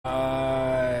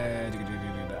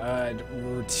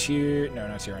No,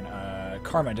 not Tyrion.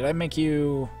 Karma, did I make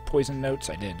you poison notes?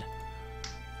 I did.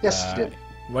 Yes, you did.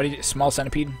 What did you, small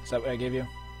centipede? Is that what I gave you?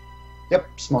 Yep,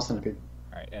 small centipede.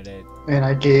 Alright, edit. And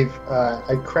I gave,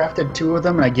 I crafted 2 of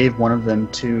them, and I gave one of them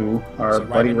to our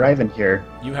buddy Riven here.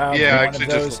 You have Yeah, I one actually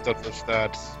of those. just looked up the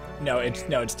stats. No,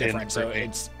 it's different. So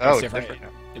it's different.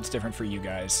 It's different for you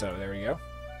guys. So there we go.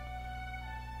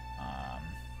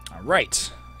 All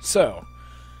right. So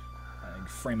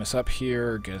frame us up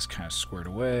here. Get us kind of squared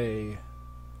away,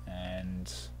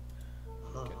 and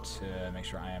get to make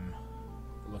sure I am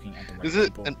looking at the right Is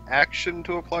it people. an action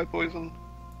to apply poison?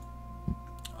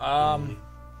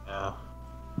 Yeah.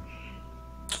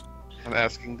 I'm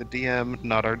asking the DM,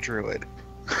 not our druid.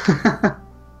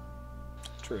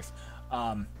 Truth.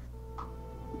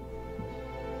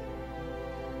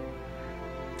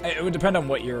 It would depend on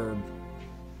what you're.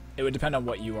 It would depend on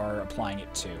what you are applying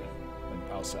it to.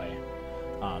 I'll say.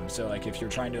 So like if you're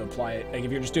trying to apply it, like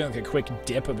if you're just doing like a quick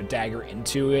dip of a dagger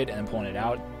into it and then pulling it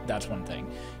out, that's one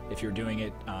thing. If you're doing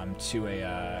it to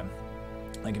a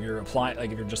like if you're applying,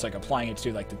 like if you're just like applying it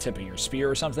to like the tip of your spear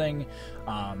or something,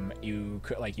 you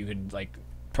could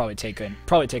probably take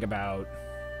about.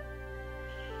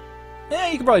 Yeah,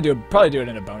 you could probably do it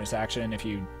in a bonus action if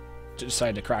you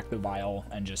decide to crack the vial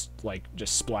and just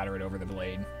splatter it over the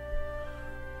blade.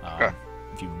 Okay.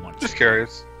 If you want to. Just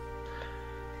curious.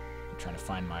 I'm trying to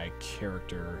find my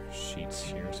character sheets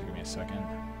here, so give me a second.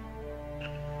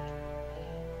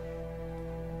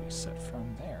 Reset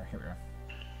from there. Here we are.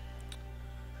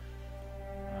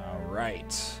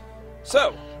 Alright.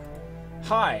 So,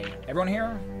 hi. Everyone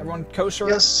here? Everyone kosher?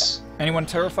 Yes. Anyone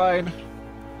terrified?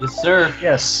 Yes, sir.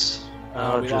 Yes.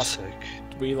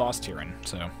 We lost Tyrion,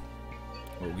 so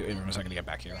we'll give him a second to get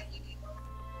back here.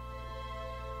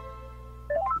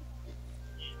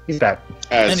 He's back.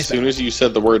 As soon as you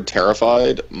said the word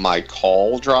terrified, my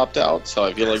call dropped out, so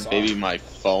I feel like That's maybe my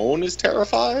phone is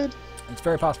terrified? It's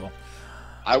very possible.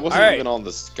 I wasn't Alright. even on the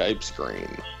Skype screen.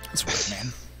 That's weird,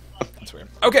 man. That's weird.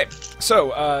 Okay,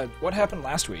 so, what happened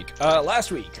last week?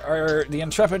 Last week, the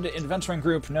intrepid adventuring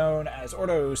group known as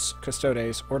Ordo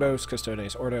Custodes,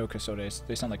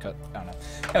 they sound like, I don't know.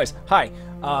 Anyways, hi.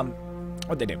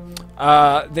 What'd they do?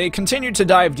 They continued to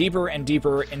dive deeper and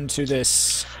deeper into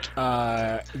this,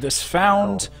 this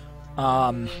found,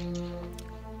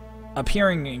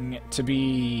 appearing to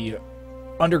be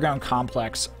underground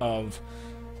complex of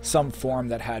some form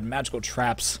that had magical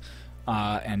traps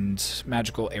and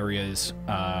magical areas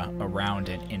around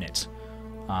and in it.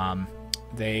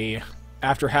 They,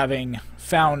 after having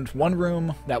found one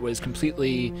room that was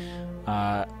completely,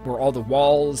 where all the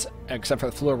walls, except for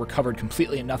the floor, were covered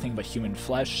completely in nothing but human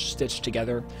flesh stitched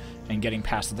together, and getting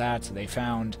past that, they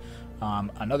found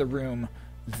another room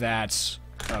that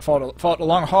followed a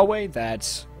long hallway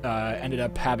that ended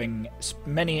up having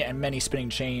many and many spinning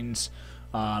chains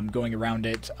going around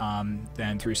it,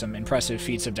 then through some impressive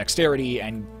feats of dexterity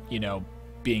and, you know,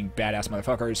 being badass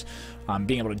motherfuckers,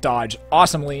 being able to dodge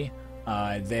awesomely,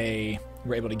 they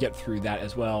were able to get through that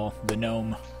as well. The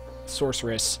gnome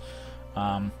sorceress,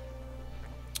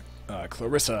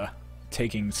 Clarissa,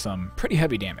 taking some pretty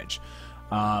heavy damage.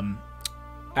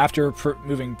 After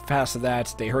moving past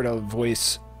that, they heard a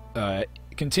voice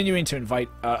continuing to invite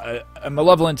a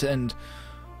malevolent and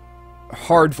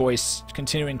hard voice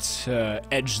continuing to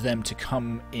edge them to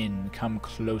come in, come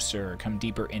closer, come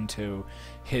deeper into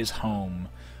his home,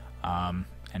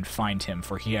 and find him,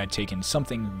 for he had taken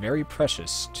something very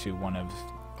precious to one of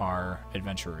our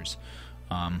adventurers.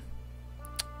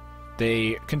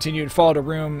 They continued, followed a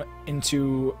room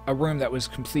into a room that was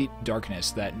complete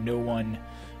darkness, that no one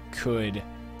could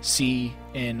see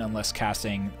in unless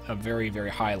casting a very, very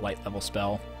high light level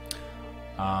spell.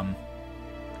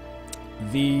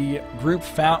 The group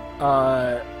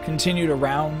continued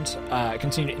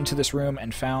continued into this room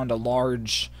and found a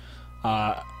large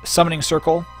summoning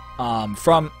circle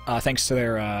thanks to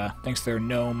their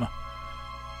gnome,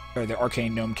 or their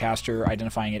arcane gnome caster,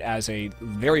 identifying it as a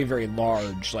very, very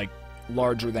large, like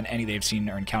larger than any they've seen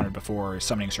or encountered before,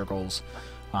 summoning circles.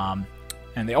 And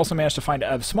they also managed to find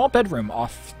a small bedroom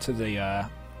off in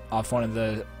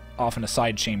a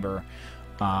side chamber,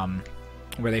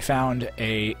 where they found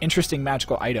a interesting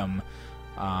magical item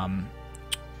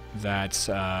that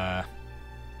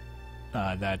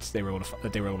they were able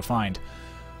to find.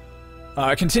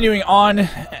 Continuing on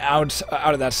out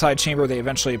of that side chamber, they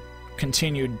eventually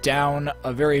continued down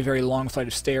a very, very long flight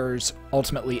of stairs,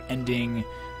 ultimately ending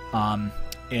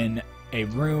in a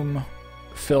room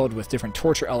filled with different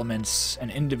torture elements, an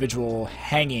individual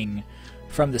hanging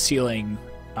from the ceiling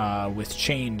with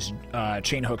chain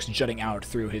hooks jutting out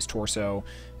through his torso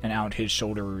and out his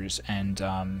shoulders, and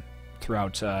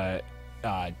throughout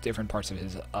different parts of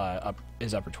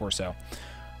his upper torso.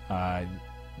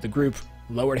 The group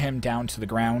lowered him down to the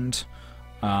ground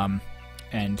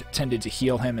and tended to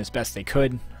heal him as best they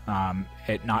could,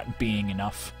 it not being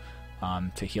enough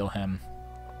to heal him.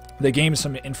 They gained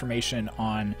some information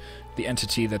on the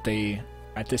entity that they,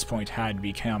 at this point, had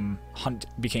became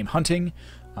hunting,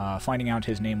 finding out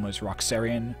his name was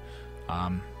Rocsarion,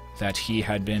 that he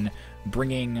had been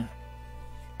bringing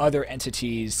other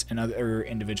entities and other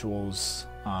individuals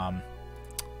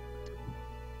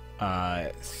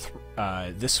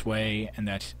this way, and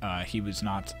that he was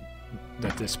not,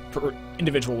 that this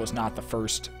individual was not the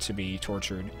first to be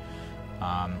tortured,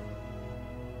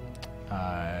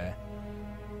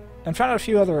 and found a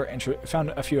few other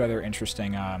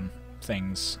interesting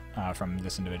things from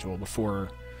this individual before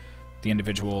the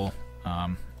individual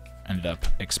ended up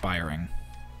expiring.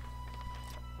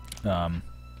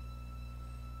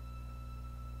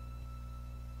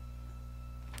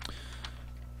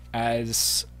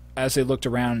 As they looked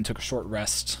around and took a short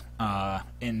rest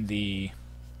in this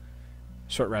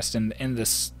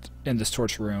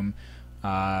torture room,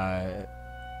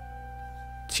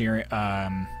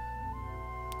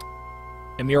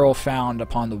 Emirel found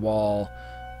upon the wall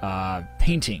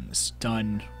paintings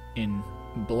done in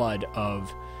blood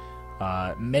of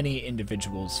many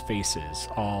individuals' faces,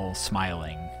 all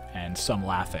smiling and some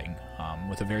laughing,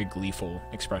 with a very gleeful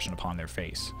expression upon their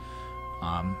face.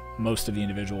 Most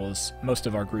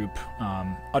of our group,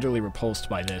 utterly repulsed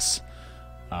by this,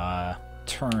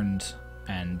 turned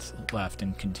and left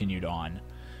and continued on.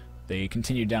 They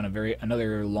continued down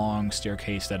another long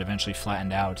staircase that eventually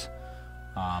flattened out,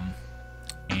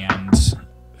 and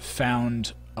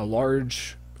found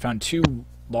two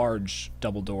large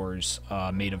double doors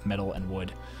made of metal and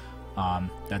wood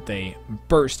that they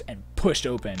burst and pushed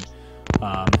open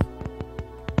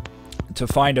to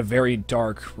find a very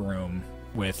dark room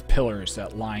with pillars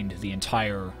that lined the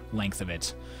entire length of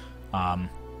it.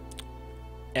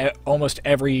 Almost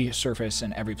every surface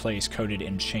and every place coated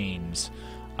in chains.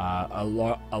 A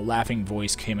laughing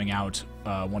voice coming out,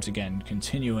 once again,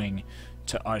 continuing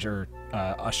to usher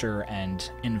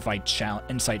and incite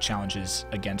challenges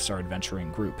against our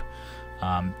adventuring group.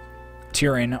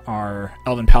 Tyrion, our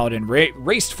elven paladin,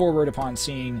 raced forward upon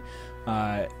seeing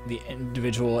the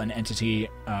individual and entity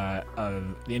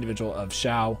of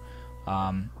Shao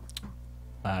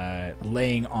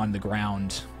laying on the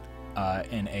ground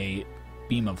in a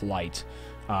beam of light.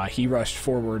 He rushed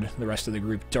forward, the rest of the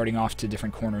group darting off to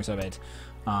different corners of it,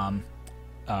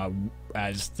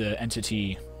 as the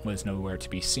entity was nowhere to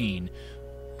be seen.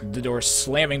 The door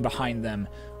slamming behind them,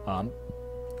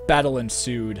 battle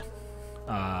ensued.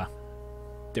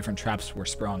 Different traps were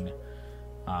sprung.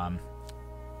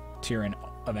 Tyrion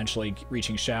eventually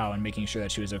reaching Shao and making sure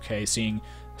that she was okay, seeing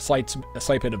a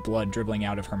slight bit of blood dribbling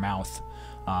out of her mouth,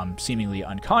 seemingly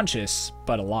unconscious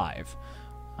but alive.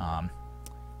 The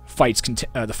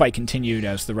fight continued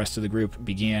as the rest of the group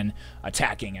began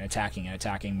attacking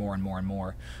more and more and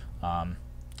more.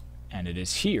 And it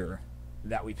is here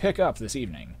that we pick up this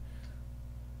evening.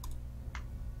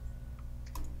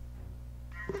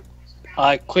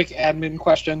 Quick admin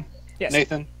question. Yes.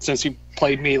 Nathan, since you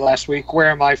played me last week, where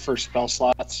are my first spell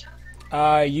slots?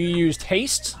 You used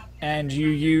haste, and you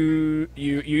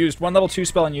used one level 2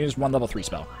 spell and you used one level 3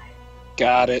 spell.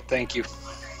 Got it, thank you.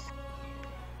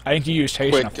 I think you used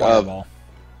haste Quick, and a fireball.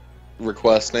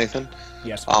 Request, Nathan.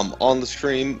 Yes. On the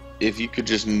screen, if you could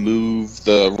just move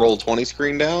the Roll20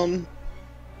 screen down,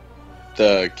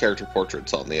 the character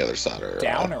portraits on the other side are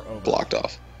Down or over? blocked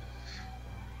off.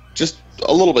 Just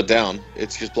a little bit down.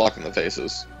 It's just blocking the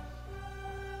faces.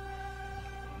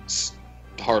 It's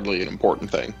hardly an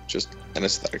important thing, just an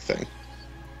aesthetic thing.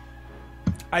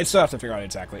 I still have to figure out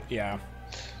exactly. Yeah.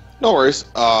 No worries.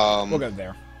 We'll go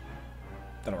there.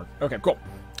 That'll work. Okay, cool.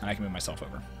 And I can move myself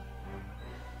over.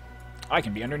 I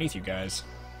can be underneath you guys.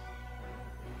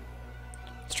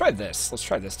 Let's try this. Let's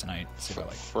try this tonight. See if I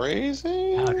like it.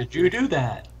 Phrasing? How did you do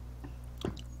that?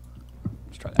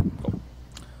 Let's try that. Cool.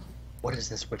 What is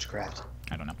this witchcraft?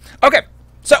 I don't know. Okay,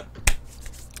 so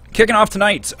kicking off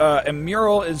tonight, a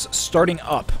mural is starting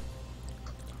up.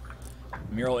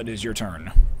 Mural, it is your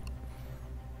turn.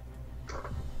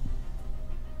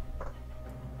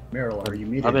 Meryl, are you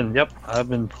muted? I've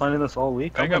been planning this all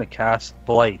week. I'm gonna cast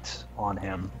Blight on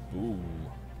him. Ooh.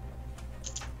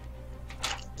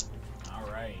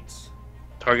 Alright.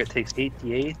 Target takes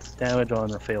 8d8 damage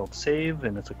on a failed save,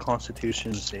 and it's a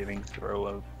Constitution saving throw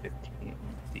of 15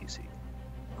 DC.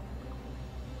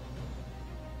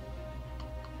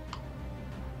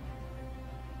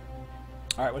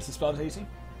 Alright, what's the spell DC?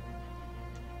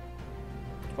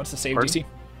 What's the save Pardon? DC?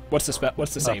 What's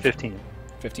the save? 15.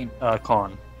 15.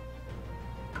 Con.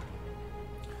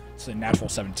 It's a natural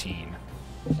 17.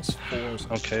 Plus 4. So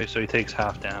Okay, so he takes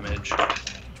half damage.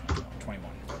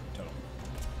 21 total.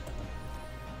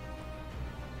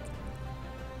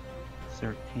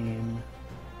 13,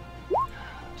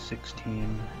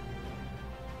 16,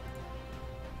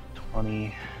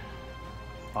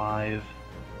 25,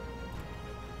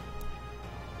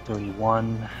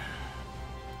 31,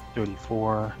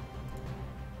 34,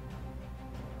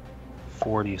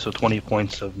 40, so 20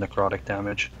 points of necrotic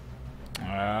damage.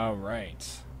 All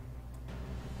right.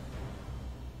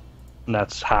 And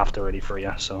that's halved already for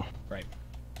you, so. Right.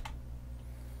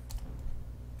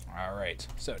 All right.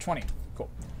 So 20. Cool.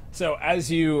 So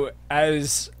as you're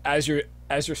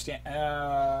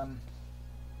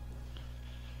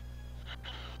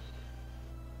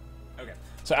okay.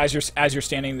 So as you're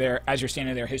standing there,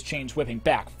 his chains whipping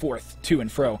back, forth, to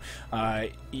and fro.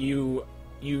 You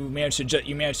manage to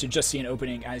just see an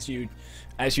opening as you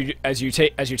take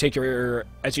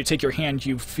your hand.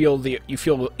 You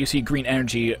see green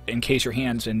energy encase your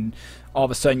hands, and all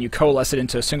of a sudden you coalesce it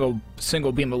into a single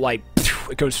beam of light.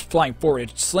 It goes flying forward.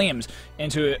 It slams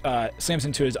into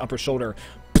his upper shoulder.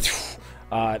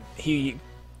 His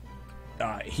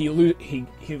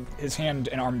hand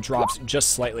and arm drops just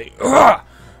slightly.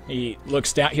 He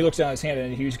looks down at his hand,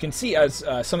 and you can see as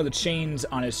some of the chains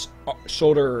on his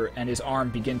shoulder and his arm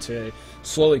begin to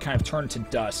slowly kind of turn to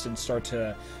dust and start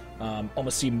to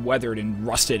almost seem weathered and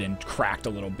rusted and cracked a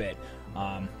little bit.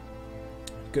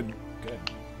 Good.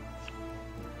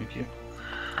 Thank you.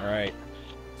 All right.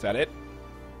 Is that it?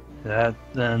 That,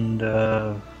 and,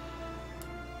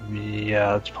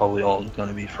 yeah, that's probably all it's going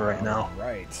to be for right now. All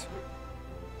right.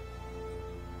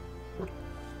 All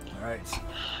right.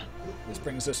 This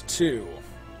brings us to...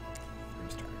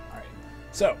 All right.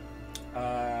 So,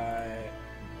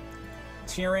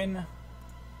 Tyrion...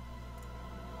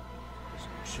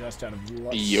 Just out of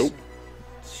luck. Yup.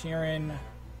 Tyrion,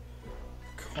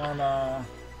 Karma,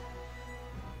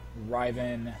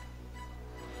 Riven, and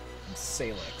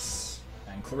Salix.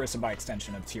 And Clarissa by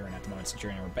extension of Tyrion at the moment, since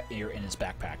you're in his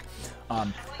backpack.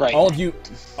 Right. All of you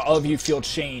feel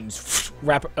chains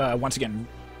once again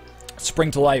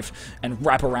spring to life and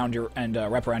wrap around your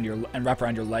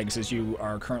legs as you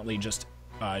are currently just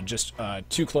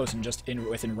too close and just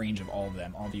within range of all of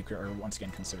them. All of you are once again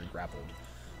considered grappled.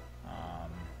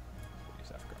 Use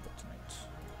that for grapple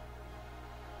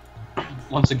tonight.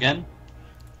 Once again?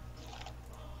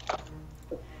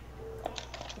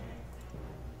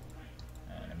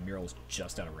 And Mural's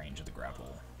just out of range of the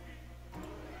grapple.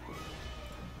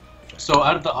 So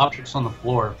out of the objects on the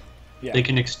floor, Yeah. they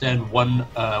can extend one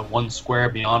square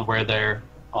beyond where they're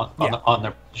on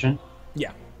their position?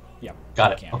 Yeah.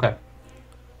 Got it. Can. Okay.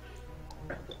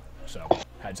 So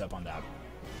heads up on that.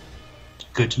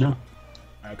 Good to know.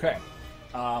 Okay.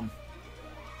 All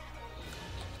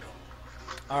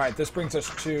right. This brings us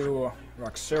to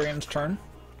Rocsarion's turn.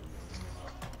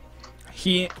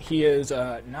 He is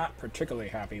not particularly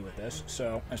happy with this,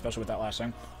 so especially with that last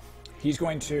thing, he's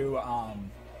going to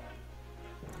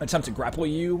attempt to grapple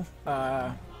you,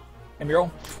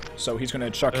 Emerald. So he's going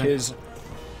to chuck his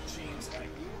chains at you.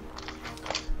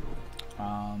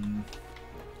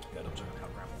 Gotta observe how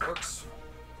grapple works.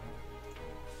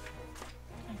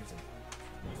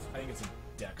 I think it's a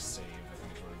dex save, I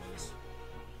think is what it is.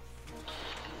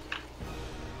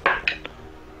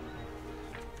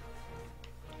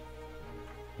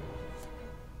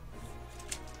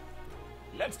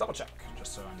 Let's double check,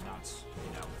 just so I'm not,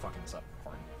 fucking this up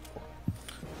hard.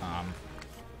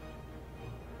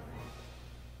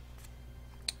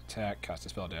 Attack, cast a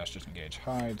spell, dash, disengage,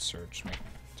 hide, search, make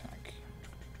attack.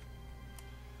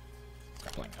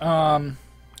 Grappling.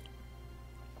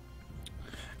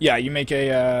 Yeah, you make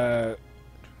a,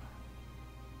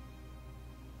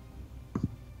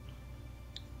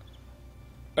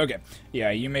 okay.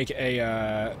 Yeah, you make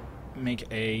an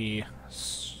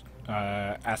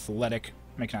athletics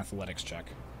check.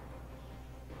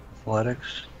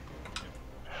 Athletics.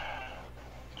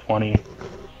 20.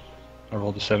 I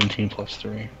rolled a 17 plus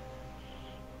 3. Alright,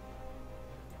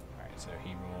 so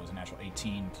he rolls a natural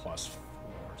 18 plus 4.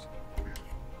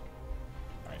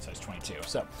 Alright, so it's 22.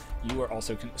 So you are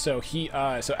also so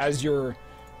as you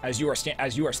are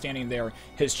standing there,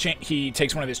 he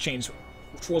takes one of his chains,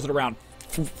 twirls it around,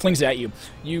 flings it at you.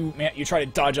 You try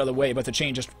to dodge out of the way, but the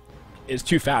chain just is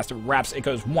too fast. It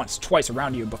goes once, twice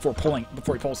around you before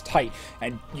he pulls tight,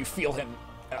 and you feel him.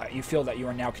 You feel that you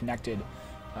are now connected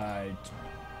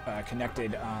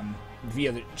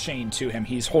via the chain to him.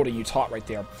 He's holding you taut right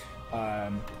there.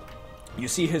 You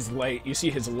see his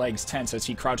legs tense as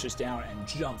he crouches down and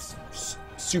jumps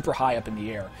super high up in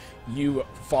the air, you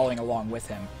falling along with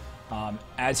him.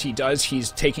 As he does,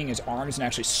 he's taking his arms and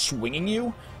actually swinging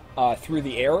you through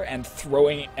the air and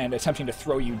attempting to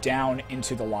throw you down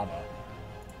into the lava.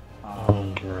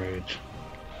 Oh, great.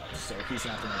 So he's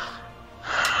not going to...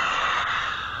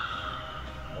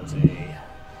 That was a...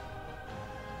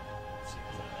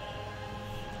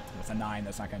 With a 9,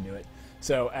 that's not going to do it.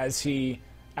 So as he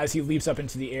leaps up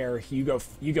into the air, you go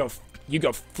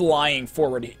flying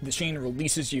forward. The chain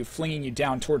releases you, flinging you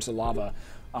down towards the lava.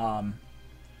 As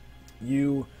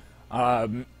you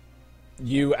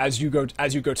go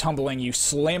tumbling, you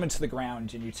slam into the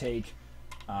ground, and you take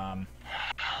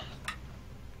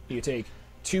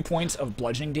 2 points of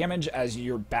bludgeoning damage as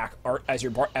your back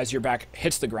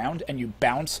hits the ground, and you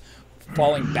bounce,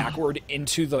 falling backward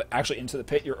into the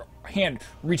pit. Your hand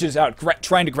reaches out,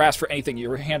 trying to grasp for anything.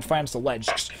 Your hand finds the ledge,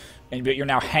 but you're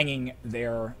now hanging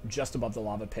there just above the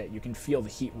lava pit. You can feel the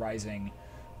heat rising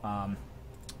up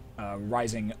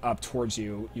towards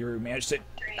you. You manage to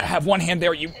have one hand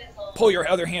there. You pull your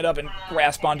other hand up and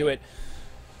grasp onto it,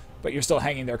 but you're still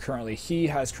hanging there currently. He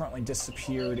has currently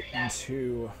disappeared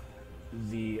into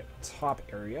the top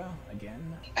area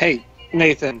again. Hey,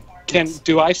 Nathan,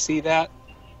 do I see that?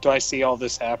 Do I see all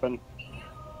this happen?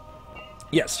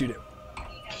 Yes, you do.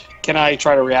 Can I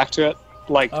try to react to it?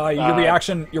 Your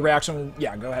reaction.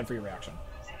 Yeah, go ahead for your reaction.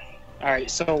 All right.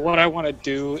 So what I want to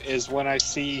do is when I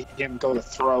see him go to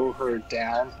throw her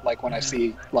down, like when I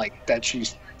see that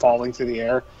she's falling through the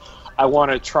air, I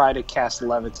want to try to cast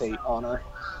levitate on her.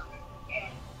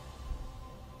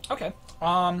 Okay.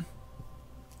 I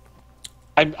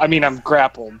mean, I'm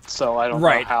grappled, so I don't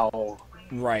know how.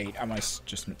 Right. I must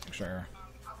just make sure.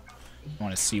 I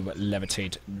want to see what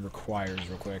levitate requires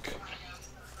real quick.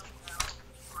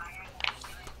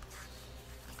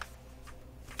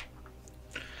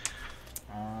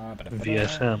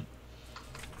 VSM.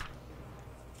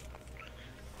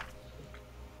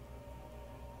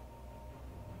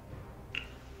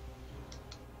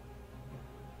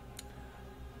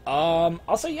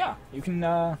 I'll say yeah. You can.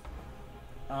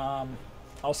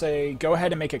 I'll say go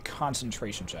ahead and make a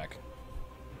concentration check.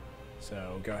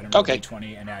 So go ahead and roll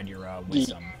d20 and add your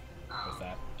wisdom with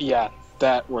that. Yeah,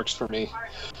 that works for me.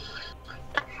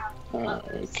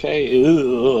 Okay,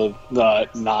 the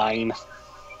 9.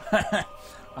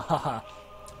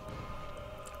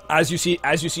 As you see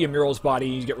Amural's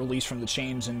body get released from the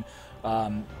chains and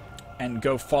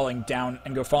go falling down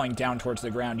towards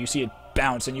the ground, you see it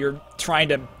bounce, and you're trying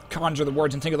to conjure the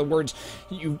words and think of the words.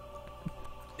 You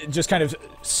just kind of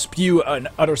spew an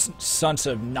utter sense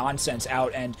of nonsense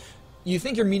out, and you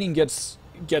think your meaning gets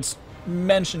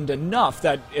mentioned enough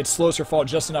that it slows her fall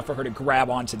just enough for her to grab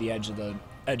onto the edge of the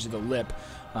lip,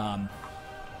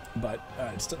 but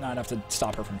it's still not enough to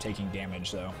stop her from taking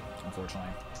damage, though,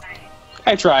 unfortunately.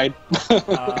 I tried.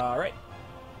 All right.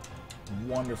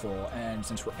 Wonderful. And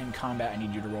since we're in combat, I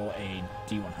need you to roll a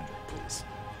D100, please.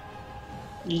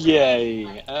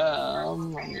 Yay.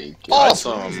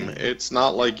 Awesome. It's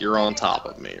not like you're on top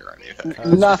of me or anything.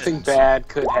 Nothing bad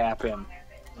could happen.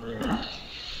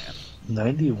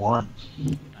 91.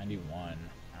 91.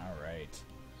 All right.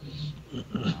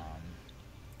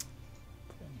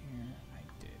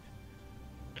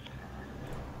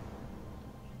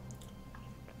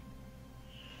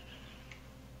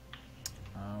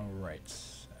 Alright,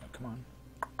 so come on.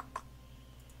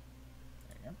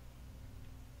 There you go.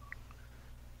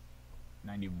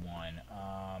 91.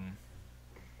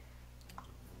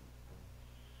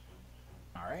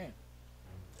 Alright.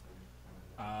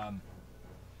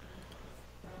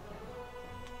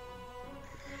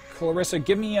 Clarissa,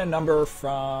 give me a number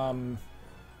from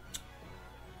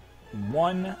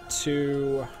 1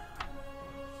 to...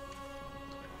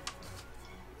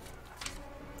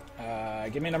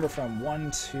 give me a number from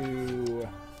 1 to...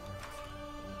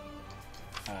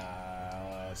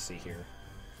 let's see here.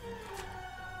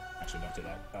 Actually, don't do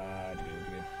that.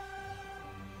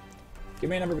 Give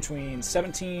me a number between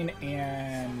 17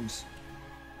 and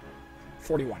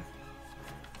 41.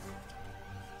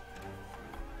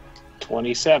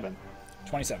 27.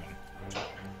 27.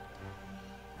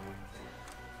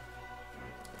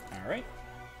 All right.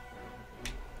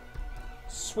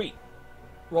 Sweet.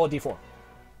 Roll a d4.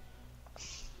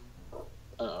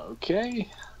 Okay.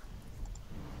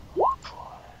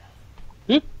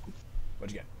 What'd you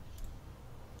get?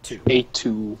 2.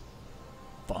 8-2.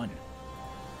 Fun.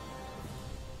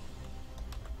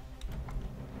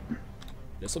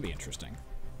 This will be interesting.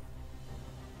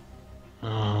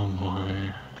 Oh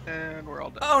boy. And we're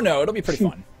all done. Oh no, it'll be pretty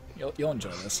fun. You'll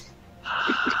enjoy this.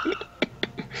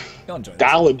 You'll enjoy this.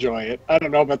 I'll enjoy it. I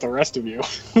don't know about the rest of you.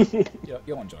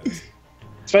 You'll enjoy this.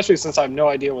 especially since I have no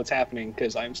idea what's happening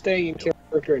because I'm staying in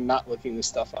character and not looking this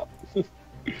stuff up.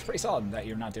 It's pretty solid that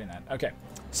you're not doing that. Okay,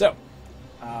 so,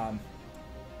 and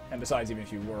besides, even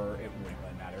if you were, it wouldn't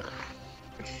really matter.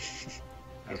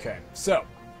 Okay, so,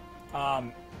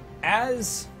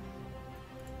 as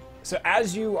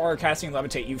you are casting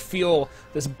Levitate, you feel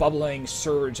this bubbling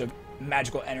surge of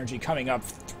magical energy coming up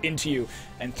into you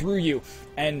and through you,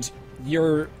 and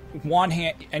your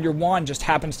wand just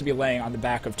happens to be laying on the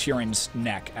back of Tyrion's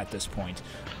neck at this point.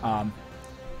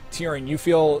 Tyrion, you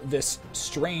feel this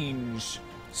strange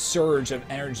surge of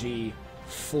energy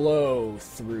flow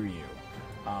through you.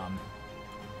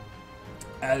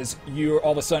 As you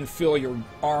all of a sudden feel you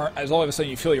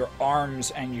feel your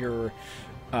arms and your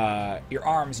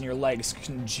legs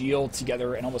congeal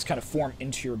together and almost kind of form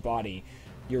into your body.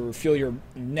 You feel your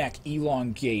neck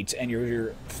elongate and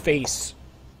your face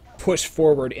push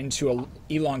forward into an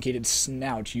elongated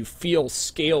snout. You feel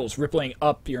scales rippling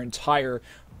up your entire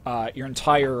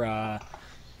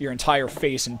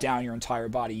face and down your entire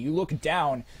body. You look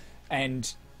down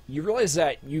and you realize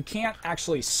that you can't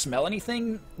actually smell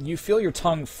anything. You feel your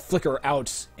tongue flicker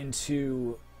out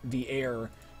into the air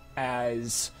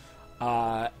as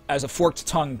a forked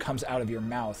tongue comes out of your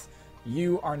mouth.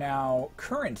 You are now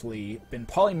currently been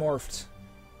polymorphed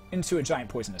into a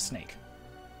giant poisonous snake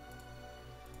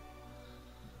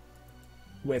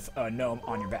with a gnome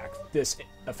on your back. This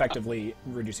effectively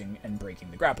reducing and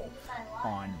breaking the grapple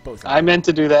on both of you. I meant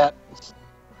to do that.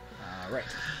 Right.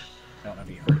 I don't know if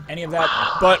you heard any of that,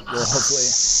 but we'll hopefully...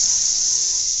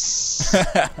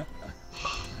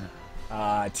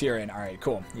 Tyrion, alright,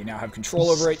 cool. You now have control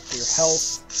over it. Your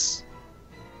health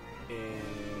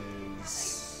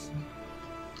is...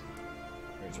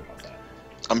 Where's your health at?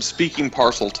 I'm speaking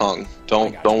parcel tongue.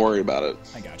 Don't worry about it.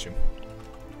 I got you.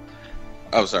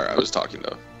 Oh, sorry, I was talking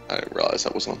to... I didn't realize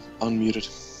that was unmuted.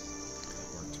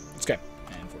 It's okay.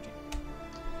 And 14.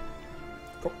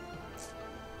 Cool.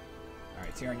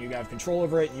 Alright, Tyrion, you have control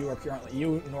over it. You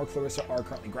nor Clarissa are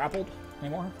currently grappled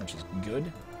anymore, which is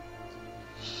good.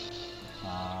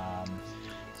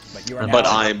 But you are now... But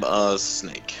I'm a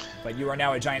snake. But you are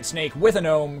now a giant snake with a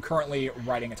gnome currently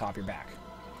riding atop your back.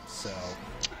 So...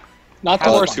 Not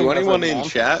the worst. To anyone in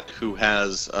chat who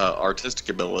has artistic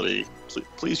ability,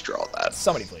 please draw that.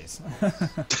 Somebody, please.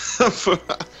 For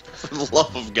the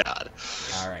love of God.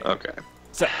 All right. Okay.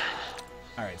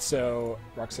 So,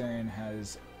 Rocsarion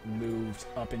has moved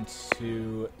up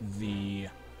into the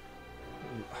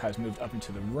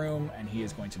room, and he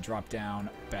is going to drop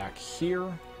down back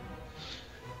here.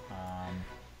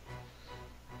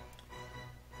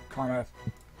 Karma,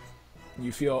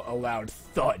 you feel a loud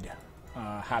thud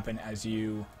happen as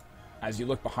you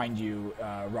look behind you.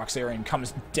 Rocsarion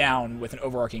comes down with an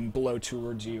overarching blow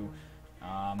towards you.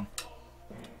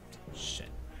 Shit.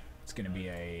 It's gonna be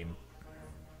a...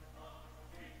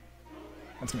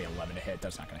 That's gonna be 11 to hit.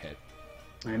 That's not gonna hit.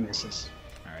 I misses.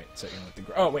 Alright, so you're with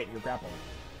the... Oh, wait, you're grappled.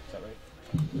 Is that right?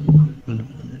 Did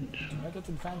I get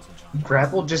the defense?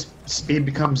 Grapple, just speed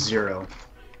becomes 0.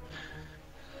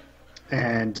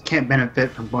 And can't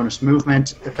benefit from bonus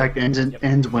movement. Effect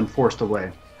ends when forced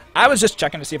away. I was just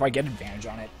checking to see if I get advantage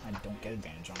on it. I don't get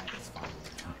advantage on it. It's fine.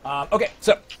 Okay,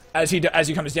 so as he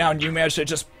comes down, you manage to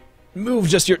just move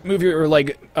your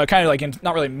leg, kind of like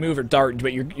not really move or dart,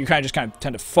 but you kind of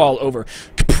tend to fall over,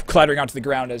 clattering onto the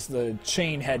ground as the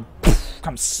chain head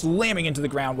comes slamming into the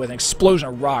ground with an explosion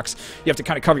of rocks. You have to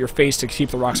kind of cover your face to keep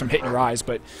the rocks from hitting your eyes,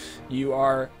 but you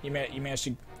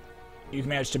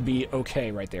managed to be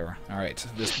okay right there. All right,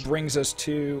 this brings us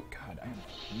to... God,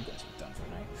 you guys are done for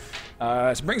tonight.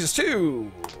 This brings us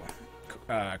to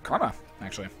Karma,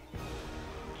 actually.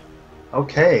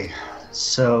 Okay,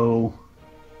 so...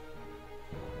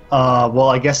 well,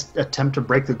 I guess attempt to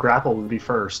break the grapple would be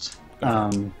first.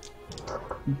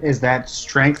 Is that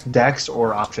strength, dex,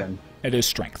 or option? It is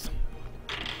strength.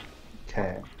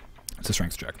 Okay. It's a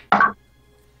strength check.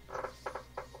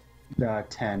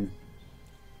 10.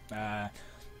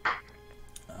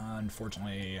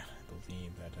 Unfortunately, I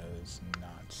believe that does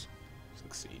not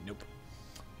succeed. Nope.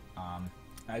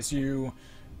 As you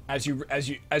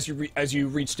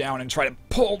reach down and try to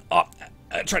pull off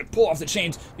the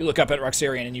chains, you look up at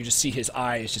Rocsarion and you just see his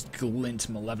eyes just glint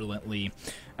malevolently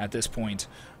at this point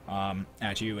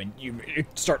at you, and you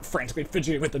start frantically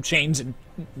fidgeting with the chains, and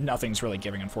nothing's really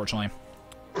giving, unfortunately.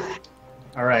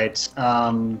 All right.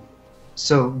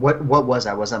 So what was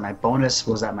that? Was that my bonus?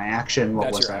 Was that my action?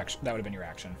 What was that? Action. That would have been your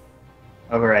action.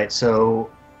 All right. So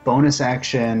bonus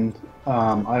action.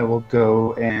 I will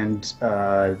go and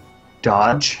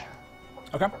dodge.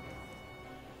 Okay.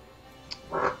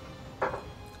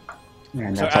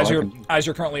 And So that's all as I you're can- as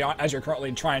you're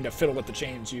currently trying to fiddle with the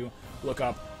chains, you look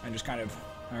up and just kind of,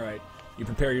 all right, you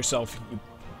prepare yourself. You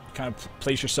kind of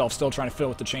place yourself, still trying to fiddle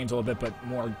with the chains a little bit, but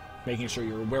more making sure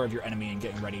you're aware of your enemy and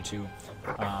getting ready to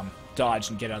dodge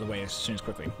and get out of the way as soon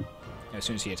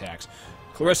as he attacks.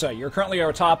 Clarissa, you're currently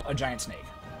atop a giant snake.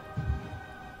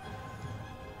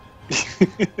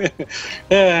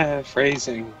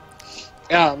 Phrasing.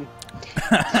 All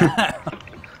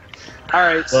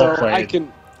right, Well so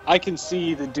played. I can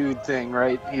see the dude thing,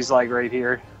 right? He's like right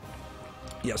here.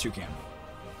 Yes, you can.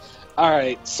 All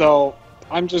right, so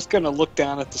I'm just gonna look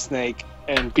down at the snake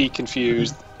and be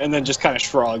confused, and then just kind of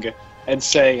shrug and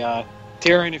say,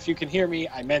 "Tyrion, if you can hear me,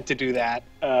 I meant to do that."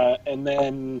 And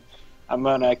then I'm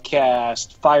gonna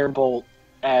cast Firebolt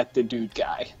at the dude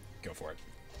guy. Go for it.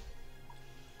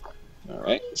 All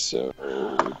right, so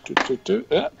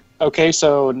okay,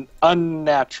 so an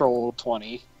unnatural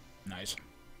 20 Nice.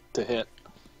 to hit,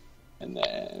 and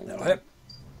then That'll hit.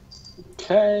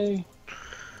 okay.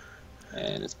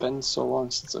 And it's been so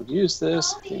long since I've used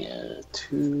this. Yeah,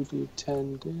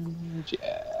 2d10 damage.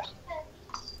 Yeah.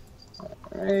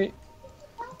 Alright.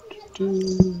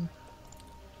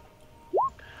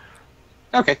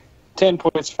 Okay. 10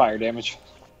 points of fire damage.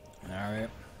 All right.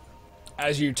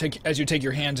 As you take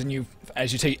your hands and you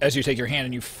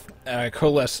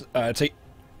coalesce take,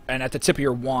 and at the tip of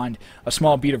your wand, a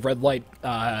small bead of red light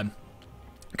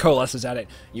coalesces at it.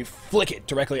 You flick it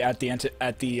directly at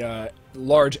the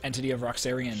large entity of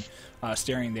Rocsarion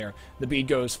staring there. The bead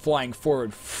goes flying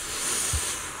forward.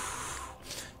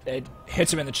 It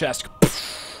hits him in the chest.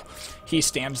 He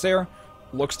stands there,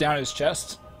 looks down at his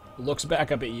chest, looks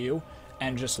back up at you,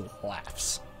 and just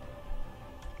laughs.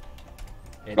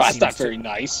 It Well, that's seems not to- very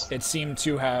nice. It seemed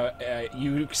to have.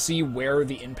 You see where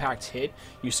the impact hit.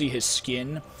 You see his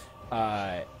skin.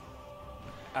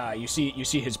 You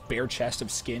see his bare chest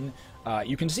of skin.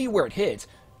 You can see where it hit,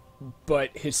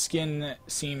 but his skin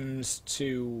seems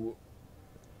to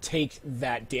take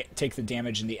the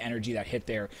damage and the energy that hit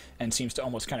there, and seems to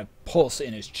almost kind of pulse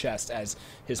in his chest as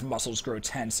his muscles grow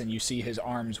tense. And you see his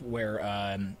arms, where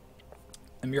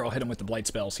Emiral hit him with the blight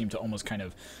spell, seem to almost kind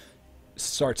of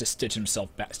start to stitch itself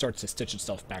back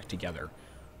together.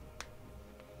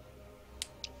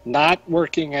 Not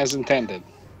working as intended.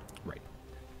 Right.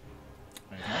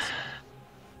 Anything else?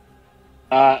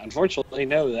 Unfortunately,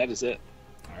 no, that is it.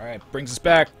 All right. Brings us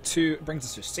to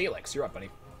Salix. You're up, buddy.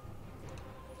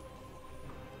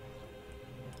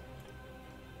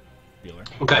 Bueller.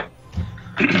 Okay.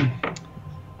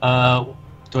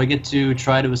 Do I get to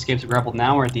try to escape the grapple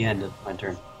now or at the end of my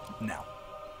turn? Now.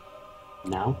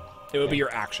 Now? It would be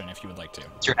your action if you would like to.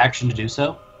 It's your action to do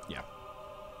so? Yeah.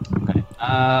 Okay.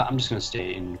 I'm just gonna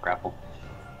stay in grapple.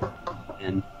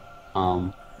 And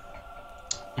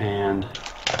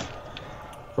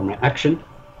for my action,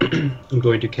 I'm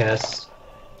going to cast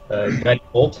Guiding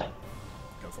Bolt.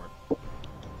 Go for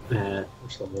it.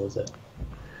 Which level is it?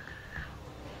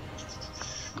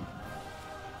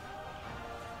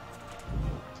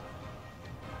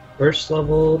 First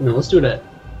level? No, let's do it at...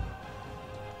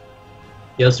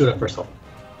 Yeah, let's do it at first level.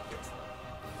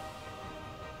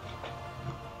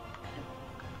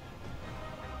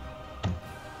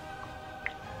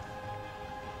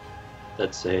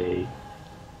 That's a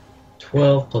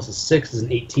 12 plus a 6 is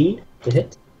an 18 to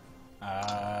hit.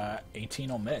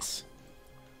 18 will miss.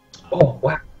 Oh,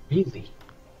 wow. Really?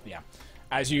 Yeah.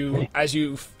 As you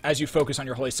focus on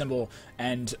your holy symbol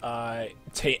and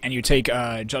you take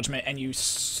judgment and you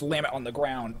slam it on the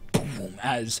ground, boom,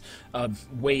 as a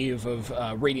wave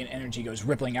of radiant energy goes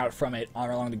rippling out from it all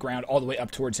along the ground, all the way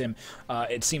up towards him.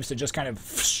 It seems to just kind of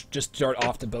just dart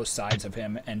off to both sides of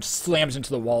him and slams into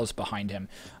the walls behind him.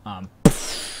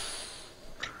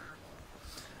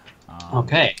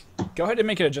 Okay. Go ahead and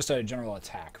make it just a general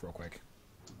attack, real quick.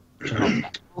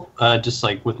 Just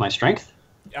like with my strength?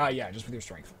 Yeah, just with your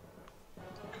strength.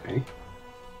 Okay.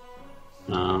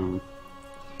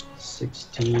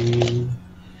 16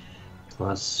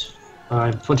 plus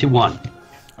 5, 21.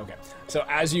 Okay. So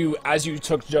as you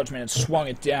took judgment and swung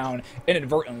it down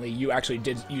inadvertently, you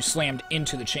slammed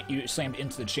into the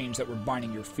chains that were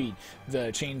binding your feet.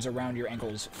 The chains around your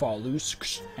ankles fall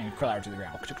loose and clatter to the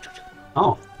ground.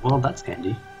 Oh, well, that's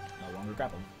handy. No longer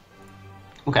grappled.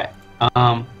 Okay.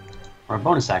 For a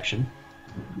bonus action,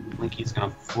 Linky's gonna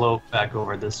float back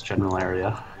over this general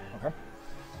area Okay.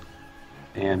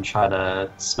 and try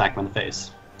to smack him in the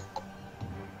face.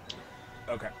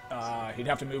 Okay. He'd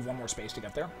have to move one more space to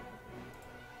get there.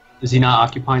 Is he not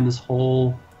occupying this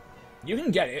whole... You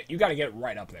can get it. You got to get it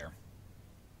right up there.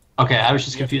 Okay, I was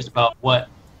just You have confused about what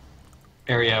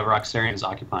area Rocsarion is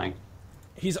occupying.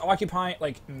 He's occupying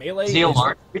melee. Is he a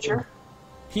large creature?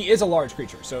 He is a large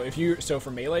creature, so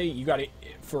for melee,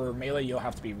 you'll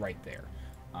have to be right there.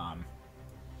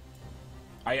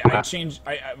 I changed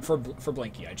for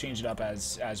Blinky. I changed it up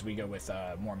as we go with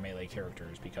more melee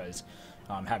characters because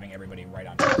having everybody right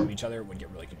on top of each other would get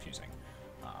really confusing.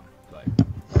 But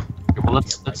Okay, well,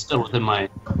 that's still within my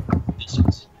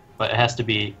distance, but it has to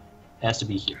be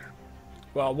here.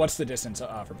 well, what's the distance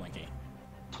for Blinky?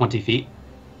 20 feet.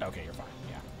 Okay, you're fine.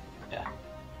 Yeah, Yeah.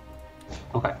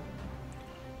 Okay.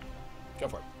 go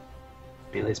for it.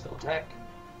 Melee spell attack.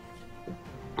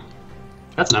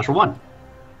 That's a natural 1.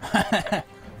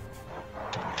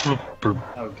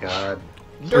 Oh god.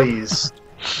 Please.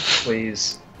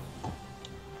 Please.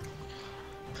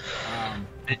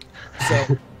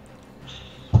 So,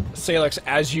 Salix,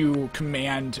 as you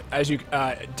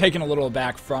taken a little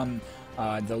aback from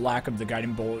the lack of the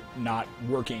guiding bolt not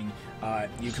working,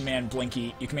 you command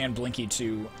Blinky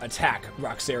to attack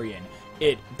Rocsarion.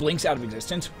 It blinks out of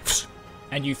existence,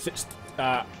 and you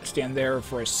stand there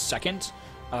for a second,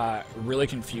 really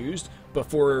confused,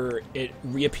 before it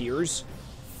reappears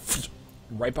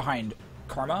right behind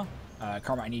Karma.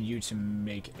 Karma, I need you to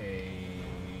make a.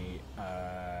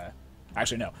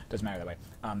 Actually, no, doesn't matter that way.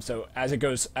 So as it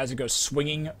goes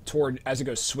swinging towards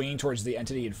the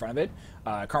entity in front of it,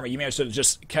 Karma, you manage to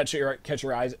just catch it out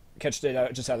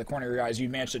just out of the corner of your eyes. You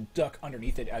manage to duck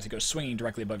underneath it as it goes swinging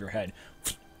directly above your head,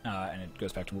 and it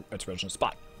goes back to its original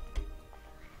spot.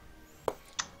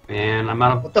 And I'm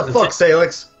out of. What the fuck,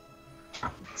 Salix?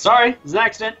 Sorry, it's an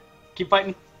accident. Keep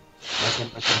fighting.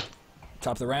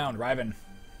 Top of the round, Ryven.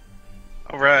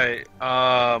 All right.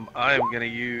 I am gonna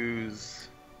use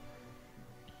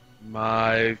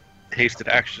my hasted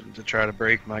action to try to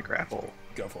break my grapple.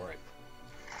 Go for it.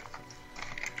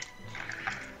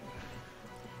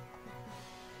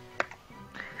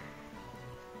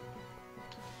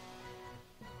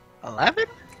 $11?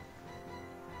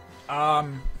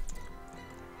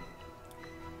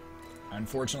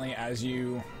 Unfortunately, as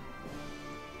you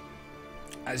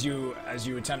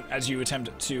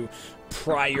attempt to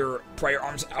pry your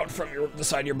arms out from the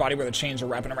side of your body where the chains are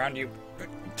wrapping around you,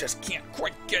 just can't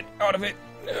quite get out of it.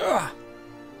 Ugh.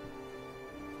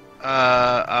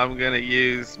 I'm gonna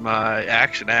use my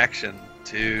action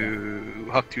to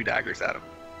huck 2 daggers at him.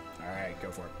 All right,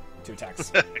 go for it. 2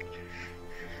 attacks.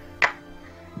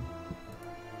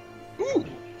 Ooh,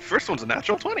 first one's a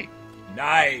natural 20.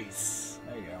 Nice.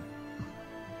 There you go.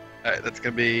 All right, that's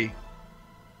gonna be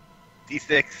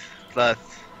D6 plus.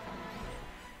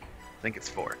 I think it's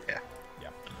 4. Yeah.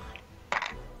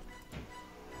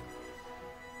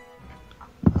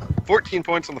 14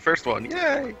 points on the first one.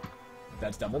 Yay!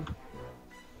 That's doubled.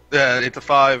 It's a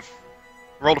 5.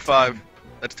 Rolled a 5.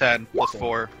 That's 10 plus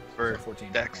 4 for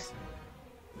 14. Dex.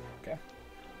 Okay.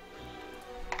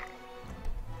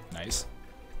 Nice.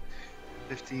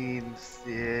 15,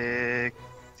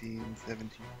 16, 17.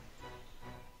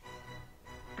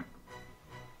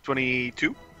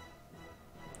 22.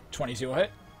 22 will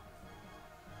hit.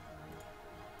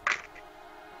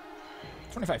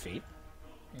 25 feet.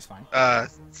 He's fine.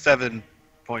 7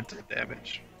 points of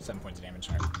damage. 7 points of damage.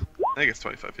 Right. I think it's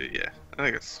 25 feet, yeah. I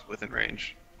think it's within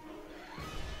range.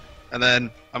 And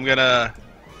then I'm gonna...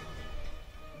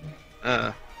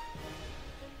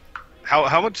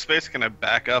 How much space can I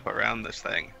back up around this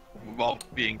thing while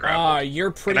being grappled?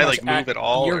 You're pretty can I, much move at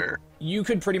all, or...? You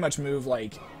could pretty much move,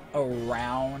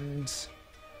 around...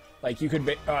 you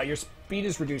could... your speed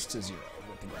is reduced to 0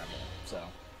 with the grapple, so...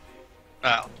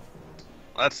 Oh.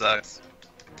 Well, that sucks.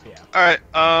 Yeah. Alright,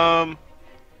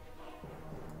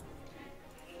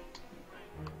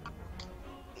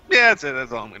 yeah, that's it.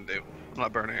 That's all I'm gonna do. I'm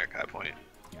not burning a Kai point.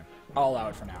 Yeah. I'll allow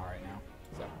it for now, right now.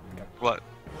 So, okay. What?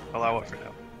 Allow it for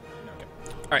now.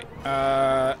 Okay.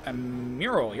 Alright,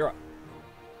 Mural, you're up.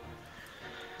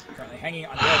 Currently hanging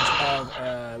on the edge of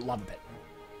a lava pit.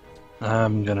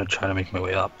 I'm gonna try to make my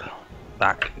way up,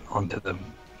 back onto the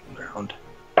ground.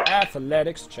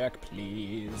 Athletics check,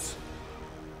 please.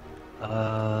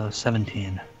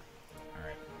 17.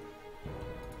 Alright.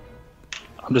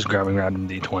 I'm just grabbing random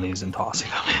d20s and tossing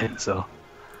them in, so...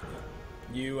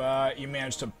 You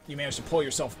manage to pull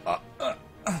yourself up,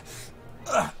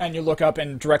 and you look up,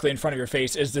 and directly in front of your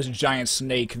face is this giant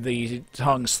snake, the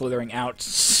tongue slithering out.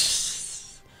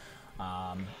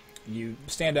 You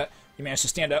stand up. You manage to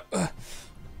stand up,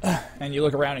 and you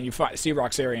look around, and you see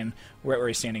Rocsarion where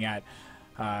he's standing at.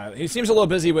 He seems a little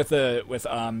busy with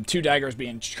 2 daggers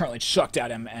being currently chucked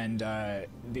at him, and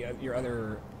your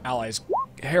other allies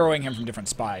harrowing him from different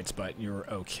sides. But you're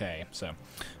okay. So,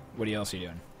 what else are you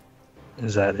doing?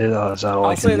 Is that it? Is that all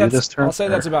I can do this turn? I'll say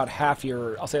that's about half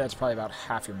your. I'll say that's probably about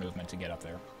half your movement to get up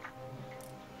there.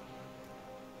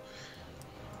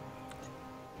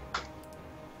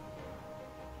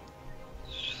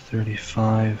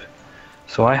 35.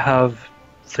 So I have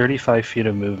 35 feet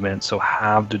of movement, so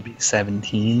halved would be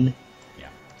 17. Yeah.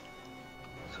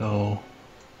 So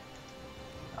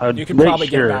You can probably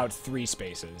get about 3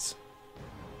 spaces.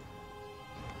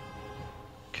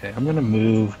 Okay, I'm gonna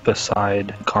move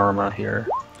beside Karma here.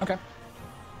 Okay.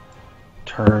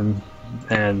 Turn,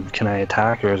 and can I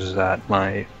attack, or is that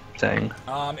my thing?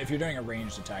 If you're doing a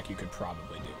ranged attack, you could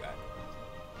probably do that.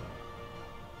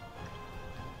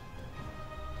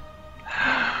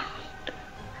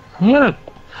 I'm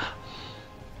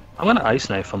gonna ice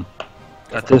knife him.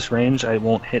 At this range, it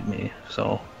won't hit me,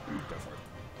 so Go for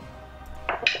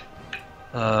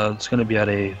it. it's gonna be at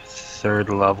a 3rd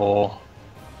level.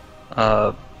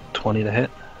 20 to hit.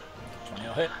 20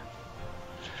 will hit.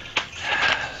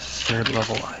 3rd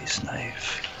level ice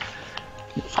knife.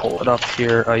 Pull it up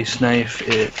here. Ice knife.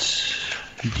 It's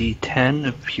D10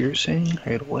 of piercing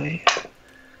right away,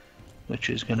 which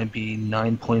is going to be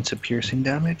 9 points of piercing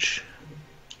damage,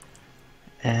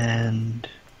 and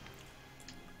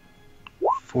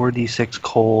 4d6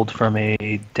 cold from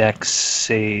a dex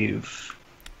save.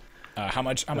 How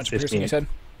much 15. piercing you said?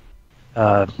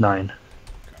 9.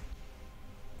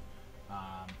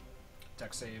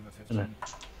 Dex save of 15.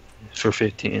 For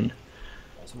 15.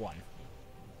 That's 1.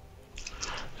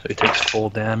 So he takes full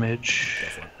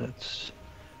damage. That's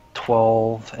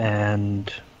 12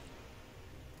 and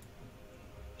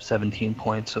 17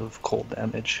 points of cold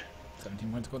damage.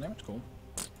 17 points of cold damage. Cool.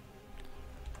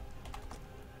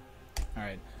 All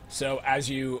right. So as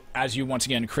you once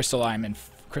again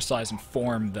crystallize and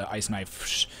form the ice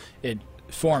knife, it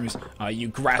forms. You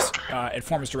grasp. It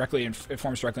forms directly in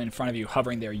front of you,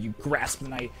 hovering there. You grasp the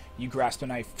knife.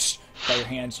 By your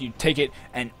hands. You take it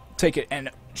and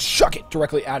chuck it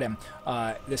directly at him.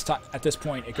 This time, at this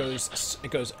point, it goes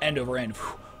end over end,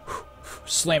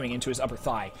 slamming into his upper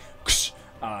thigh.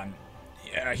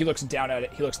 He looks down at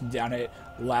it.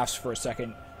 Laughs for a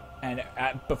second, and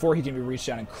before he can even reach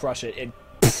down and crush it, it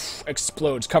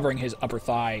explodes, covering his upper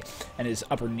thigh and his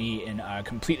upper knee in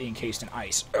completely encased in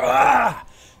ice.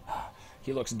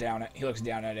 He looks down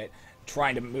at it,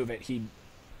 trying to move it.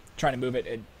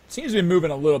 It seems to be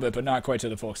moving a little bit, but not quite to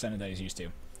the full extent that he's used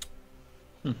to.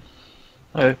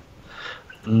 Alright.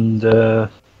 And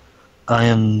I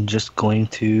am just going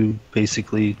to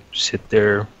basically sit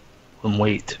there and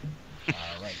wait.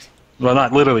 Right. Well,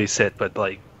 not literally sit, but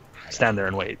like stand there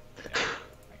and wait. I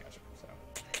got you. So,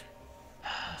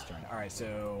 turn. All right.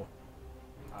 So,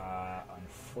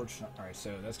 unfortunately, all right.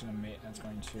 So that's going to.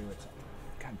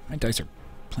 God, my dice are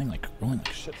rolling like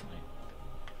shit tonight.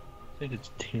 I think it's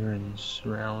Tyrion's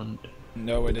round.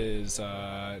 No, it is.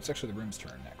 It's actually the room's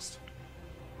turn next.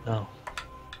 Oh.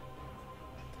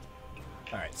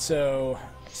 All right. So,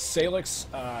 Salix,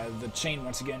 the chain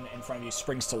once again in front of you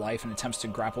springs to life and attempts to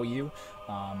grapple you.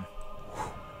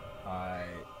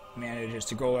 Manages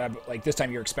to go like this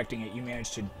time you're expecting it. You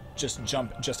manage to just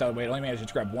jump just out of the way. It only manages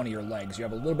to grab one of your legs. You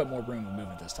have a little bit more room of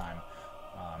movement this time.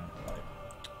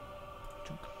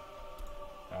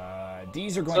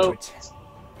 These are going to.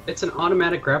 It's an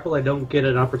automatic grapple. I don't get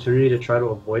an opportunity to try to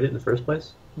avoid it in the first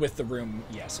place. With the room,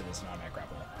 yes, it is an automatic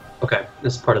grapple. Okay,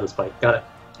 this is part of this fight. Got it.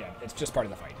 Yeah, it's just part of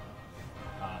the fight.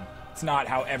 It's not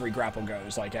how every grapple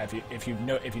goes. Like if you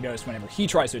notice, whenever he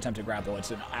tries to attempt to grapple,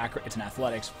 it's an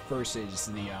athletics versus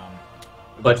the.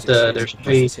 But there's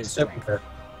his strength. there.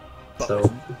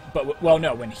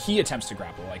 No, when he attempts to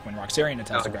grapple, like when Rocsarion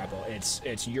attempts to grapple,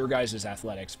 it's your guys'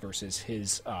 athletics versus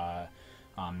his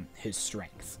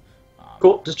strength.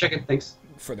 Cool, just checking. Thanks.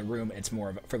 For the room, it is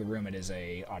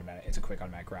it's a quick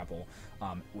automatic grapple.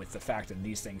 With the fact of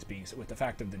these things being, with the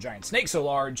fact of the giant snake so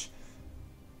large,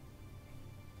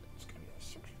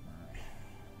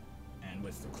 and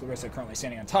with Clarissa currently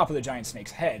standing on top of the giant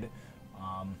snake's head,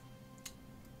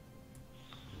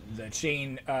 the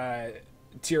chain,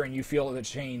 Tyrion, you feel the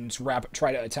chains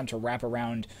try to attempt to wrap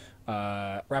around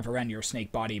your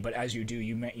snake body, but as you do,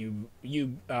 you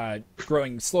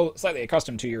growing slightly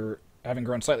accustomed to your. Having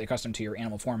grown slightly accustomed to your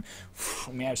animal form,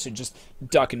 managed to just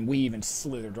duck and weave and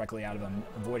slither directly out of them,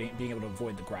 being able to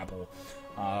avoid the grapple.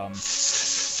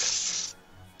 Brings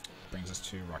us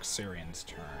to Rocsarion's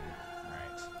turn.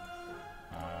 Right.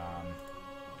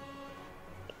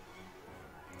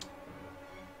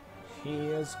 He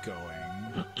is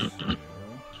going to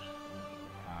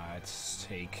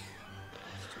take.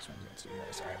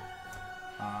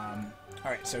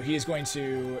 Alright, so he is going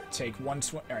to take one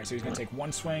swing. Alright, so he's going to take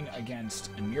one swing against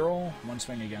a mural, one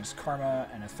swing against Karma,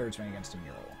 and a third swing against a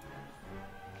mural.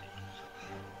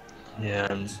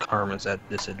 Yeah, and Karma's at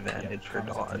disadvantage for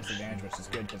Karma's dodge. at disadvantage, which is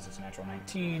good because it's a natural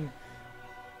 19.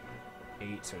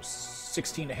 8, so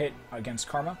 16 to hit against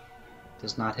Karma.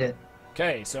 Does not hit.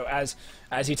 Okay, so as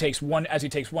he takes one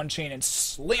chain and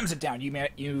slams it down,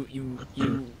 you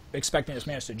expecting this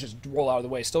managed to just roll out of the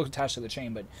way, still attached to the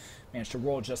chain, but managed to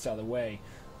roll just out of the way.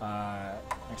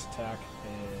 Next attack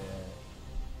is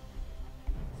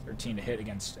 13 to hit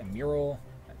against a mural.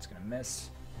 That's gonna miss.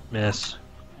 Miss.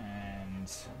 And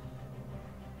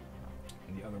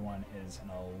the other one is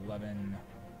an 11.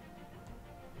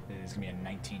 It is gonna be a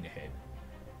 19 to hit.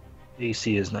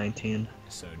 AC is 19.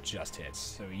 So just hits.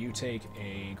 So you take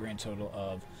a grand total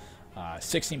of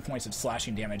 16 points of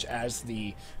slashing damage as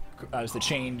the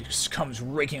chain comes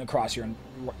raking across your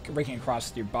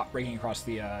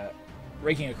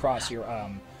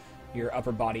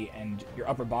upper body, and your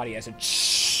upper body as it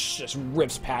just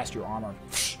rips past your armor,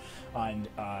 and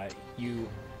you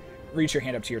reach your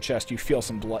hand up to your chest. You feel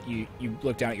some blood. You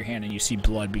look down at your hand and you see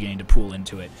blood beginning to pool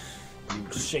into it.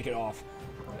 You shake it off.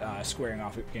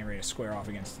 Getting ready to square off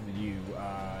against you.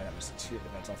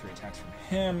 That's all 3 attacks from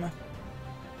him.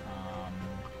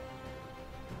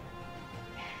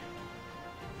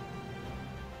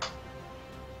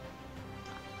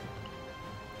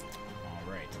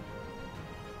 All right.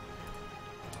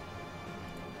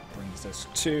 Brings us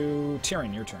to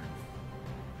Tyrion. Your turn.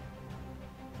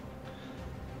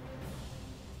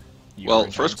 Well,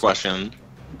 first question: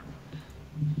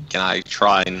 can I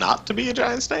try not to be a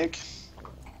giant snake?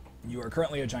 You are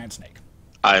currently a giant snake.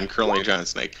 I am currently a giant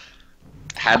snake.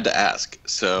 Had to ask.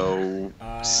 So,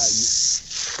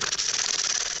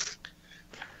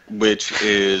 which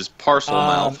is parcel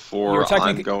mouth for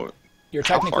I'm going.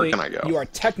 How far can I go? You are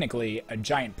technically a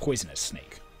giant poisonous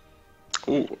snake.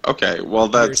 Ooh, okay. Well,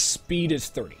 Your that's speed is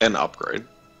 30. an upgrade.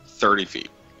 30 feet.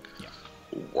 Yeah.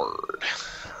 Word.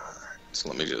 So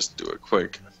let me just do a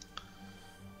quick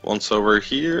once over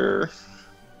here.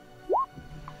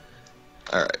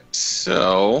 Alright,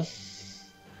 so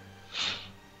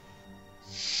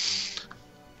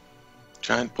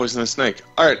giant poisonous snake.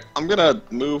 Alright, I'm gonna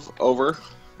move over.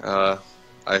 I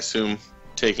assume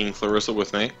taking Clarissa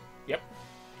with me. Yep.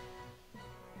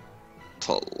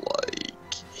 To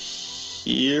like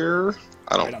here.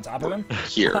 I don't Right on top of him?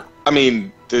 here. I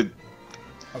mean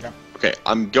Okay. Okay,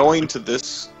 I'm going to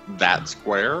that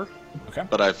square. Okay.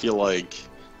 But I feel like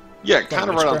yeah, kind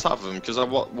of which right on square? top of him, because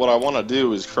what I want to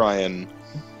do is try and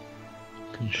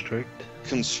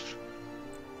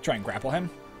Try and grapple him.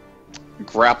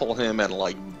 grapple him and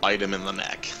like bite him in the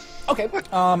neck. Okay.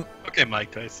 Okay,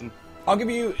 Mike Tyson. I'll give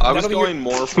you. I was that'll be your- going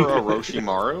more for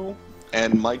Orochimaru,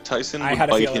 and Mike Tyson I would had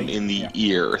a bite feeling, him in the yeah.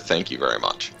 ear. Thank you very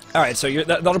much. All right, so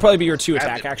that'll probably be your 2 Grab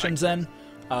attack it, actions then.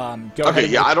 Go ahead. Okay,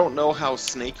 And yeah, make- I don't know how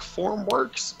snake form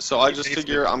works, so I just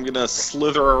figure I'm gonna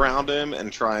slither around him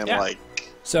and try and Yeah. like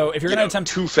So if you're gonna attempt,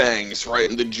 2 fangs right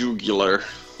in the jugular.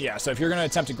 yeah. So if you're gonna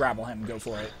attempt to grapple him, go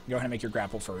for it. Go ahead and make your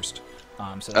grapple first.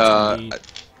 So that's gonna be.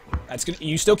 That's gonna.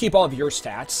 You still keep all of your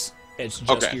stats. It's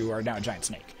just Okay. you are now a giant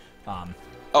snake.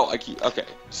 Oh, I keep okay.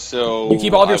 So You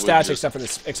keep all of your I would stats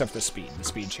just- except for the speed. The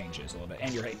speed changes a little bit,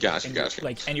 and your Gotcha, and your, gotcha.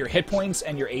 like and your hit points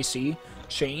and your AC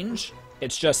change.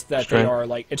 It's just that they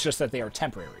Strength. are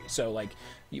temporary. So like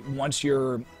once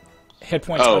your hit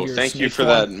points. Oh, of your thank you snake for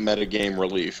form, that metagame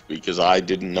relief, because I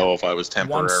didn't know if I was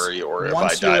temporary or if I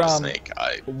once died you're, a snake.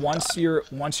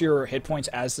 Once your hit points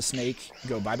as the snake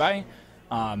go bye,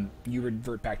 you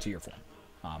revert back to your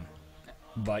form.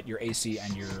 But your AC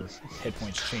and your hit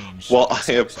points change. Well,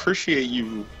 I appreciate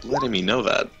you letting me know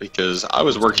that, because I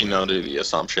was working under the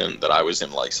assumption that I was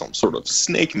in like some sort of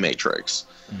snake matrix,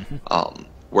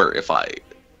 where if I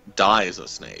die as a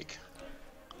snake,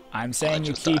 I'm saying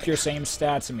you just keep died. your same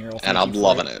stats, Emil. and I'm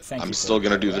loving it. I'm still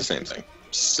gonna do the same thing.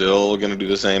 Still gonna do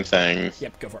the same thing.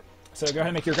 Yep, go for it. So go ahead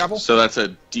and make your grapple. So that's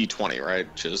a D20,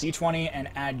 right? Just D20 and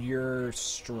add your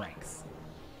strength,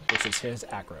 which is his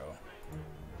acro.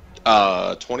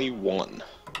 21.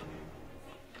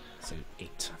 So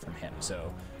 8 from him.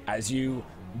 So as you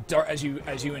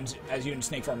in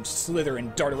snake form slither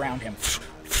and dart around him,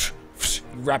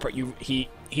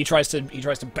 he tries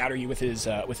to batter you with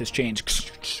his chains,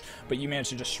 but you manage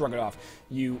to just shrug it off.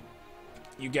 You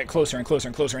get closer and closer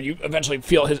and closer, and you eventually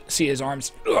see his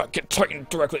arms get tightened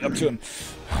directly up to him.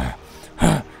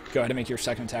 Go ahead and make your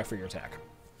second attack for your attack.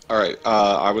 All right.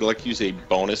 I would like to use a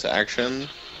bonus action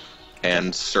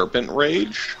and Serpent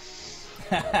Rage.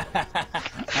 All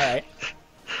right.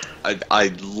 I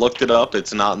looked it up.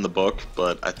 It's not in the book,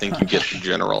 but I think you get the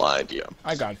general idea.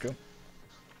 I got you.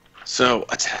 So,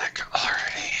 attack.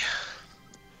 Alrighty.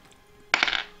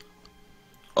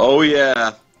 Oh,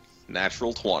 yeah.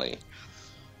 Natural 20.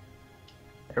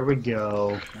 There we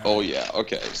go. Oh, yeah.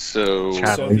 Okay, so...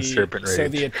 Chat. Serpent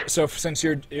Rage. So since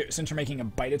you're making a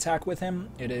bite attack with him,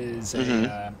 it is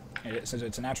a Since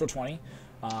it's a natural 20,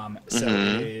 so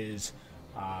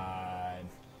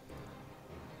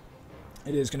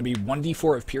it is going to be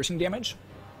 1d4 of piercing damage.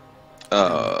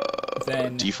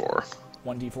 Then D4.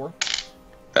 1d4.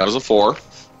 That was a 4.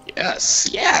 Yes,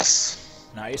 yes.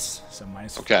 Nice. So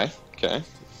minus. Okay.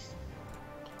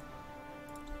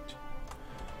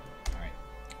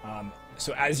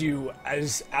 So as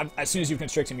soon as you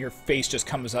constrict him, your face just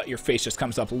comes up. Your face just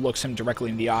comes up, looks him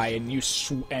directly in the eye, and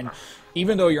and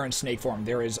even though you're in snake form,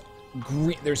 there's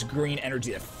green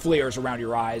energy that flares around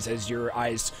your eyes as your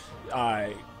eyes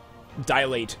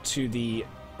dilate to the,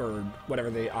 or whatever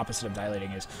the opposite of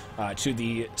dilating is, to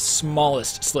the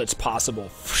smallest slits possible.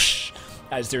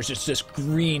 As there's just this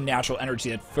green natural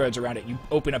energy that flares around it, you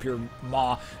open up your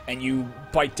maw and you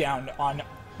bite down,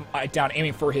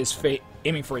 aiming for his face.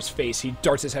 He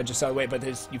darts his head just out of the way, but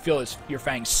you feel your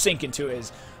fangs sink into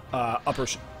his upper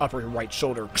right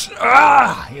shoulder.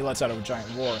 He lets out a giant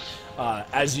roar.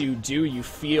 As you do, you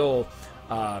feel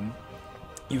the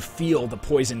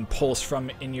poison pulse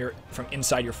from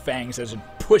inside your fangs as it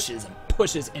pushes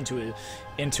into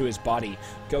his body.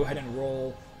 Go ahead and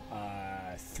roll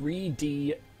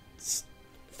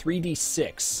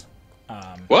 3d6.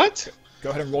 What? Go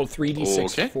ahead and roll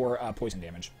 3d6 Okay. for poison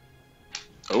damage.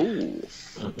 Oh,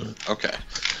 okay.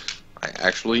 I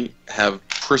actually have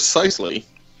precisely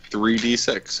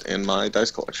 3d6 in my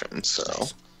dice collection, so...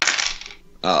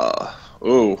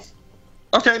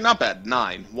 Okay, not bad.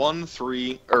 9. 1,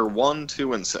 2,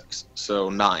 and 6. So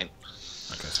 9.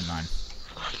 Okay, so 9.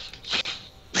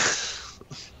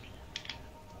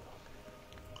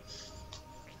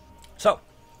 So,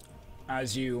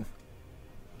 as you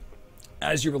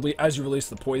release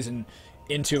the poison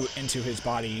into his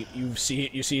body, you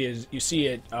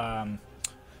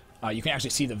can actually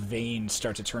see the veins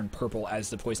start to turn purple as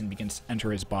the poison begins to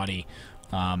enter his body.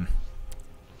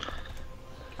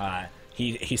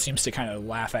 He seems to kind of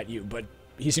laugh at you, before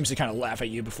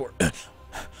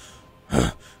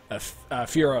a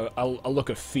look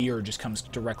of fear just comes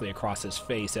directly across his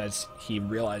face as he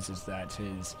realizes that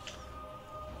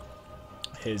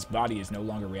his body is no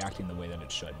longer reacting the way that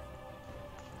it should.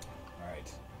 All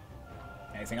right.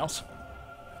 Anything else?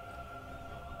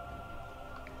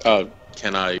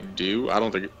 Can I do? I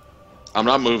don't think... I'm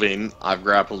not moving. I've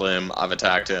grappled him. I've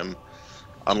attacked him.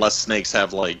 Unless snakes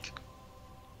have, like,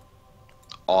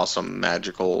 awesome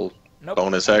magical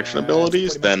bonus action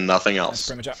abilities, then nothing else.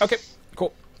 That's pretty much it. Okay,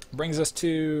 cool. Brings us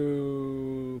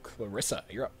to Clarissa.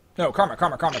 You're up. No, Karma.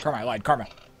 I lied. Karma.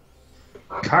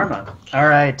 All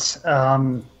right.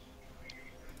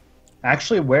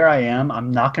 Actually, where I am, I'm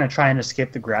not going to try and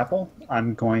escape the grapple.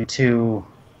 I'm going to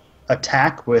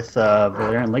attack with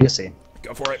Valyrian Legacy.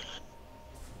 Go for it.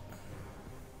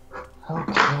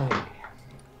 Okay.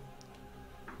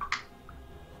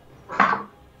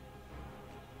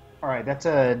 All right, that's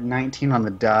a 19 on the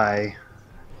die.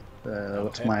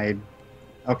 What's hit. my...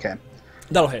 Okay.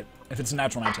 That'll hit. If it's a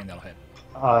natural 19, that'll hit.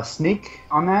 Sneak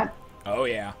on that? Oh,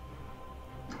 yeah.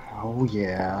 Oh,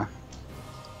 yeah.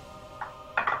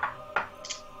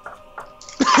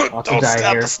 Lots Don't of die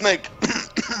stab here. the snake!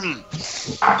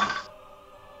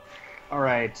 All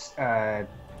right. 10,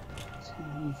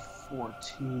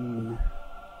 14,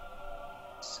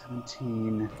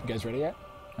 17... You guys ready yet?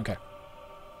 Okay.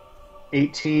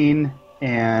 18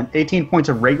 and 18 points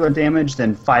of regular damage,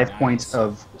 then 5 Nice. points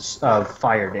of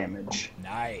fire damage.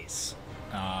 Nice.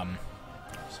 And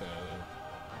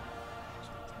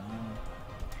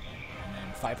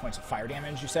then 5 points of fire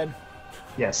damage, you said?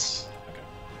 Yes.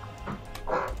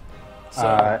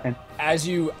 So And as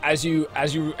you're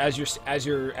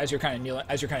kind of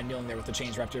kneeling there with the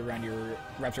chains wrapped around your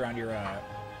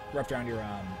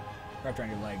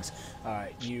legs,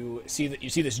 you see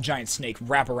this giant snake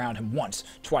wrap around him once,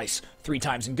 twice, 3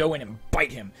 times, and go in and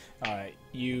bite him.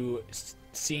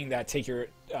 Seeing that, take your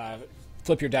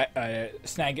flip your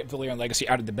snag Valyrian Legacy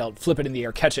out of the belt, flip it in the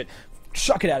air, catch it,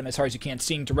 chuck it at him as hard as you can,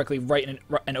 seeing directly right in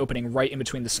an opening right in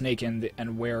between the snake and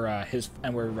where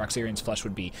Rocsarion's flesh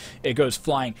would be. It goes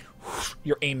flying.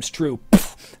 Your aim's true.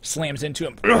 Slams into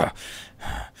him.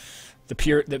 The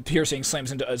piercing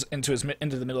slams into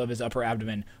the middle of his upper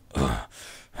abdomen.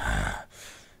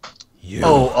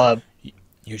 You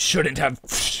shouldn't have.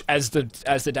 As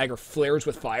the dagger flares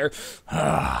with fire,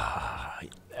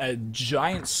 a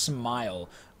giant smile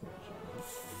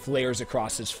flares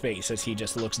across his face as he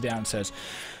just looks down and says,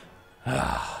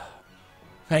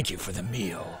 "Thank you for the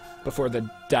meal." Before the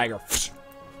dagger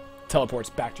teleports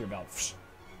back to your belt.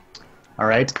 all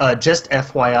right. Just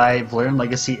FYI, Valyrian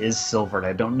Legacy is silvered.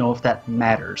 I don't know if that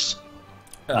matters.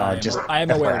 I am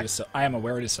aware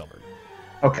FYI. it is silvered.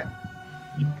 Okay.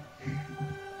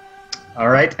 All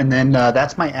right, and then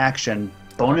that's my action.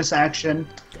 Bonus action,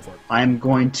 Go for it. I'm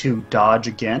going to dodge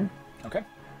again. Okay.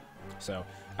 So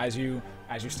as you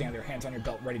stand there, hands on your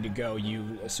belt, ready to go,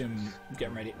 you assume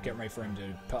getting ready for him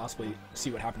to possibly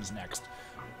see what happens next.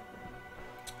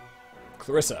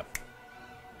 Clarissa,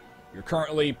 you're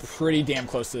currently pretty damn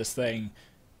close to this thing.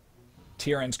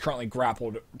 Tyrion's currently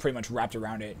grappled, pretty much wrapped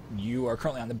around it. You are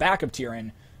currently on the back of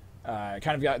Tyrion, kind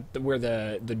of got where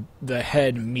the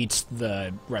head meets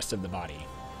the rest of the body.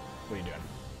 What are you doing?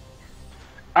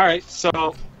 All right,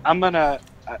 so I'm gonna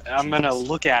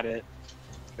look at it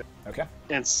Okay.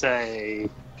 and say,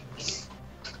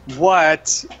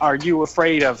 "What are you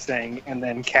afraid of?" thing, and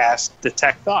then cast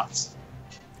Detect Thoughts.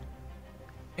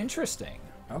 Interesting.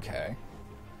 Okay.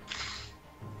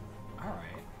 All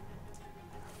right.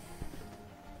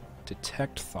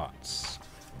 Detect thoughts.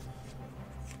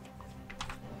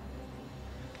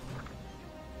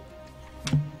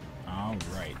 All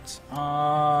right.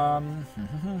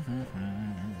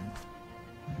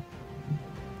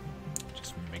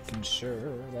 Just making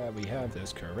sure that we have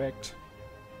this correct.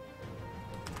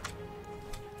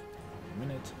 A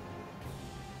minute.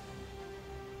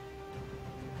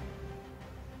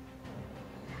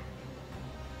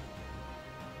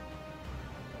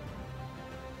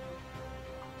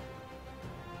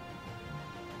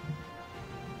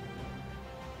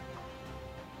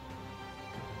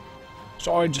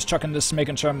 Sorry, just checking this,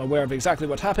 making sure I'm aware of exactly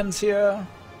what happens here.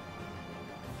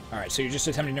 Alright, so you're just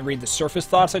attempting to read the surface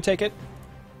thoughts, I take it?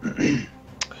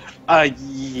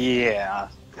 Yeah.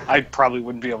 I probably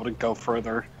wouldn't be able to go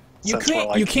further. You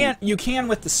can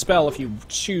with the spell if you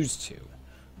choose to.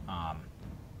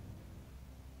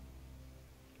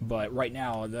 But right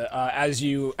now, as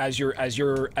you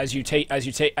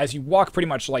walk pretty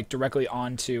much like directly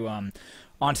onto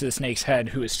the snake's head,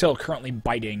 who is still currently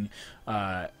biting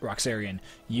Rocsarion,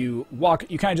 you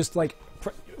kind of just like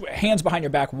hands behind your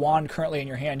back, wand currently in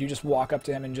your hand. You just walk up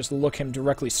to him and just look him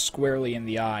directly squarely in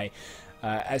the eye.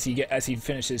 As he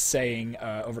finishes saying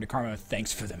over to Karma,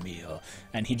 "Thanks for the meal,"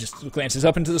 and he just glances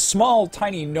up into the small,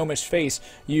 tiny, gnomish face.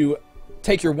 You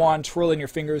take your wand, twirl in your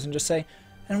fingers, and just say,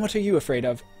 "And what are you afraid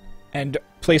of?" And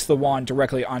place the wand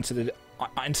directly into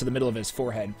the middle of his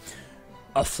forehead.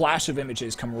 A flash of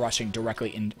images come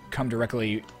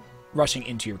directly rushing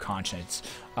into your conscience.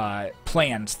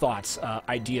 Plans, thoughts,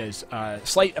 ideas,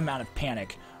 slight amount of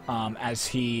panic as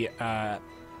he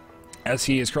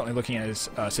is currently looking at his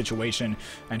situation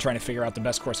and trying to figure out the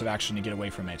best course of action to get away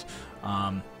from it.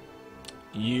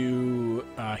 You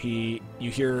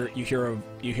hear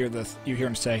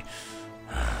him say,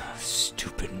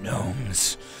 "Stupid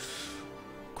gnomes.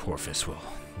 Corvus will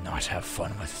not have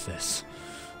fun with this.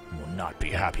 Will not be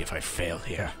happy if I fail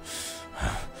here.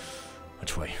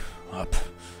 Which way? Up?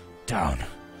 Down?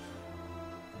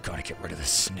 Gotta get rid of the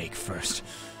snake first.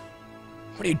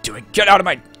 What are you doing? Get out of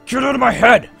my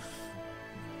head!"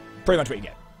 Pretty much what you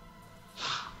get.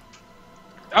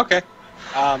 Okay.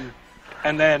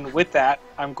 And then with that,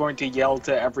 I'm going to yell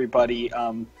to everybody,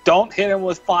 "Don't hit him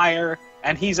with fire,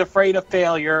 and he's afraid of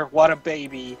failure. What a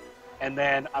baby." And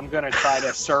then I'm going to try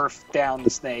to surf down the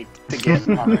snake to get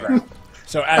on the ground.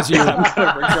 So as you... I'm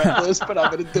going to regret this, but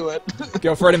I'm going to do it.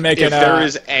 Go for it and make If an... there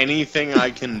is anything I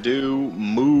can do,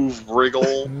 move,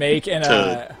 wriggle, make an...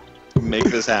 to make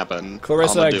this happen.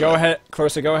 Clarissa, go it. ahead.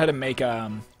 Clarissa, go ahead and make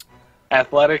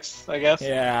Athletics, I guess?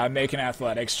 Yeah, make an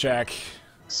athletics check.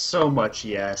 So much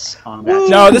yes on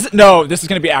that. This is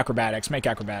going to be acrobatics. Make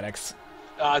acrobatics.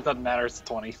 It doesn't matter. It's a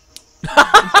 20.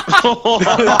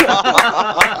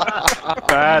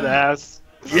 Badass.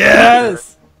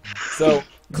 Yes. So,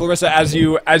 Clarissa, as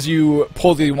you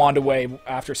pull the wand away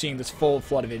after seeing this full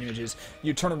flood of images,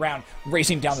 you turn around,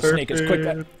 racing down the snake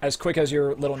as quick as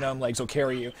your little gnome legs will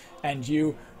carry you, and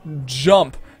you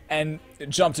jump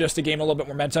just to gain a little bit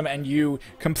more momentum, and you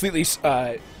complete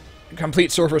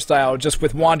surfer style, just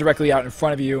with wand directly out in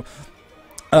front of you,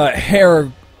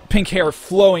 pink hair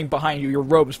flowing behind you, your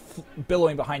robes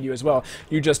billowing behind you as well.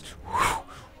 You just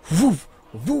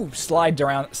slide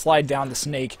down the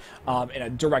snake in a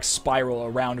direct spiral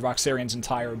around Rocsarion's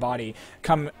entire body.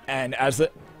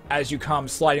 As you come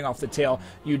sliding off the tail,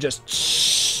 you just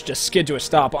skid to a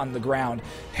stop on the ground,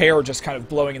 hair just kind of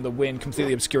blowing in the wind,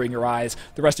 completely obscuring your eyes.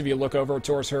 The rest of you look over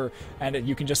towards her, and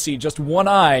you can just see just one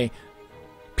eye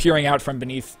peering out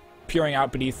beneath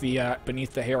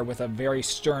the hair with a very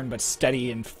stern but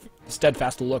steady and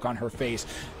steadfast look on her face.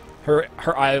 Her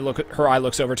eye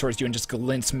looks over towards you and just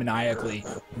glints maniacally,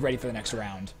 ready for the next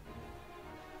round.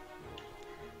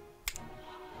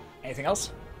 Anything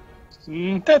else?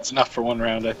 That's enough for one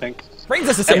round, I think. Brings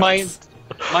us to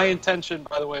my intention,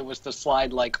 by the way, was to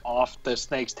slide like off the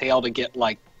snake's tail to get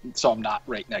like so I'm not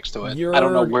right next to it. You're- I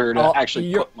don't know where to I'll- actually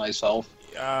you're- put myself.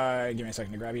 Give me a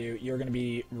second to grab you. You're going to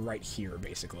be right here,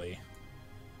 basically.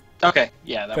 Okay,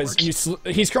 yeah, that Because works.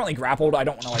 he's currently grappled. I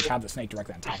don't want to like have the snake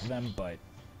directly on top of him, but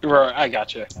Right, I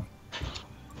gotcha.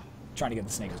 trying to get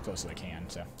the snake as close as I can.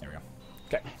 So there we go.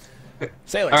 Okay.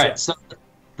 Salix, All yeah. right, so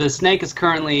the snake is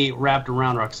currently wrapped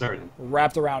around Roxarion.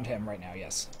 Wrapped around him right now.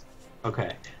 Yes.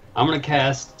 Okay. I'm going to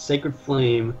cast Sacred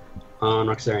Flame on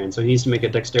Roxarion, so he needs to make a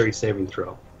dexterity saving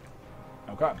throw.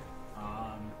 Okay.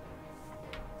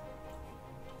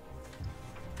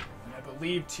 And I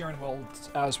believe Tyrion will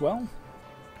as well.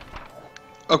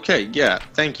 Okay, yeah,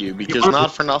 thank you. Because want-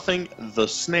 not for nothing, the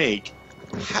snake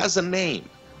has a name.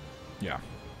 Yeah.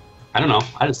 I don't know.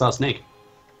 I just saw a snake.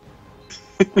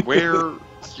 Where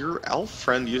your elf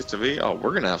friend used to be. Oh,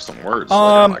 we're gonna have some words.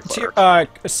 later, my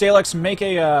cleric. Salix, make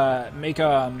a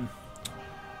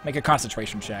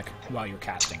concentration check while you're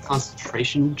casting this.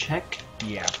 Concentration check.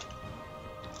 Yeah.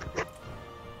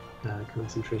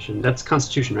 Concentration. That's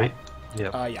Constitution, right?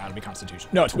 Yeah, it'll be Constitution.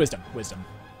 No, it's Wisdom. Wisdom.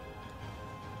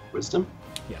 Wisdom?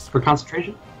 Yes. For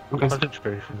concentration? Okay.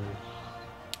 Concentration.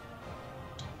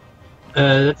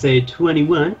 That's a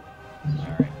 21. All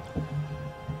right.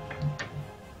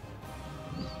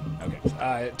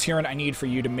 Okay. Tyrion, I need for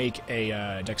you to make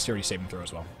a dexterity saving throw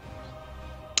as well.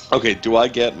 Okay, do I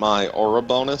get my aura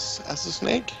bonus as a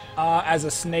snake? As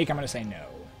a snake, I'm going to say no.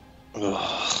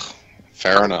 Ugh,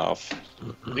 fair enough.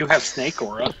 You have snake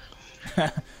aura. You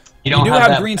You do have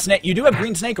that- green snake. You do have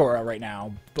green snake aura right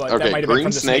now, but that Okay, might have been green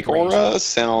from the snake range. aura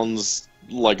sounds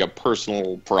like a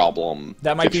personal problem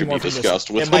That might be should more be for this- discussed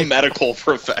with it a might- medical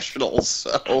professional.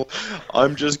 So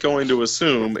I'm just going to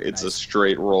assume it's a Nice.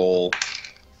 straight roll.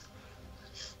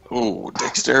 Ooh,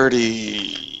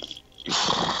 dexterity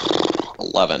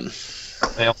 11.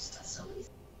 Fail. All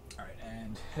right,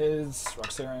 and his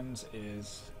Roxarion's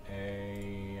is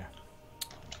a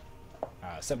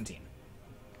 17.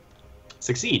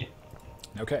 Succeed.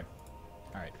 Okay.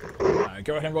 All right.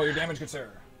 Go ahead and roll your damage, good sir.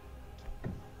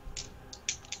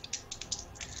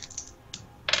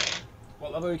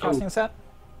 What level are you casting this at?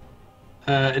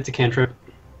 It's a cantrip.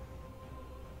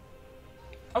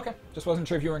 Okay. Just wasn't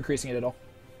sure if you were increasing it at all.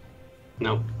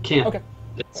 No, can't. Okay.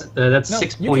 That's No,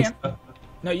 6 you points. can.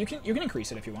 No, you can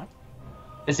increase it if you want.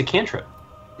 It's a cantrip.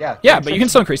 Yeah, but you can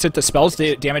still increase it. The spell's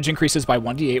damage increases by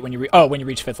 1d8 when you when you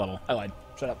reach 5th level. I lied.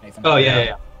 Shut up, Nathan. Oh,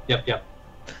 yeah. Yep.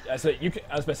 So you can,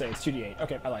 I was about to say it's 2d8.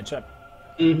 Okay, I lied. Shut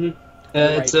up. Mm-hmm.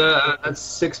 It's that's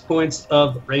 6 points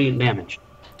of radiant damage.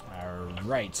 All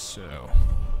right. So.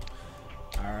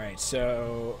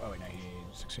 Oh wait, no, he.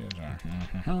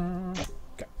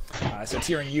 Okay. So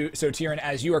Tyrion,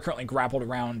 as you are currently grappled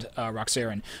around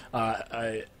Roxarion,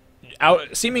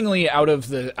 seemingly out of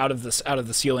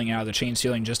the ceiling, out of the chain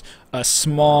ceiling, just a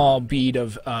small bead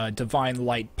of divine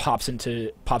light pops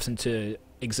into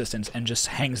existence and just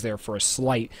hangs there for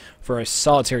a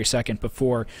solitary second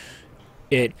before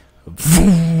it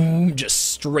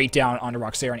just straight down onto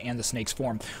Roxarion and the snake's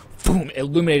form,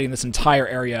 illuminating this entire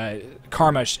area.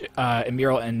 Karma,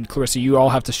 Emil, and Clarissa, you all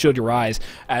have to shield your eyes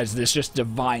as this just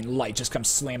divine light just comes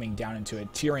slamming down into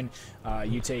it. Tyrion,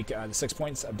 you take the 6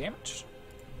 points of damage.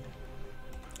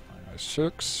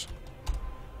 6.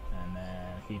 And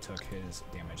then he took his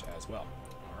damage as well.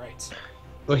 All right.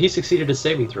 Well, he succeeded his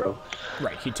saving throw.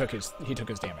 Right, he took his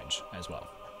damage as well.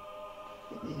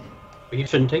 But he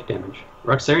shouldn't take damage.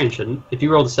 Roxarion shouldn't. If you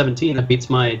rolled a 17, that beats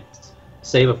my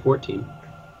save of 14.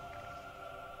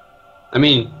 I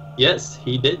mean, yes,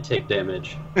 he did take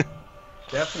damage.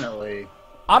 Definitely.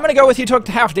 I'm gonna go with he took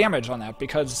half damage on that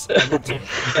because I want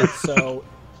to. So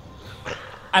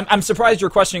I'm surprised you're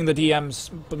questioning the DM's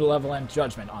benevolent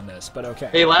judgment on this, but okay.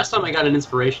 Hey, last time I got an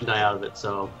inspiration die out of it,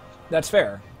 so... That's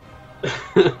fair.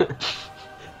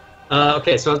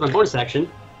 Okay, so as my bonus action,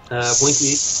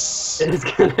 Blinky is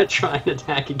gonna try and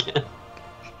attack again.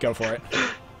 Go for it.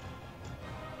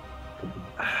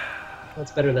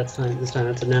 That's better this time.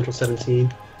 That's a natural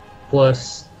 17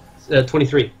 plus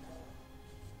 23.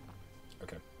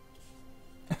 Okay.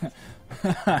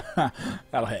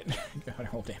 That'll hit. Go ahead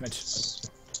and roll damage.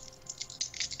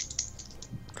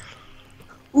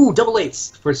 Ooh, double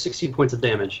eights for 16 points of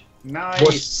damage. Nice.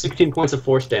 Plus 16 points of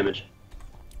force damage.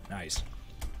 Nice.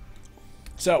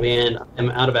 So, And I'm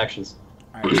out of actions.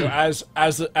 all right, so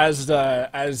as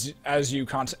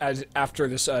after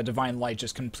this divine light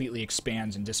just completely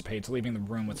expands and dissipates, leaving the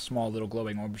room with small little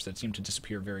glowing orbs that seem to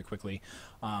disappear very quickly,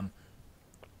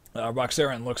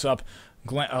 Roxarion looks up,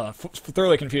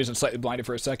 thoroughly confused and slightly blinded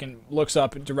for a second, looks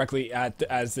up directly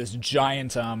as this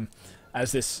giant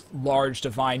as this large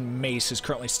divine mace is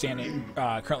currently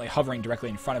currently hovering directly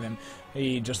in front of him.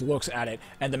 He just looks at it,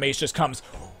 and the mace just comes,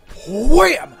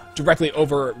 wham, directly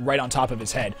over, right on top of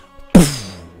his head.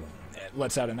 It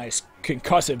lets out a nice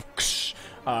concussive.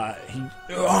 He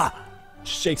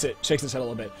shakes his head a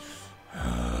little bit.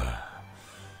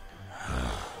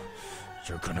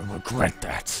 You're gonna regret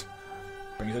that.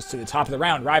 Brings us to the top of the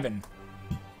round, Ryven.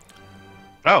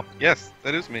 Oh, yes,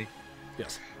 that is me.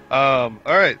 Yes.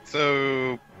 Alright,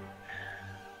 so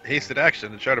hasted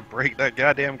action to try to break that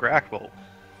goddamn grapple.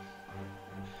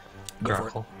 Go for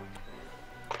it. Grackle.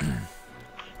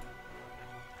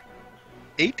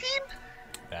 18?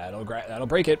 That'll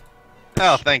break it.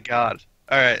 Oh, thank God.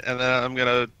 Alright, and then I'm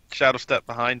gonna shadow step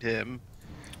behind him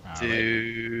All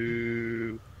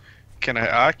to... Can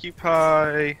I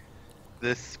occupy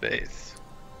this space?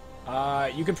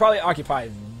 right. You can probably occupy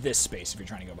this space if you're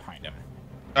trying to go behind him.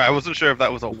 I wasn't sure if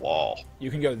that was a wall. You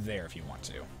can go there if you want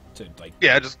to like.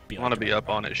 Yeah, I just Be like want to be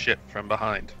directly up on his shit from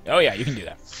behind. Oh yeah, you can do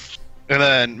that. And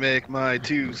then make my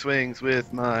 2 swings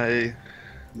with my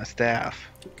staff.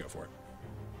 Go for it.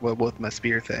 Well, with my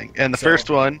spear thing. And the So- first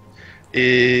one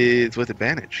is with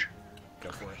advantage Go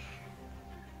for it.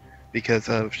 because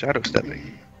of shadow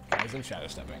stepping, Guys of shadow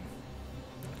stepping.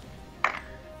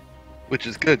 which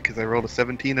is good because I rolled a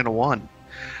 17 and a 1.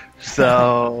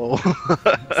 So the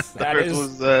That first is-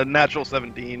 was a natural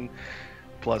 17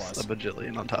 plus Plus. a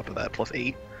bajillion on top of that, plus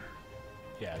 8.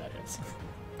 Yeah, that is.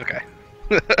 Okay.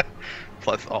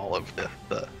 Plus all of the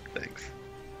things.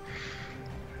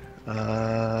 It's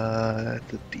a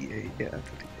D8, yeah, it's a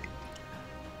D8.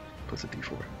 Plus a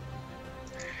D4. What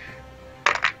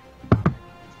do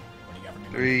you got for me?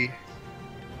 3,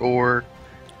 4,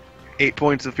 8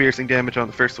 points of piercing damage on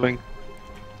the first swing.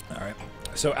 All right.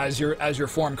 So as your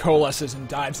form coalesces and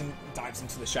dives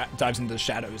into the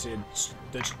shadows,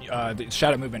 the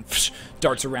shadow movement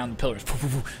darts around the pillars,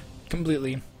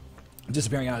 completely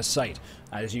disappearing out of sight.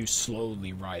 As you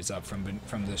slowly rise up from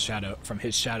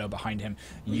his shadow behind him,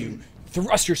 you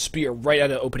thrust your spear right at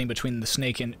an opening between the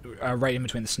snake and right in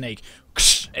between the snake.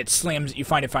 It slams. You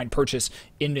find purchase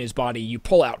in his body. You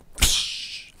pull out,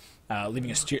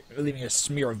 leaving a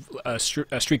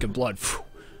streak of blood.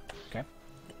 Okay.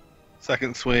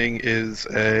 Second swing is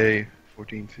a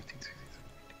 14, 15, 16,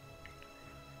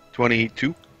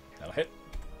 22. That'll hit.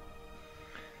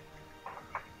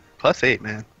 Plus 8,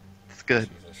 man. It's good.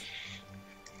 Jesus.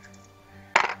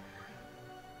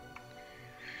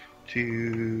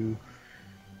 To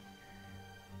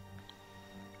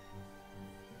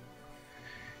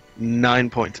 9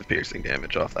 points of piercing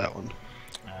damage off that one.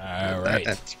 All right.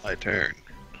 That's my turn.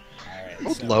 All right.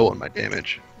 Rolled so- low on my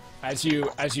damage. As you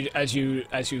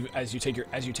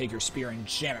take your spear and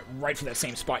jam it right for that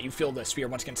same spot, you feel the spear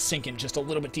once again sink in just a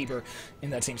little bit deeper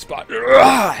in that same spot.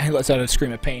 He lets out a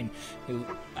scream of pain. I'm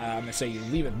gonna say you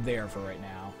leave it there for right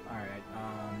now. All right.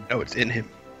 Oh, it's in him.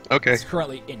 Okay. It's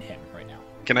currently in him right now.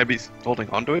 Can I be holding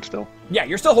onto it still? Yeah,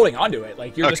 you're still holding onto it.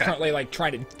 Like you're just Okay. currently like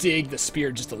trying to dig the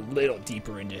spear just a little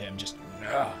deeper into him. Just.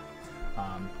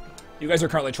 You guys are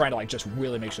currently trying to like just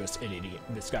really make sure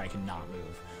this guy cannot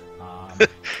move.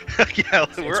 Yeah,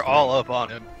 we're all up on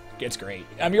him. It's great.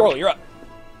 You're up.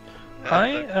 I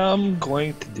am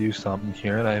going to do something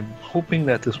here, and I'm hoping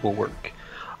that this will work.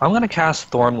 I'm going to cast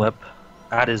Thorn Whip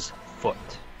at his foot.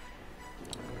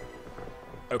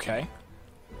 Okay.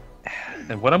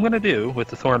 And what I'm going to do with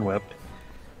the Thorn Whip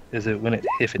is that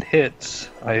if it hits,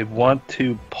 I want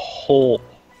to pull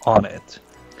on it.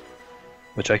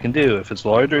 Which I can do. If it's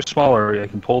larger or smaller, I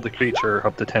can pull the creature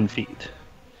up to 10 feet.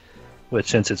 Which,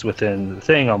 since it's within the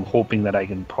thing, I'm hoping that I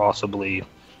can possibly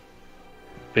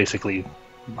basically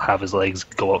have his legs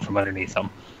go out from underneath him.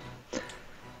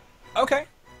 Okay.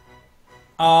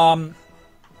 You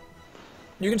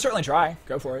can certainly try.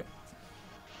 Go for it.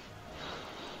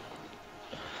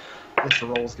 This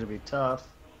roll's gonna be tough.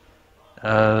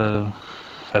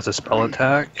 As a spell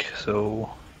attack, so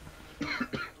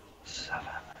 7,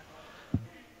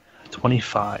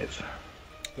 25.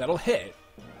 That'll hit.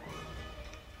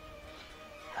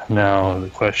 Now the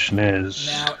question is,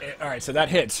 All right. So that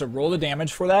hits. So roll the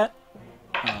damage for that.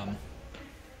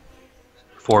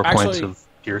 4 points actually- of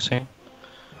piercing.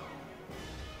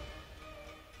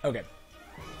 Okay.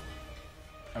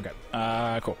 Okay.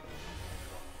 Cool.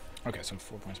 Okay. So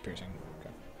 4 points piercing. Okay.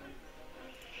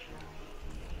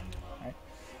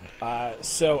 All right.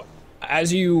 So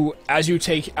as you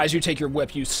take your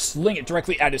whip, you sling it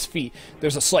directly at his feet.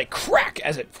 There's a slight crack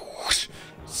as it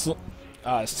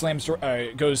slams,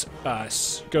 goes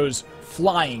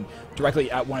flying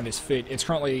directly at one of his feet. It's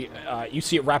currently, you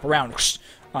see it wrap around.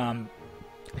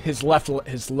 His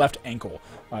left ankle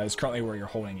is currently where you're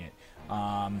holding it.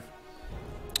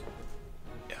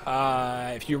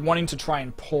 If you're wanting to try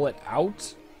and pull it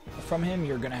out from him,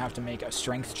 you're going to have to make a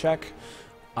strength check.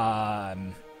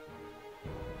 Come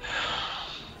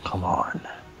on.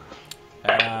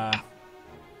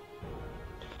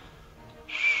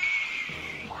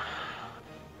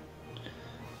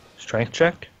 Strength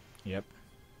check? Yep.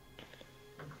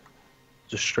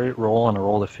 It's a straight roll and a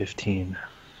roll of 15.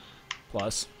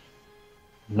 Plus.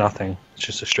 Nothing. It's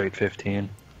just a straight 15.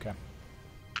 Okay.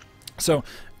 So,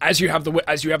 as you have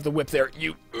the whip there,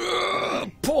 you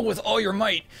pull with all your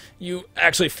might. You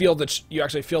actually feel the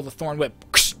thorn whip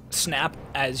snap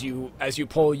as you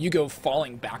pull. You go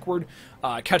falling backward,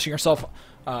 catching yourself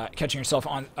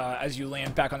on as you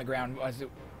land back on the ground.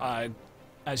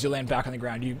 As you land back on the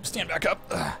ground, you stand back up,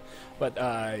 but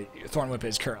your thorn whip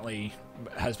has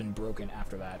been broken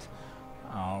after that.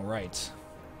 All right.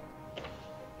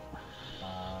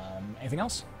 Anything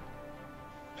else?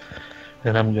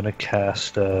 And I'm gonna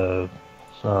cast a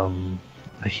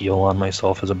heal on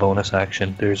myself as a bonus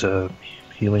action. There's a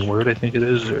healing word, I think it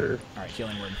is, or All right,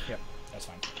 healing word. Yep, that's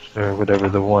fine. or whatever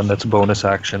the one that's bonus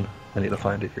action. I need to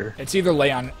find it here. It's either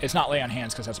lay on. It's not lay on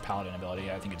hands because that's a paladin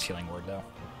ability. I think it's healing word though.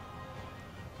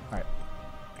 All right.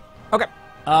 Okay.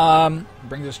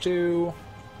 Brings us to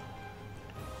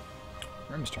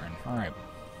Rim's turn. All right.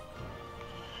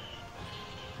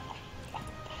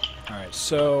 All right.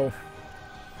 So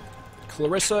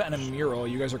Clarissa and Amiral,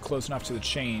 you guys are close enough to the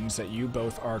chains that you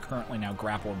both are currently now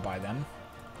grappled by them.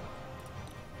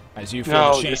 As you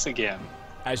feel the chain, this again.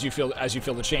 as you feel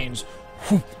the chains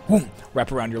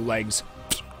wrap around your legs,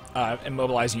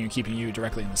 immobilizing you, keeping you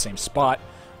directly in the same spot.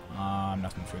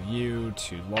 Nothing for you.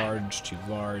 Too large. You're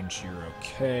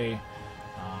okay.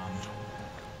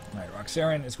 Alright,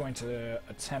 Rocsarion is going to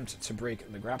attempt to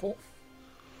break the grapple.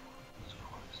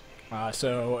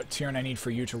 So, Tyrion, I need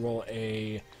for you to roll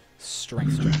a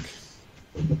strength check.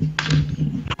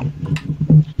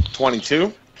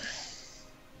 22.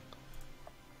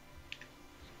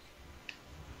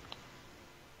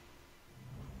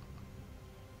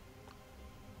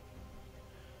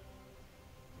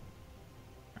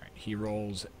 He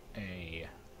rolls a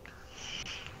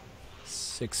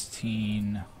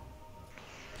 16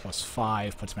 plus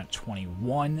 5, puts him at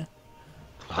 21.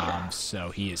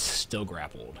 So he is still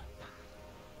grappled.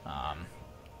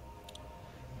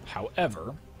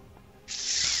 However,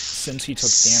 since he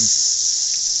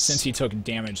took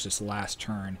damage this last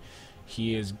turn,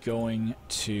 he is going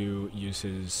to use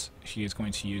his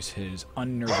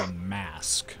unnerving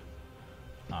mask.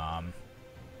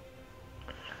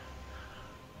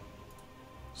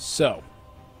 So,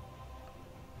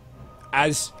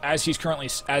 as you currently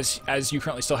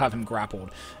still have him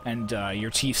grappled, and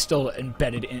your teeth still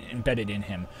embedded in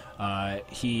him,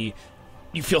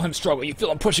 you feel him struggle. You feel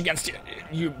him push against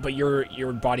you, but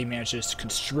your body manages to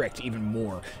constrict even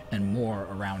more and more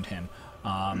around him.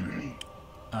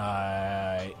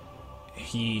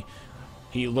 He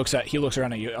looks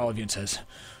around at all of you and says,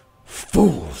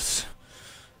 "Fools!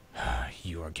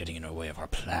 You are getting in the way of our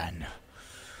plan.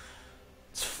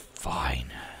 It's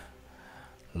fine.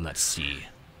 Let's see."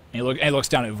 And he looks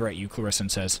down over at you, Clarissa,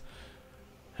 and says,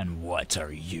 "And what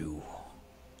are you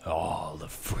all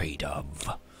afraid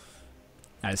of?"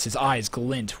 As his eyes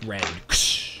glint red.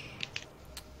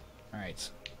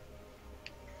 Alright.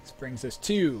 This brings us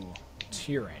to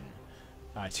Tyrion.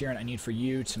 Tyrion, I need for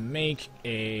you to make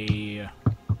a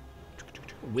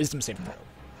wisdom saving throw.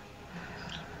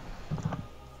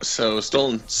 So,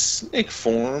 still in snake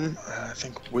form. I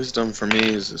think wisdom for me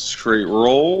is a straight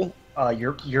roll.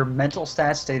 Your mental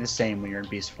stats stay the same when you're in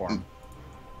beast form.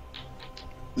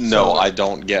 No, So- I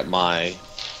don't get my...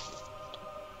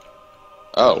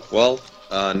 Oh, well,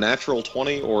 natural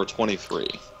 20 or 23.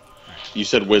 You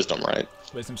said wisdom, right?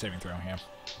 Wisdom saving throw, yeah.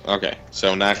 Okay,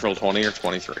 so natural 20 or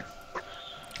 23.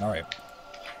 Alright.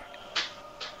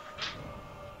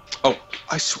 Oh,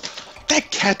 I swear. That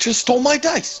cat just stole my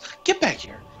dice! Get back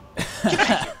here! Get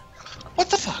back here! What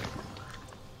the fuck?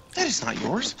 That is not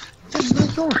yours. That is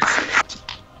not yours.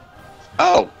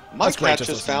 Oh, my That's great, cat just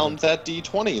just listen found that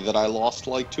D20 that I lost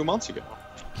like 2 months ago.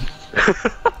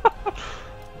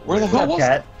 Where the hell was it?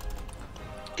 Cat.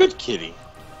 Good kitty.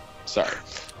 Sorry.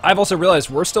 I've also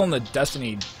realized we're still in the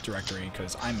Destiny directory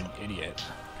because I'm an idiot.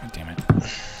 God damn it.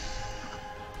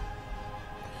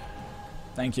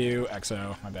 Thank you,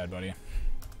 EXO. My bad, buddy.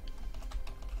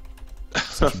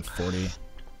 Section 40.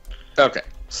 Okay,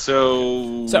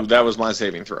 so that was my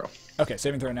saving throw. Okay,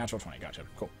 saving throw natural 20. Gotcha.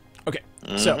 Cool. Okay.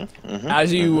 So,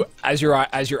 as your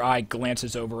eye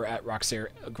glances over at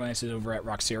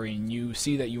Rocsarion, you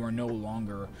see that you are no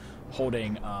longer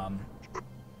holding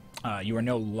you are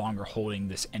no longer holding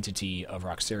this entity of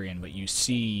Rocsarion, but you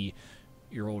see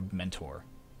your old mentor,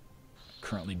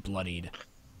 currently bloodied,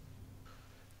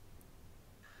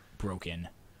 broken.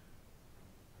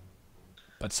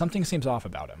 But something seems off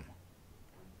about him.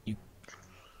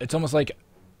 It's almost like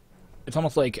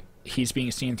he's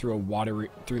being seen through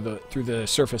the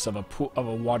surface of a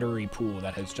watery pool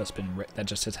that has just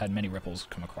has had many ripples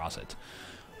come across it.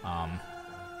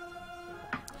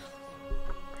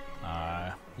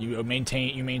 You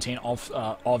maintain all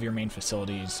of your main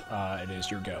facilities. It is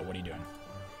your go. What are you doing?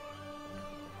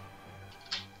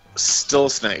 Still a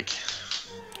snake.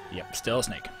 Yep, still a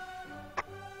snake.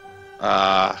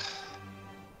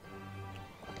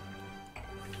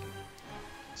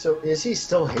 So is he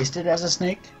still hasted as a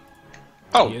snake?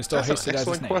 Oh, He is still that's an hasted as a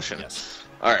excellent snake, question. yes.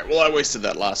 All right, well, I wasted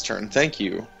that last turn. Thank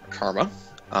you, Karma.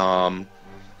 All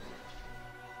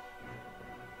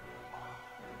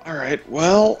right,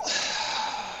 well,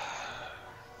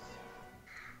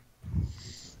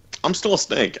 I'm still a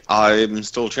snake. I'm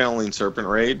still channeling Serpent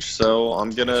Rage, so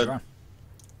I'm gonna Sure.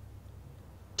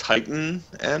 Tighten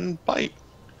and bite.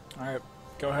 All right,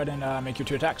 go ahead and make your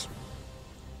 2 attacks.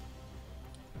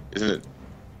 Isn't it?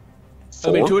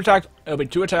 It'll be 4? 2 attacks. It'll be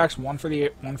 2 attacks. One for the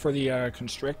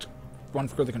constrict, one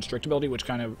for the constrict ability, one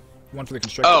for the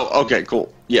constrict. Oh, okay,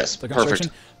 cool. Yes, The constriction.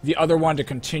 perfect. The other one to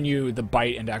continue the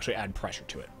bite and to actually add pressure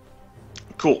to it.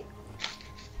 Cool.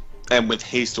 And with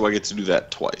haste, do I get to do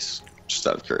that twice? Just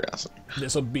out of curiosity.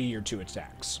 This will be your 2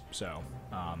 attacks, so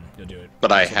you'll do it.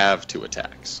 But I have 2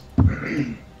 attacks.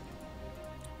 The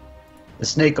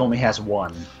snake only has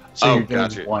 1. So Oh, you're doing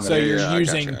gotcha. one So of you're I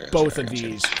using gotcha, both I of gotcha.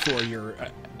 these for your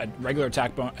regular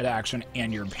attack action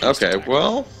and your haste Okay, attack.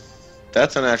 well,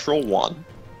 that's a natural 1.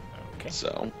 Okay.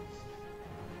 So,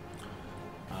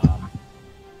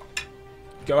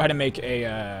 Go ahead and make a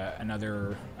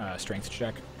another strength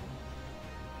check.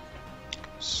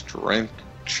 strength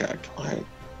check. Alright.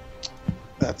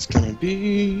 That's gonna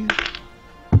be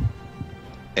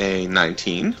a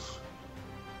 19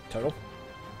 Total.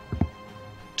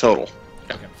 total.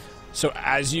 Okay. So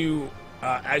as you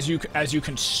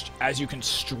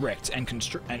constrict and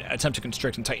attempt to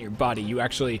constrict and tighten your body, you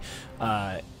actually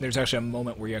there's actually a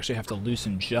moment where you actually have to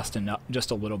loosen just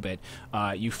a little bit.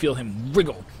 You feel him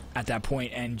wriggle at that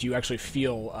point, and you actually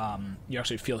feel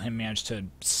him manage to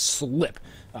slip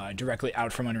directly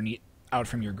out from underneath. Out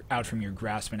from your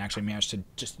grasp, and actually manage to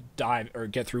just dive or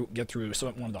get through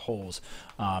one of the holes.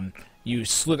 You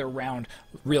slither around,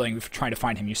 reeling, trying to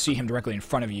find him. You see him directly in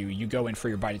front of you. You go in for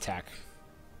your bite attack.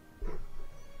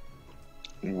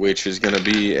 Which is gonna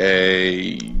be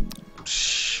a...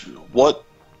 What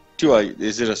do I...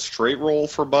 Is it a straight roll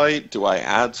for bite? Do I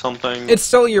add something?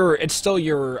 It's just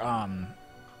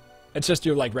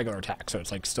your like regular attack. So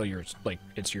it's like still your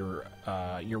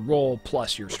roll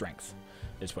plus your strength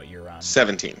is what your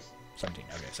 17. 17.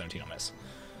 Okay, 17 will miss.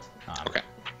 Okay.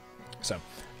 So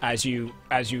as you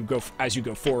go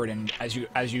forward, and as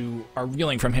you are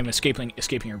reeling from him, escaping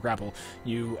your grapple,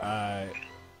 you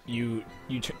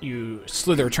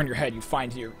slither, turn your head, you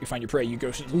find your prey, you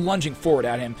go lunging forward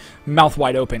at him, mouth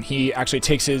wide open. He actually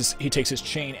takes his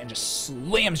chain and just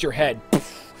slams your head,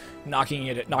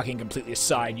 knocking completely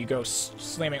aside. You go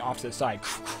slamming off to the side.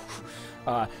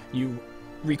 You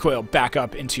recoil back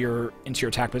up into your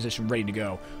attack position, ready to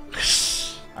go.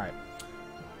 All right.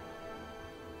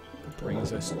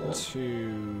 Brings us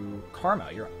to Karma.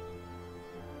 You're up.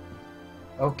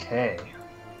 Okay.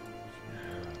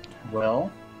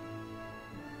 Well,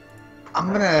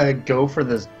 I'm gonna go for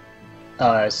the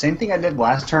same thing I did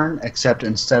last turn, except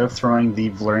instead of throwing the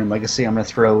Valerian Legacy, I'm gonna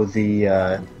throw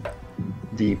the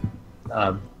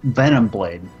Venom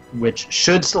Blade, which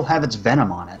should still have its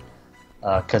venom on it,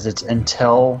 because it's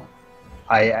until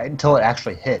it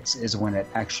actually hits is when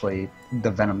the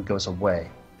venom goes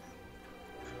away.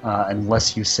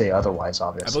 Unless you say otherwise,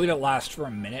 obviously. I believe it lasts for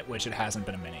a minute, which it hasn't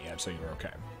been a minute yet, so you're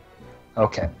okay.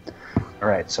 Okay. All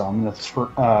right. So I'm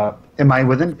gonna. Am I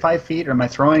within 5 feet, or am I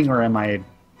throwing, or am I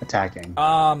attacking?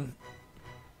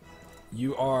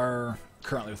 You are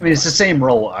currently within. I mean, it's the same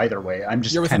roll either way. I'm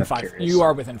just You're within kind of 5. curious. You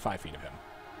are within 5 feet of him.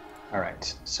 All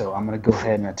right. So I'm gonna go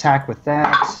ahead and attack with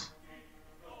that.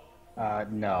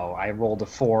 No, I rolled a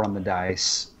 4 on the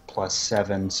dice plus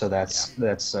 7, so that's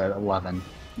 11.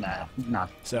 Nah, not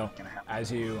So gonna happen. as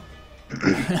you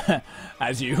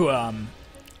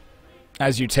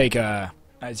take the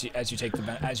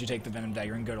venom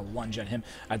dagger and go to lunge at him.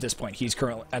 At this point, he's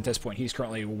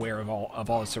currently aware of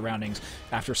all his surroundings.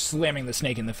 After slamming the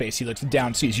snake in the face, he looks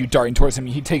down, sees you darting towards him.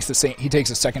 He takes a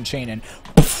second chain and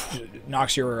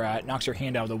knocks your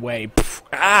hand out of the way.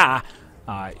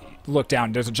 Look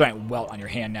down. There's a giant welt on your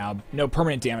hand now. No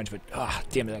permanent damage, but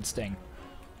damn it, that sting.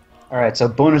 All right, so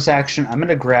bonus action. I'm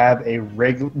gonna grab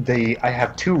I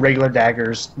have 2 regular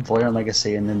daggers, Valyrian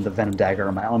Legacy, and then the Venom dagger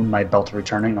on my belt of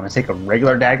returning. I'm gonna take a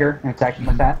regular dagger and attack him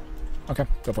with that. Okay,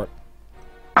 go for it.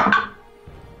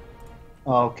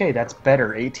 Okay, that's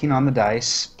better. 18 on the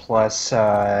dice plus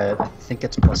I think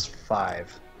it's plus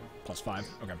 5. Plus 5.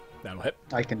 Okay, that'll hit.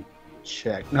 I can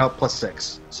check. No, plus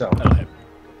 6. So That'll hit.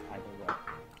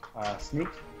 Sneak.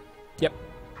 Yep,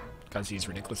 because he's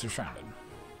ridiculously surrounded.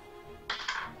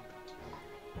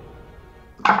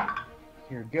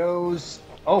 Here goes.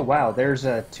 Oh, wow. There's 2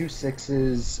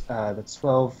 6s. That's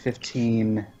 12,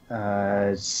 15,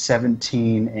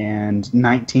 17, and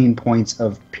 19 points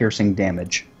of piercing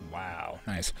damage. Wow,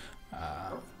 nice.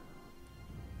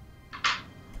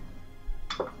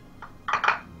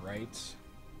 Right.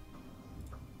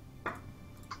 That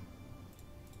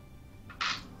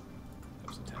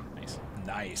was a 10. Nice.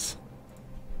 Nice.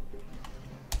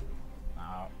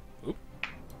 Oop.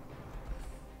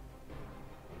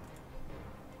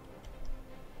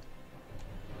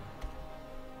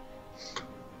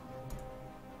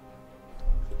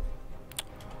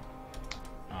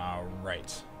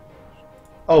 Right.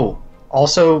 Oh,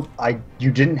 also,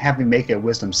 you didn't have me make a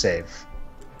wisdom save.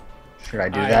 Should I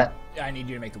do that? I need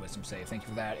you to make the wisdom save. Thank you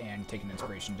for that, and take an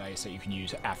inspiration dice that you can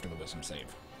use after the wisdom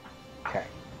save. Okay.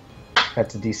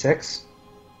 That's a D6.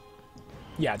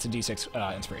 Yeah, it's a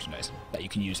D6 inspiration dice that you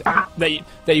can use that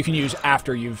you can use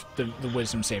after the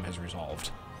wisdom save has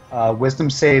resolved. Wisdom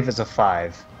save is a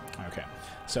 5. Okay.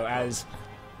 So as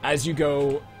you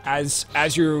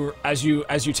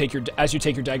take your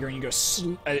dagger and you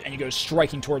go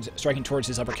striking towards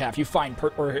his upper calf, you find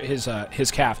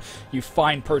his calf. You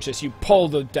find purchase. You pull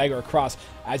the dagger across.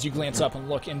 As you glance up and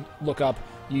look up,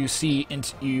 you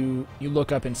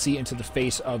look up and see into the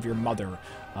face of your mother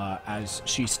as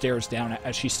she stares down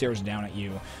at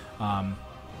you,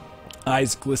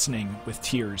 eyes glistening with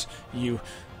tears. You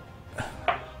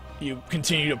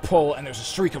continue to pull, and there's a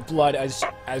streak of blood as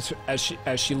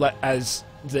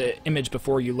the image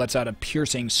before you lets out a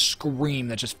piercing scream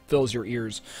that just fills your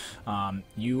ears.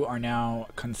 You are now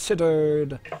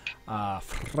considered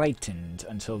frightened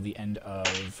until the end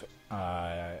of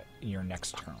your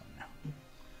next turn.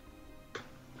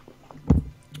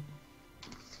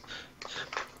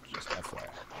 Just FYI.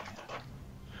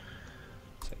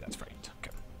 Say that's frightened.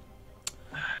 Okay.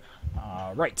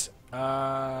 Right.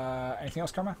 Anything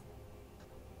else, Karma?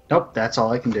 Nope, that's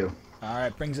all I can do.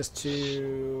 Alright, brings us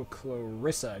to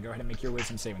Clarissa. Go ahead and make your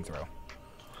wisdom saving throw.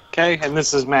 Okay, and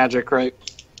this is magic, right?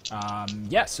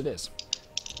 Yes, it is.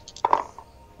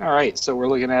 Alright, so we're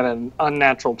looking at an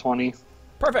unnatural 20.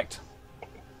 Perfect.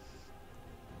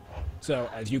 So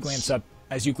as you glance up,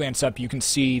 you can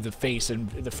see the face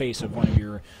of one of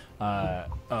your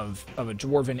of a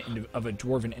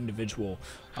dwarven individual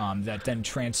that then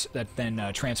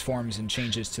transforms and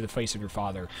changes to the face of your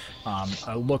father.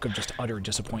 A look of just utter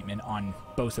disappointment on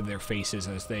both of their faces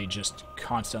as they just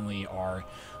constantly are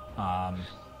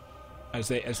as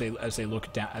they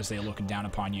look down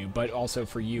upon you. But also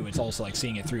for you, it's also like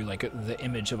seeing it through like the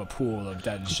image of a pool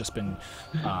that has just been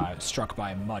struck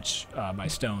by by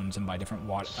stones and by different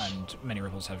water, and many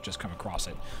ripples have just come across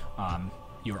it.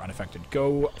 You are unaffected.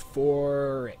 Go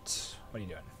for it. What are you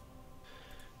doing?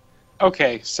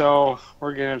 Okay, so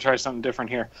we're going to try something different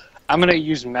here. I'm going to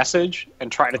use message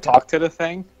and try to talk to the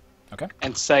thing. Okay.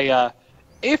 And say,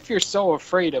 if you're so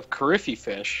afraid of Carriffy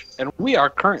fish, and we are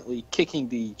currently kicking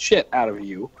the shit out of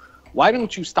you, why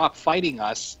don't you stop fighting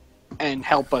us and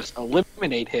help us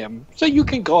eliminate him so you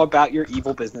can go about your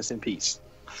evil business in peace?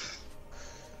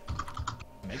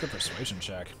 Make a persuasion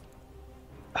check.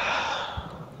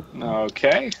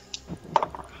 Okay.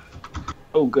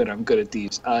 Oh, good. I'm good at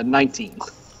these. 19.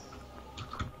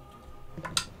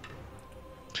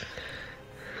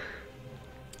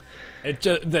 It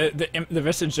just, the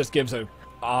visage just gives a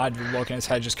odd look, and his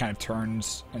head just kind of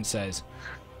turns and says,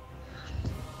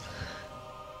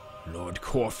 "Lord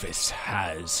Corvus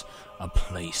has a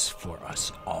place for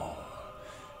us all,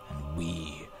 and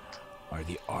we are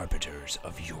the arbiters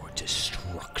of your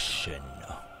destruction.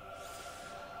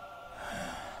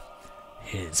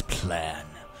 His plan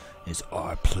is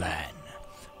our plan,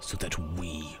 so that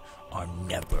we are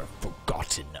never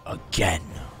forgotten again."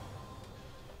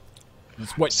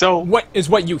 What is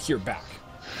what you hear back?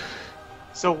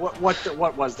 So what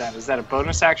was that? Is that a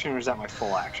bonus action or is that my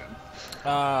full action?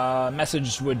 Message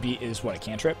is what, a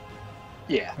cantrip?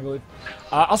 Yeah. I believe.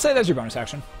 I'll say that's your bonus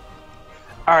action.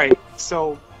 All right.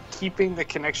 So keeping the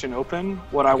connection open,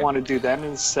 what I want to do then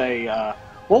is say,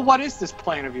 well, what is this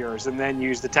plan of yours? And then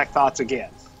use the tech thoughts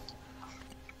again.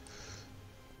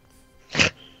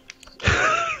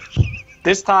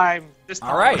 This time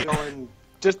All right. we're going.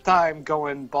 This time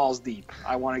going balls deep.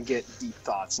 I want to get deep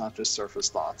thoughts, not just surface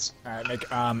thoughts. All right,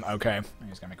 okay. I'm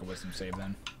just gonna make a wisdom save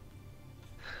then.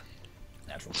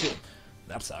 Natural 2.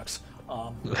 That sucks.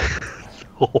 And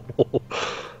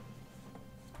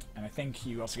I think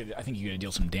you also get. I think you get to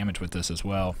deal some damage with this as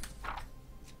well.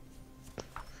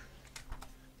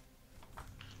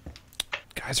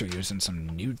 Guys are using some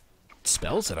new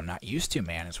spells that I'm not used to,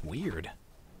 man. It's weird.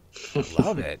 I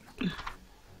love it.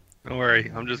 Don't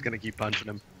worry, I'm just gonna keep punching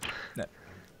him.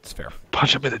 That's fair.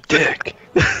 Punch him in the dick.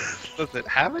 Does it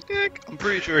have a dick? I'm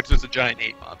pretty sure it's just a giant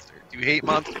hate monster. Do hate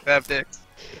monsters have dicks?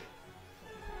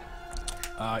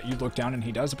 You look down, and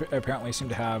he does apparently seem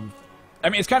to have. I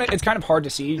mean, it's kind of hard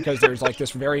to see because there's like this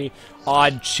very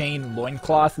odd chain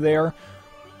loincloth there,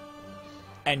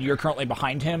 and you're currently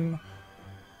behind him.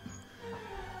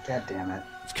 God damn it.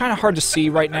 It's kind of hard to see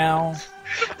right now.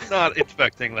 Not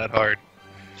expecting that hard.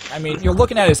 I mean, you're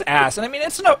looking at his ass, and I mean,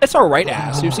 it's all right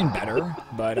ass. You've seen better,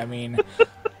 but I mean,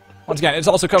 once again, it's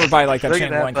also covered by like that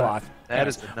chain loincloth. That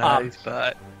is a nice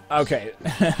butt. Okay,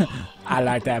 I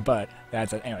like that butt.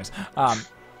 That's it. Anyways,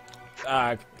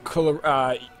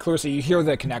 Clarissa, you hear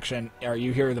the connection, or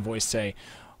you hear the voice say,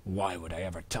 "Why would I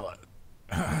ever tell it?"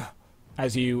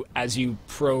 As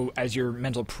your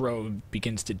mental probe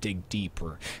begins to dig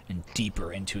deeper and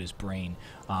deeper into his brain,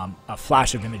 a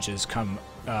flash of images come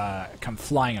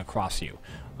flying across you.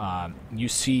 You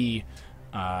see.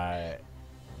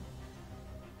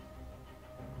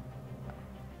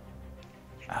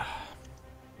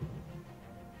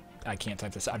 I can't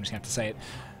type this. I'm just gonna have to say it.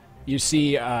 You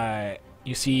see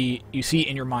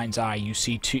in your mind's eye. You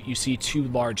see two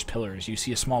large pillars. You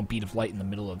see a small bead of light in the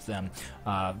middle of them,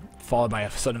 followed by a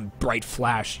sudden bright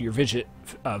flash.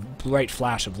 Bright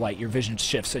flash of light. Your vision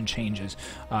shifts and changes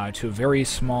to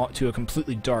a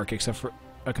completely dark, except for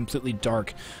a completely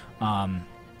dark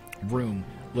room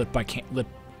lit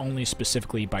only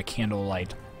specifically by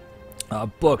candlelight.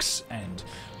 Books and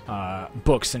a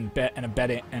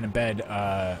bed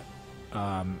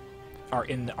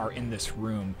are in this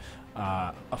room.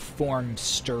 A form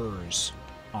stirs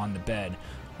on the bed.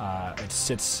 It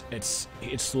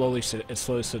slowly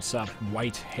sits up,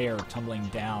 white hair tumbling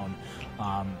down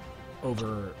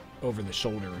over the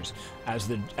shoulders. As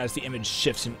the image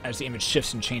shifts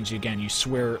and changes again, you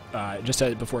swear, just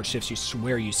as before it shifts, you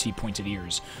swear you see pointed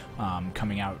ears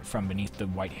coming out from beneath the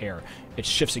white hair. It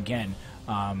shifts again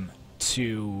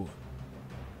to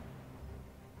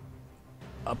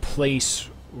a place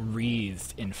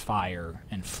wreathed in fire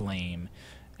and flame,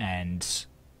 and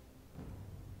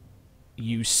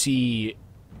you see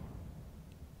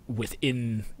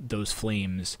within those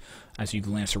flames, as you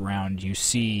glance around, you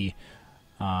see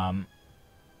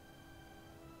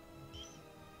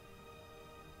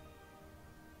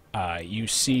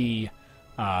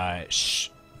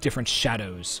different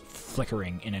shadows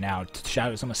flickering in and out.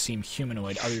 Shadows almost seem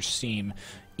humanoid, others seem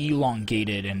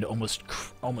elongated and almost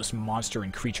monster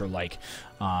and creature-like.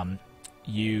 On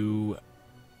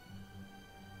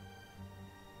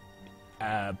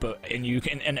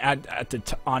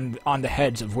the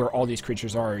heads of where all these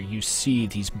creatures are, you see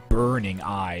these burning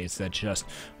eyes that just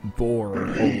bore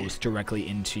holes directly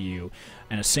into you,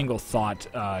 and a single thought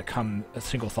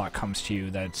comes to you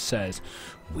that says,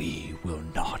 "We will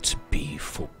not be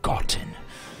forgotten,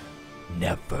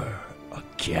 never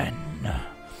again."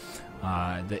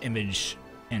 The image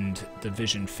and the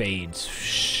vision fades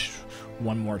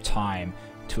one more time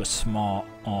to a small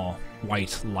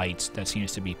white light that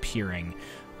seems to be peering,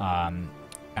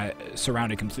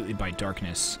 surrounded completely by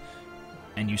darkness.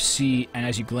 And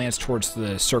as you glance towards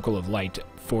the circle of light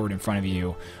forward in front of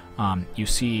you, you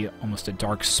see almost a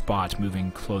dark spot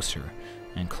moving closer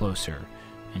and closer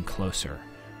and closer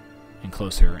and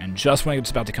closer. And just when it's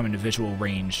about to come into visual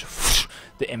range,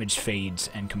 the image fades,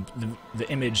 and the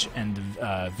image and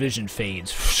the vision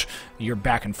fades. You're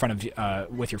back in front of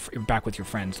you're back with your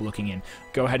friends, looking in.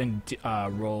 Go ahead and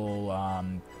roll.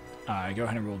 Go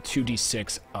ahead and roll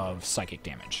 2d6 of psychic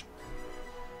damage.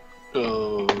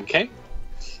 Okay,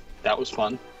 that was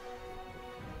fun.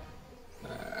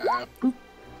 Boop.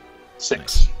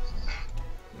 6.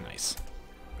 Nice.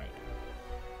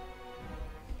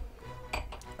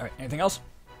 All right. Anything else?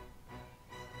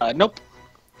 Nope.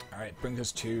 All right. Brings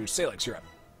us to Salix. You're up.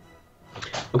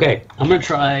 Okay, I'm gonna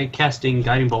try casting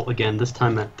Guiding Bolt again. This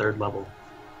time at 3rd level.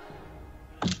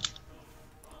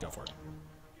 Go for it.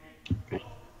 Okay.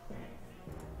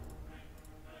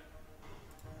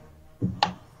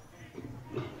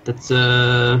 That's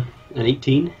an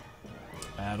 18.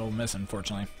 That'll miss,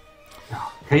 unfortunately. Can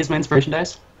I use my inspiration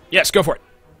dice? Yes, go for it.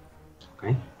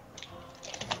 Okay.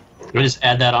 Can I just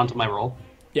add that onto my roll?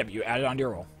 Yeah, but you add it onto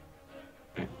your roll.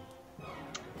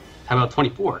 How about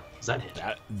 24? Does that hit?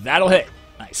 That'll hit.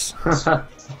 Nice.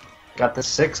 Got the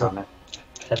 6 on it.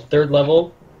 At third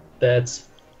level, that's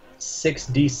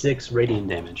 6d6 radiant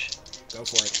damage. Go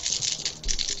for it.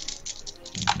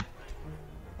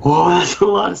 Whoa, that's a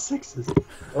lot of sixes.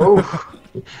 Oh.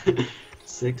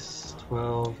 6,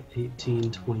 12,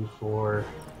 18, 24,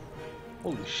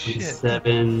 Holy shit.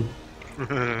 27,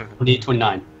 28,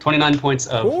 29. 29 points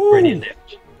of Ooh. radiant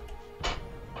damage.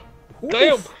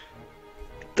 Damn!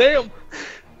 Damn!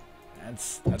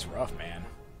 That's rough, man.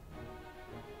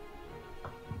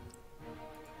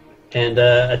 And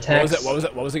attacks.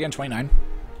 What was it again? 29.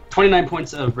 29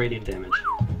 points of radiant damage.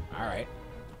 All right.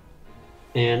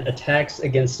 And attacks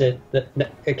against it.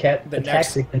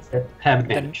 Attacks against it have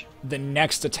advantage. The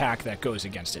next attack that goes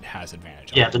against it has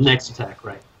advantage. Yeah, the next attack,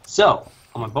 right. So,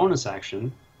 on my bonus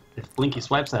action, if Blinky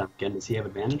swipes at him again, does he have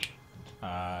advantage?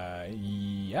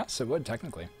 Yes, it would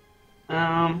technically.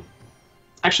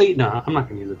 Actually, no, I'm not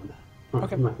going to use it on that.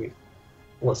 Okay. I'm not going to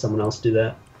let someone else do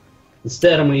that.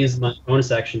 Instead, I'm going to use my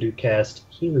bonus action to cast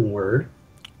Healing Word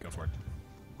Go for it.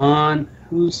 on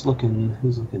who's looking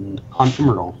on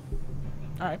Emerald.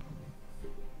 All right.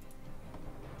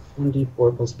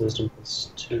 1d4 plus Wisdom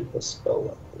plus 2 plus Spell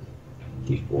level.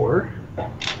 D4.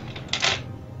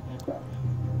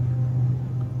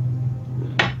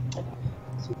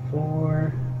 So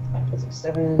 4 plus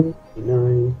 7,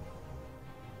 9,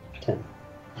 10.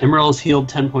 Emerald's healed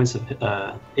 10 points of 10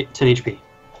 HP.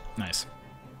 Nice.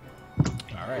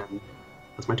 All right.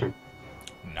 That's my turn.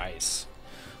 Nice.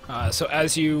 So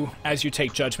as you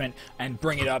take judgment and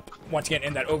bring it up once again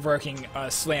in that overarching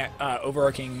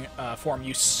form,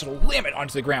 you slam it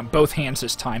onto the ground, both hands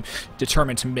this time,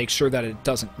 determined to make sure that it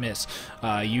doesn't miss.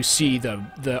 You see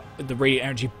the radiant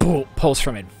energy pulse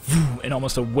from it, and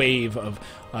almost a wave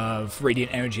of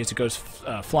radiant energy as it goes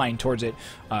flying towards it.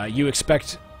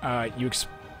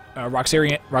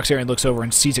 Rocsarion looks over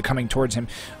and sees it coming towards him.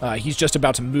 He's just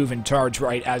about to move and charge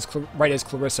right as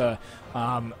Clarissa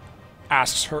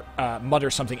asks her,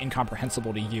 mutters something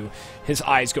incomprehensible to you. His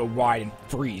eyes go wide and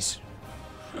freeze.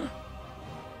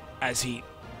 As he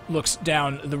looks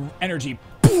down, the energy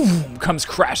boom comes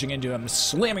crashing into him,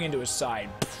 slamming into his side.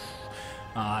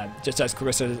 Just as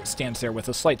Clarissa stands there with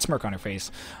a slight smirk on her face.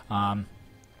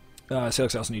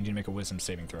 Silix, I also need you to make a wisdom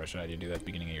saving throw. Should I do that at the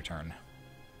beginning of your turn?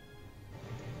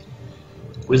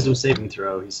 Wisdom saving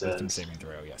throw, he says. Wisdom saving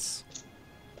throw, yes.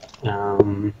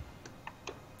 30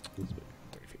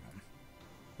 feet.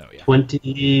 Oh yeah.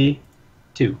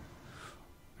 22.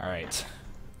 All right.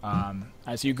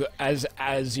 As you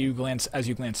glance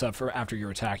up after your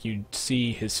attack, you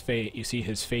see his face. You see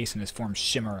his face and his form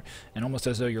shimmer, and almost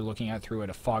as though you're looking at through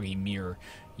a foggy mirror,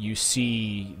 you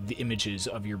see the images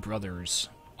of your brothers,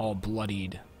 all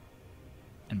bloodied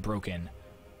and broken,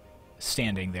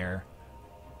 standing there,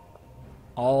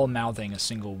 all mouthing a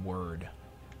single word.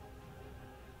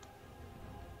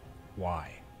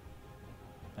 Why?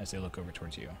 As they look over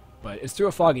towards you. But it's through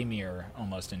a foggy mirror,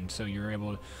 almost, and so you're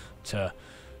able to,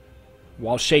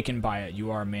 while shaken by it,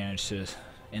 you are managed to,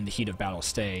 in the heat of battle,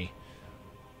 stay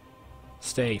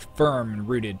firm and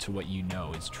rooted to what you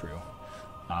know is true.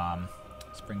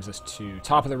 This brings us to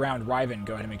top of the round. Ryven,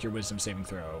 go ahead and make your wisdom saving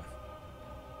throw.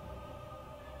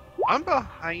 I'm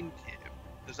behind him.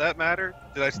 Does that matter?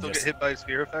 Did I still get hit by a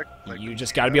sphere effect? Like, You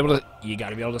just got to be able to. You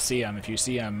got to be able to see him. If you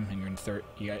see him, and you're in third,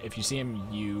 if you see him,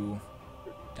 you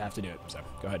have to do it. So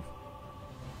go ahead.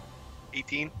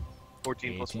 18,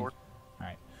 14 plus 4. All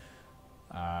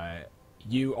right.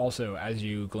 You also, as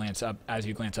you glance up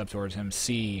towards him,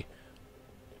 see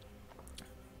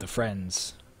the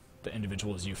friends, the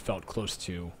individuals you felt close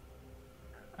to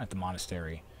at the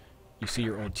monastery. You see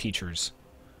your old teachers,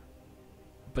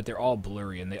 but they're all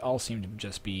blurry, and they all seem to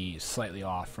just be slightly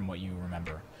off from what you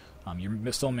remember.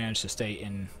 You still managed to stay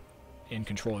in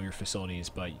control of your facilities,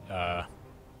 but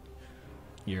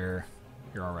you're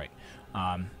all right.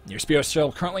 Your spear is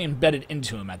still currently embedded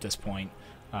into him at this point.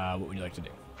 What would you like to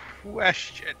do?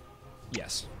 Question.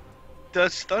 Yes.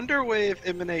 Does Thunderwave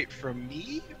emanate from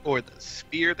me, or the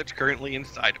spear that's currently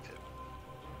inside of him?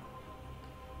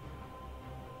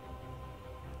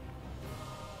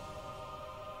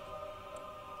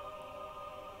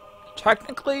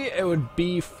 Technically, it would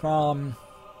be from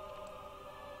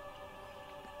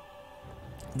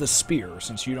the spear,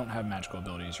 since you don't have magical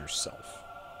abilities yourself.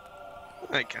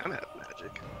 I kind of have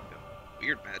magic.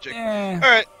 Weird magic. Eh.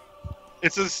 Alright.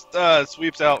 It says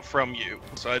sweeps out from you,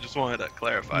 so I just wanted to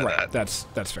clarify that.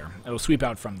 That's fair. It'll sweep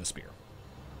out from the spear.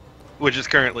 Which is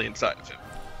currently inside of him.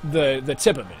 The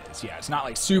tip of it is, yeah. It's not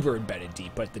like super embedded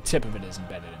deep, but the tip of it is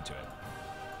embedded into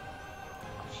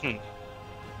it.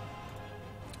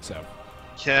 So,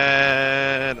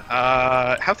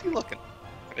 how's he looking?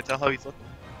 Can I tell how he's looking?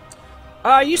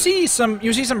 you see some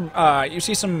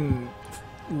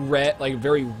red, like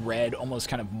very red, almost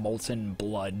kind of molten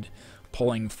blood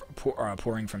pouring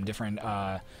from different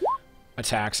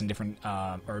attacks and different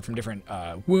or from different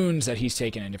wounds that he's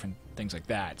taken and different things like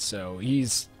that. So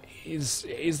he's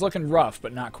looking rough,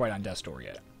 but not quite on death's door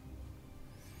yet.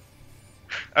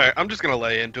 All right, I'm just gonna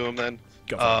lay into him then.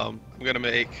 Go for it. I'm gonna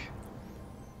make.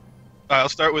 I'll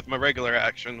start with my regular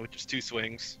action, which is 2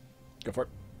 swings. Go for it.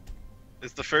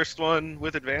 Is the first one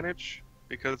with advantage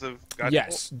because of guiding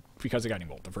Yes, because of guiding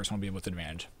bolt. The first one will be with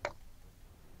advantage. bolt?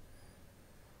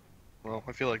 Well,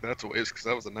 I feel like that's a waste because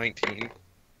that was a 19,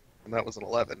 and that was an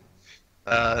 11.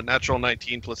 Natural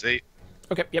 19 plus 8.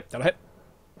 Okay, yep, that'll hit.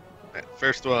 All right,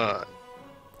 first one.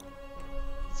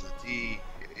 It's a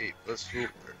D8 plus 4.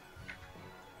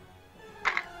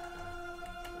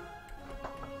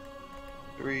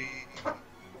 3, 5,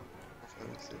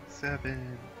 6,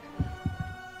 7.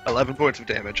 11 points of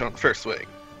damage on the first swing.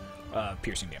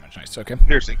 Piercing damage, nice. Okay.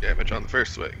 Piercing damage on the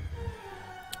first swing.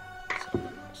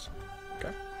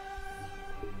 Okay.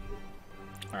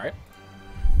 All right.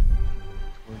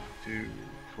 22,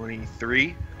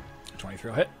 23. 23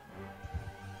 will hit.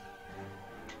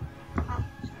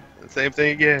 The same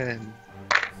thing again.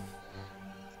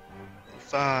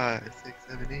 5, 6,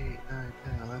 7, 8, 9,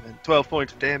 10, 11. 12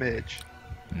 points of damage.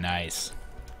 Nice.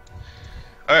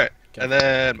 Alright, Okay. and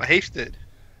then my hasted.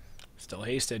 Still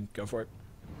hasted. Go for it.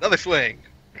 Another swing.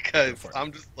 Because for it.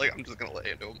 I'm just gonna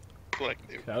lay into him. That's what I can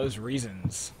do. Those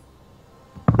reasons.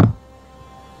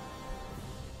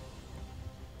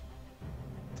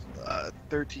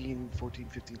 13, 14,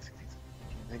 15, 16,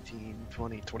 17, 19,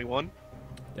 20, 21.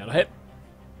 That'll hit.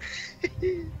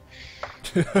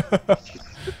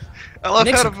 I love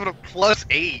Nick's- how to put a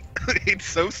 +8. It's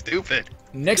so stupid.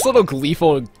 Nick's little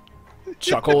gleeful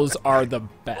chuckles are the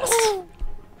best.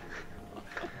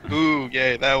 Ooh,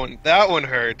 yay, that one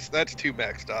hurts. That's 2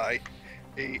 max die.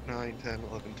 8, 9, 10,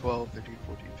 11, 12, 13,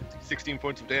 14, 15, 16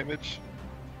 points of damage.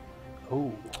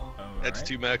 Oh. That's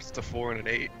 2 max to 4 and an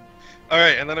 8.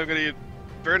 Alright, and then I'm gonna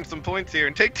burn some points here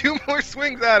and take 2 more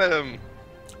swings at him.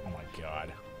 Oh my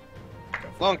god.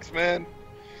 Lunks, man.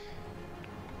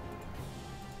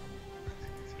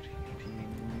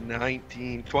 18,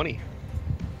 19, 20.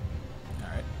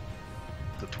 Alright.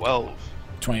 To 12.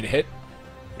 20 to hit.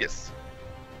 Yes.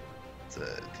 It's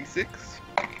a T6.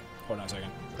 Hold on a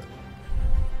second.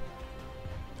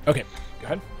 Okay, go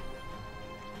ahead.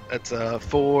 That's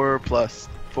 4 plus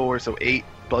 4, so 8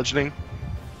 bludgeoning.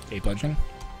 8 bludgeoning.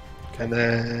 Okay. And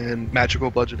then magical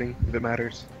bludgeoning, if it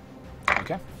matters.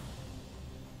 Okay.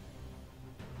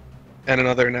 And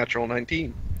another natural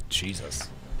 19. Jesus.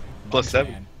 Plus Monks,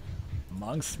 7. man.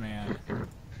 Monks, man.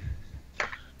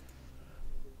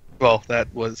 Well,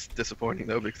 that was disappointing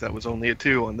though, because that was only a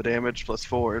 2 on the damage, plus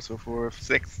 4, so 4 of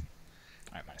 6.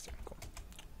 Alright, minus 7. Cool.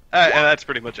 And that's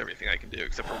pretty much everything I can do,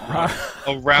 except for run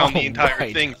around the entire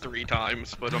Alright. thing 3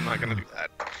 times, but I'm not going to do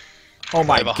that. Oh I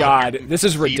my have 100 god, this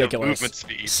is feet of ridiculous. movement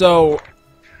speed. So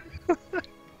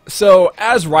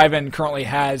as Ryven currently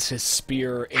has his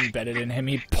spear embedded in him,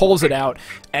 he pulls it out,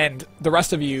 and the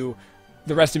rest of you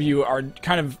are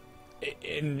kind of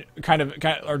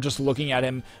are just looking at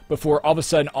him before all of a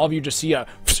sudden all of you just see a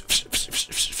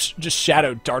just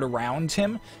shadow dart around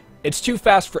him. It's too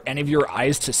fast for any of your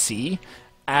eyes to see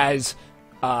as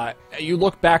you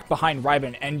look back behind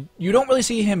Ryven, and you don't really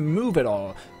see him move at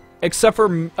all, except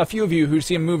for a few of you who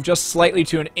see him move just slightly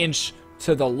to an inch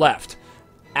to the left.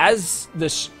 As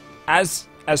soon as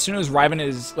Ryven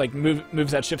is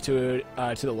moves that shift to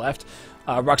the left,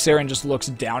 Rocsarion just looks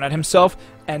down at himself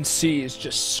and sees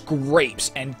just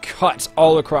scrapes and cuts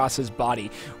all across his body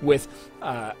from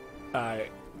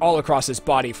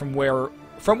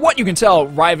what you can tell,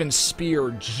 Ryven's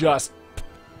spear just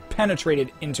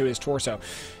penetrated into his torso.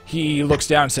 He looks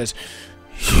down and says,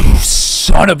 "You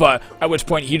son of a..." At which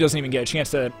point he doesn't even get a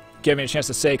chance to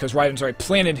say, because Ryven's already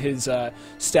planted his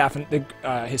staff and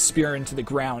his spear into the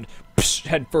ground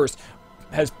head first,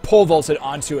 has pole vaulted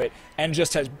onto it, and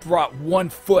just has brought one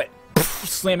foot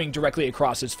slamming directly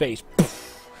across his face.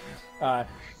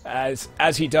 As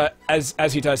he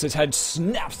does, his head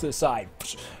snaps to the side,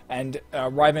 and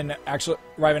Ryven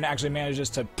actually manages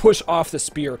to push off the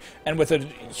spear, and with a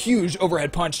huge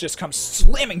overhead punch, just comes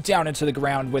slamming down into the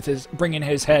ground with bringing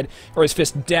his head or his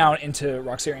fist down into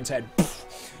Rocsarion's head.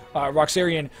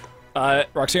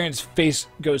 Roxarian's face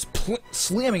goes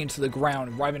slamming into the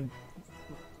ground. Ryven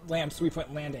lands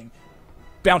 3-point landing,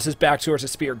 bounces back towards the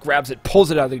spear, grabs it, pulls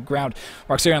it out of the ground.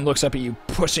 Rocsarion looks up at you,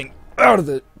 pulling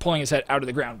his head out of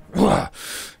the ground.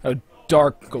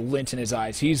 dark glint in his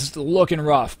eyes. He's looking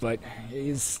rough, but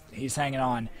he's hanging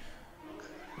on.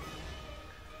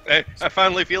 Hey, I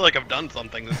finally feel like I've done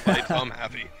something this fight, so I'm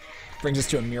happy. Brings us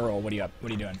to a mural. What are you up?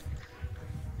 What are you doing?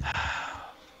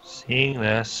 Seeing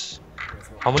this,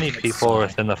 how many people are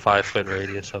within the 5-foot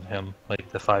radius of him? Like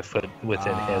the 5 foot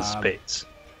within his space?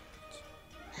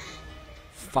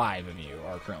 5 of you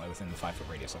are currently within the 5-foot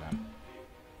radius of him.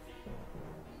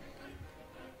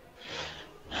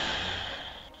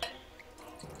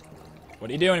 What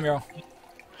are you doing, Muriel?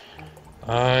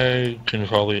 I can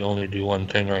probably only do one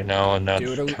thing right now, and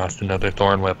that's cast another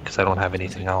Thorn Whip, because I don't have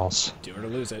anything else. Do it or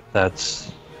lose it.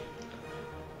 That's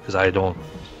because I don't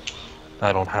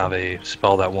have a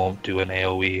spell that won't do an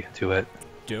AoE to it,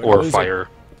 Do it or lose fire.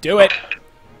 It. Do it.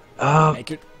 Natural make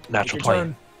your 20.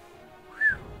 turn.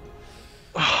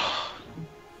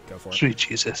 Go for it. Sweet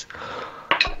Jesus.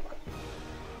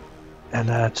 And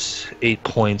that's 8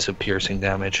 points of piercing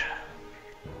damage.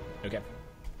 Okay.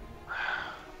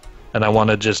 And I want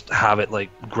to just have it like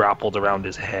grappled around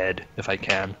his head if I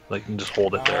can, like, and just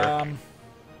hold it there.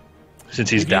 Since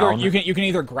he's down, you can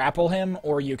either grapple him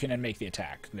or you can make the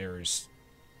attack.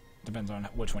 Depends on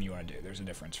which one you want to do. There's a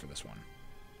difference for this one.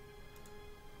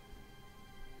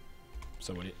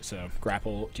 So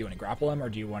grapple. Do you want to grapple him or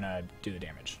do you want to do the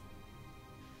damage?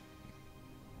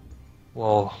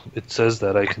 Well, it says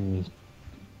that I can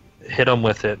hit him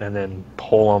with it and then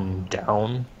pull him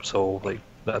down. So like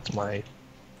that's my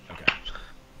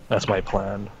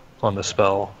plan on the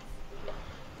spell.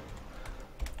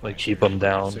 Like keep him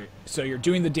down. So you're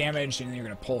doing the damage and then you're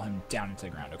going to pull him down into the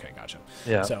ground. Okay, gotcha.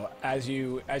 Yeah. So as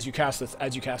you cast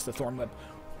the Thorn Whip,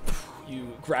 you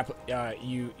grapple.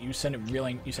 You send it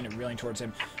reeling. You send it reeling towards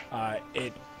him.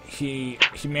 He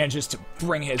manages to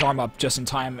bring his arm up just in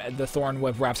time. The Thorn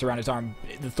Whip wraps around his arm.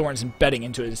 The thorn's embedding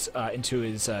into his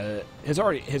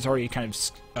already kind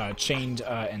of chained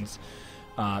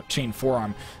chained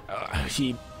forearm.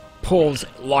 He pulls,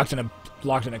 locked in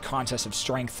a contest of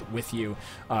strength with you.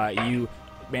 You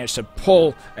manage to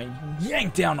pull and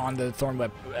yank down on the Thorn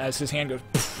Whip as his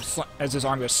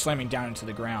arm goes slamming down into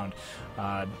the ground.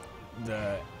 Alright,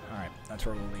 that's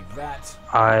where we'll leave that.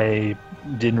 I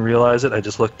didn't realize it, I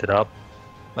just looked it up.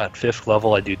 At 5th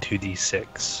level, I do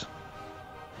 2d6.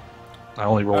 I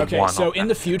only rolled 1. Okay, so in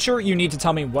the future, you need to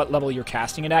tell me what level you're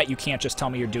casting it at. You can't just tell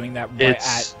me you're doing that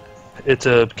at... It's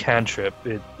a cantrip.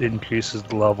 It increases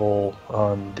the level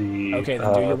on the Okay,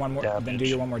 then do your one more. damage. Then do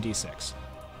your one more d6.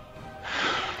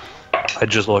 I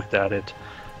just looked at it.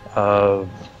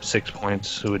 6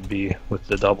 points would be with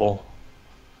the double.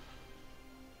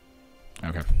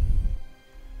 Okay.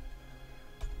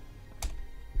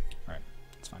 Alright,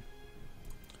 that's fine.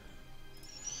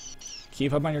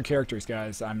 Keep up on your characters,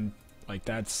 guys.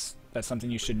 That's something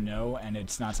you should know, and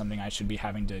it's not something I should be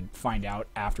having to find out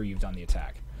after you've done the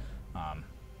attack.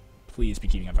 Please be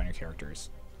keeping up on your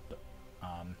characters.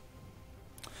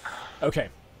 Okay.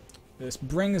 This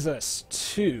brings us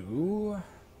to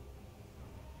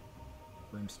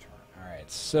Room's turn. Alright,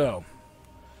 so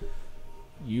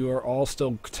you are all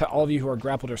of you who are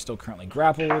grappled are still currently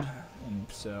grappled, and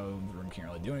so the room can't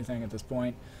really do anything at this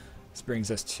point. This brings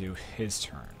us to his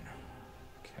turn.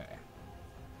 Okay.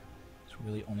 There's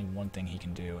really only one thing he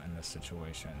can do in this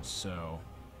situation, so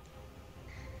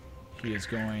he is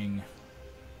going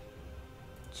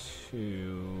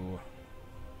to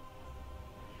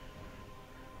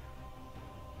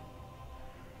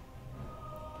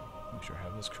make sure I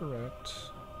have this correct.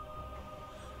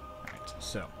 Alright,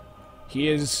 so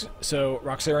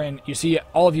Rocsarion,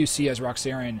 all of you see as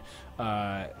Rocsarion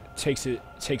takes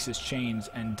his chains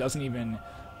and doesn't even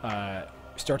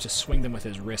start to swing them with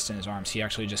his wrists and his arms. He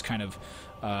actually just kind of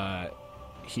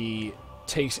he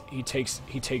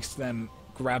takes them,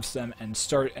 grabs them, and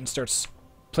starts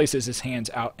places his hands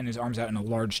out and his arms out in a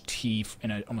large T,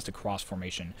 in almost a cross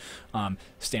formation.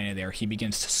 Standing there, he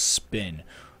begins to spin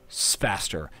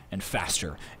faster and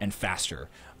faster and faster.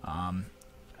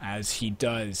 As he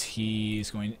does,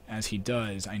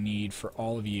 I need for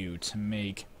all of you to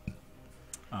make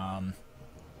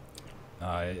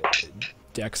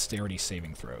dexterity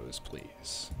saving throws,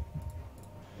 please.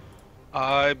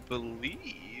 I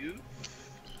believe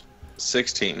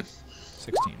 16.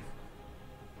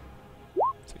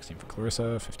 16 for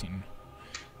Clarissa, 15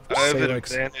 for I have an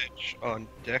Salix. advantage on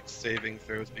dex saving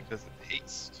throws because of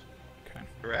haste. Okay.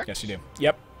 Correct? Yes, you do.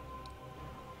 Yep.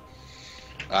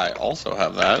 I also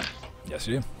have that. Yes,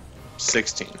 you do.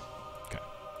 16. Okay.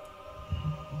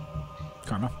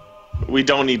 Karma. We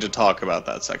don't need to talk about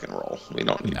that second roll. We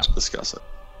don't need to discuss it.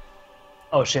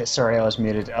 Oh shit, sorry, I was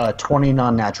muted. 20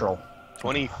 non-natural.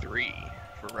 23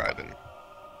 for Ryden.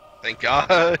 Thank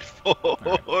God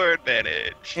for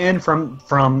advantage. And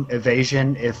from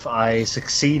evasion, if I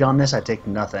succeed on this, I take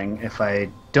nothing. If I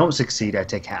don't succeed, I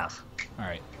take half. All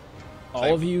right.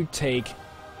 All of you take.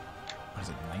 What is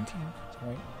it? 19? Is that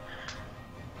right?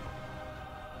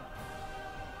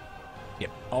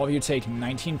 Yep. All of you take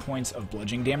 19 points of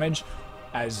bludgeoning damage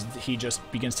as he just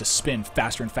begins to spin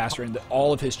faster and faster, and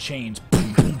all of his chains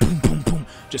boom, boom, boom, boom, boom,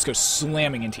 just go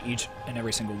slamming into each and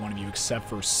every single one of you, except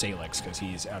for Salix, because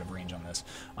he's out of range on this.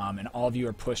 And all of you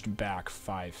are pushed back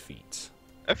 5 feet.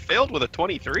 I failed with a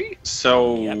 23?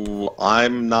 So Yep.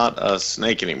 I'm not a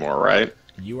snake anymore, right?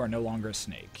 You are no longer a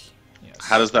snake. Yes.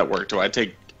 How does that work? Do I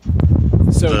take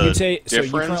So the you take. So you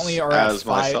difference currently are as at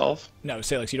 5. myself? No,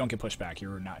 Salix, you don't get pushed back.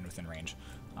 You're not within range.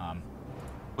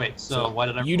 Wait, so why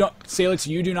did I... You don't, Salix.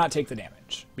 You do not take the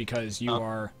damage because you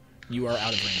are out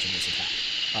of range of this attack.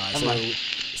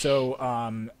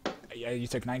 Yeah, you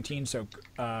took 19. So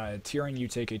Tyrion, you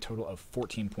take a total of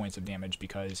 14 points of damage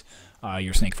because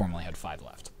your snake form only had 5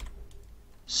 left.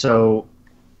 So,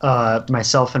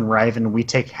 myself and Riven, we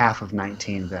take half of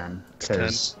 19 then,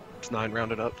 because. It's 9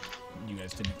 rounded up. You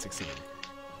guys didn't succeed.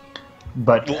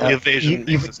 But Only evasion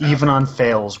makes us half. even on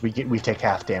fails, we take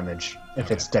half damage if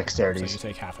it's So dexterity. you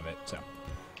take half of it. So, all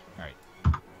right.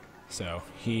 So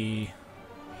he's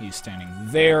standing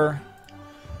there.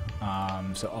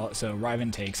 So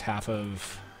Riven takes half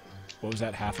of. What was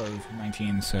that? Half of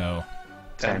 19. So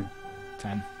 10.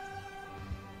 10.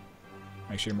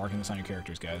 Make sure you're marking this on your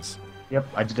characters, guys. Yep,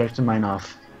 I deducted mine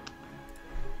off.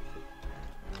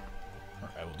 Or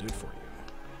I will do it for you.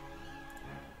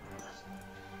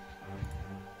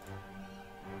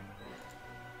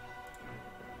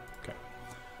 Okay.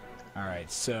 All right.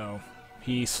 So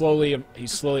he slowly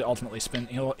ultimately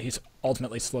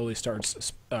slowly stops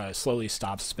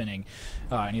spinning,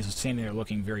 and he's standing there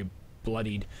looking very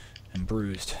bloodied and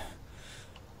bruised.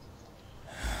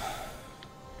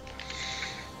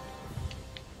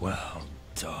 Well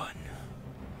done.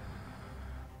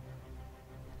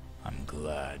 I'm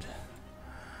glad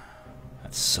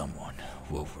that someone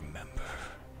will remember.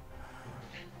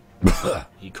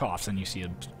 He coughs, and you see a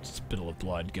spittle of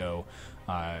blood go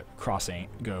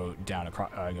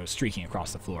streaking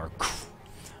across the floor.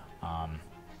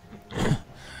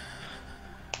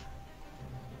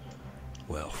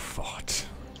 Well fought,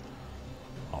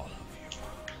 all of you.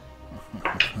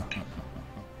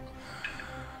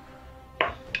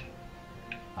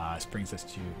 This brings us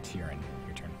to Tyrion.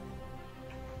 Your turn.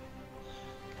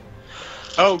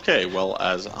 Okay, well,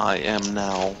 as I am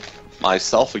now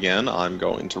myself again, I'm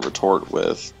going to retort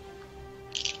with...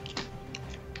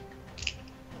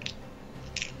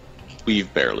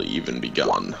 We've barely even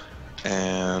begun.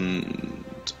 And...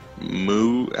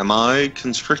 Moo... Am I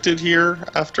constricted here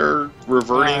after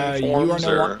reverting forms?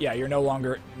 You are no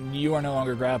longer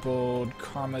grappled.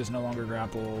 Karma is no longer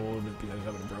grappled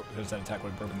because that attack would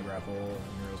have broken the grapple.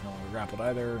 Mira is no longer grappled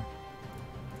either.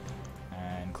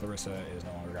 And Clarissa is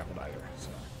no longer grappled either. So.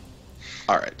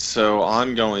 Alright, so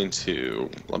I'm going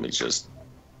to... Let me just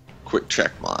quick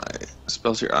check my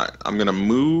spells here. Alright, I'm going to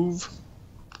move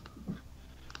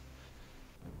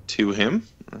to him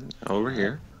over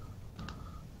here.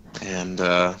 And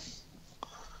I'm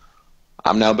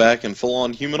now back in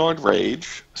full-on humanoid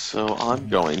rage, so I'm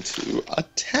going to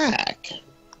attack.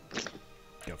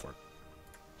 Go for it.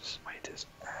 Smite his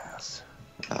ass.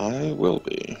 I will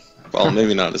be. Well,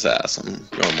 maybe not his ass. I'm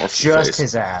going more for the Just face.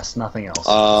 his ass, nothing else.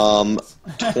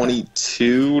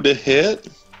 22 to hit.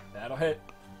 That'll hit.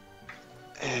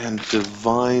 And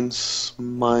Divine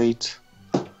Smite.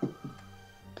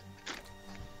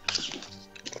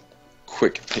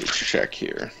 Quick page check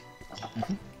here.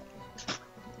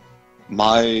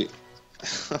 My...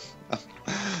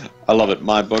 I love it.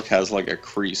 My book has like a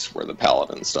crease where the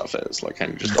paladin stuff is. Like, I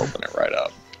can just open it right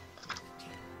up.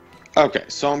 Okay,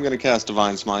 so I'm going to cast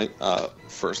Divine Smite,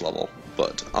 first level,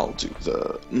 but I'll do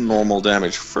the normal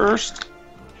damage first.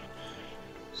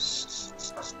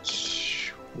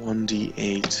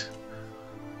 1d8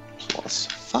 plus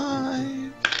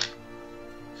 5.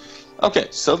 Okay,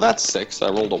 so that's 6. I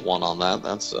rolled a 1 on that.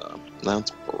 That's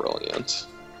brilliant.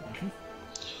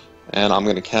 And I'm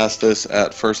going to cast this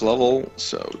at first level,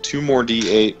 so 2 more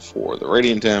d8 for the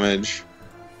radiant damage.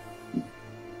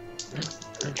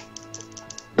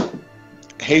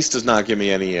 Haste does not give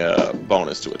me any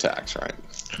bonus to attacks, right?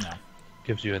 No.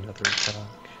 Gives you another attack.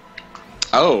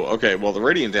 Oh, okay. Well, the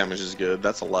radiant damage is good.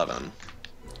 That's 11.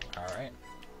 All right.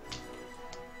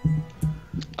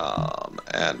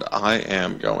 And I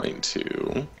am going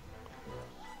to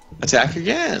attack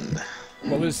again.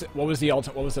 What was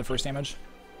the first damage?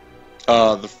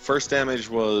 The first damage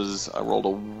was I rolled a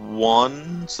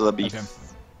 1, so that'd be Okay.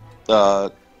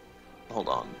 Hold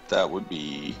on. That would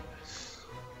be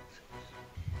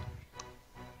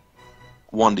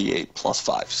 1d8 plus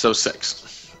 5, so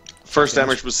 6. First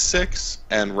damage was 6,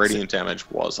 and radiant damage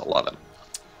was 11.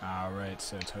 Alright,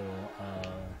 so total.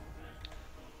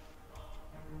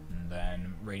 And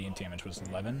then radiant damage was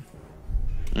 11.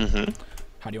 Mm-hmm.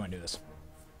 How do you want to do this?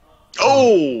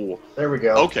 Oh! There we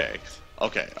go. Okay.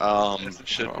 Okay. How do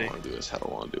I want to do this? How do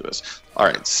I want to do this?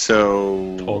 Alright,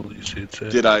 so... Totally shoots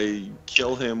it. Did I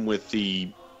kill him with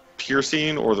the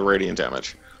piercing or the radiant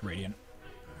damage? Radiant.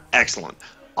 Excellent.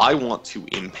 I want to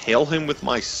impale him with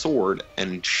my sword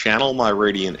and channel my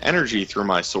radiant energy through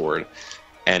my sword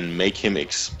and make him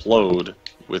explode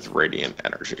with radiant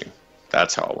energy.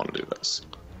 That's how I want to do this.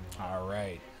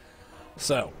 Alright.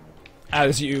 So,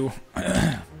 as you...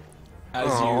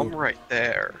 I'm right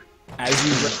there. As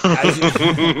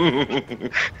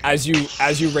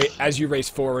you race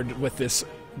forward with this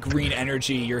green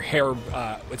energy, your hair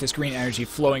with this green energy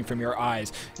flowing from your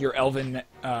eyes, your elven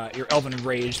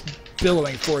rage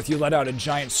billowing forth, you let out a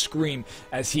giant scream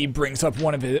as he brings up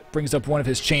one of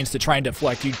his chains to try and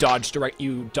deflect. You dodge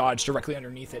directly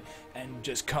underneath it and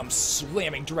just come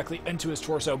slamming directly into his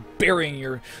torso, burying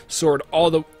your sword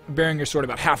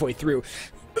about halfway through.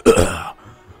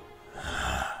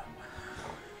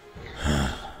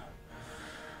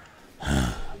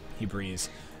 He breathes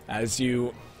as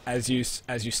you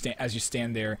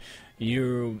stand there.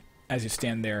 You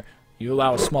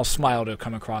allow a small smile to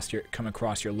come across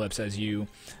your lips as you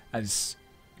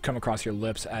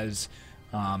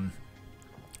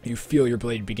feel your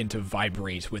blade begin to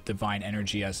vibrate with divine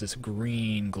energy as this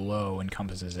green glow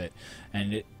encompasses it,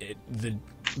 and the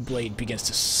blade begins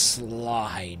to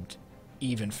slide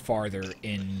even farther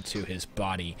into his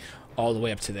body, all the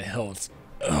way up to the hilt.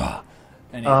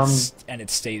 And it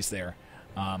stays there.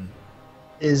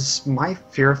 Is my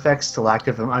fear effect still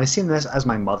active? I'm seeing this as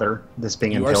my mother. This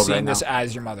being impaled right now. You are seeing this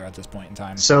as your mother at this point in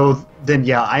time. So then,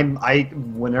 yeah,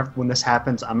 when this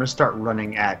happens, I'm gonna start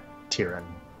running at Tyrion.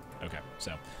 Okay,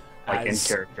 so like in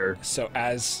character. So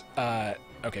that'll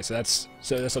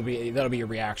be a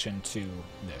reaction to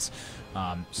this.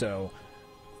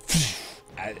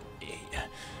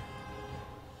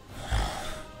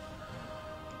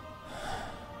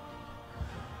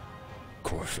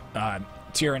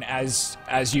 Tyrion,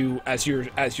 as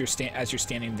you're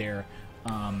standing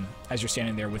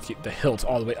there with the hilt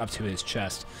all the way up to his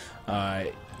chest,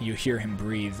 you hear him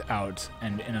breathe out,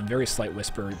 and in a very slight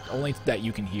whisper, only that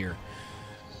you can hear.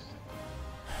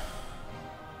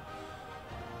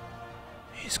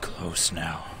 He's close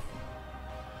now.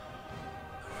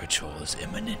 The ritual is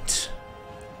imminent.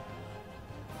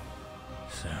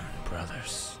 Soon,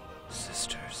 brothers,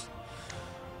 sisters,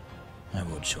 I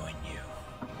will join you.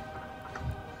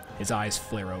 His eyes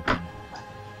flare open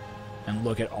and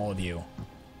look at all of you,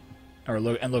 or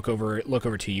look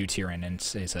over to you, Tyrion, and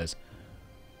he says,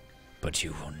 "But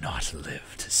you will not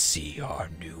live to see our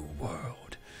new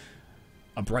world."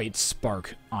 A bright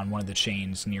spark on one of the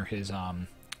chains near his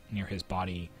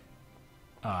body,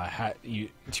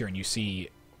 Tyrion, you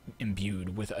see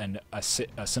imbued with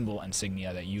a symbol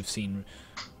insignia that you've seen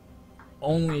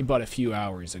only but a few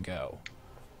hours ago,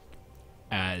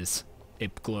 as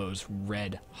it glows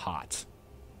red hot,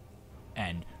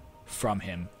 and from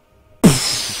him,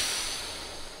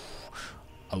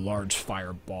 a large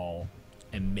fireball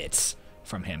emits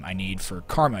from him. I need for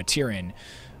Karma, Tyrion.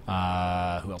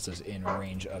 Who else is in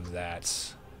range of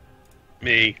that?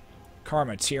 Me.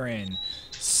 Karma, Tyrion,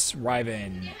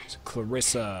 Ryven,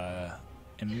 Clarissa,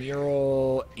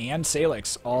 Emerald, and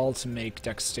Salix, all to make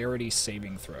dexterity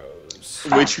saving throws.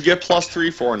 Which you get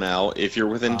 +3 for now if you're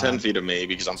within 10 feet of me,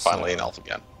 because I'm finally an elf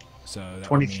again. So that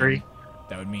 23.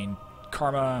 That would mean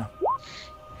Karma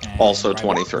and also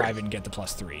 23. Ryven get the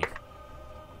 +3.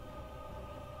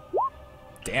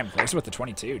 Damn, close with the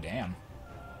 22. Damn.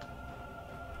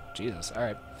 Jesus. All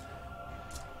right.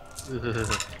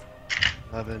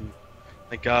 11.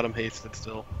 Thank God I'm hasted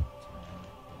still.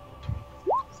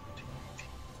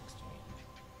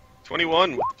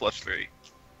 21 with +3.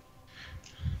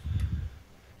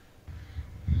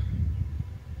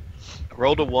 I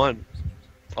rolled a 1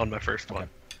 on my first one.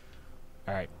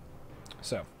 All right.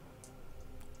 So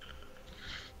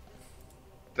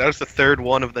that was the third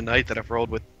one of the night that I've rolled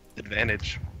with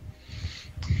advantage.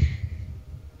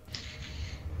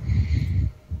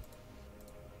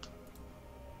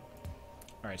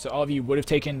 Alright, so all of you would have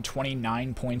taken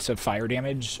 29 points of fire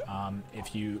damage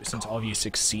since all of you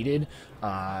succeeded.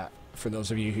 For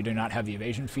those of you who do not have the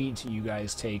evasion feat, you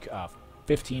guys take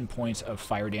 15 points of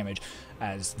fire damage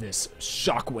as this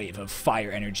shockwave of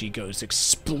fire energy goes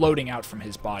exploding out from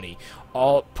his body.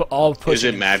 All pushing. Is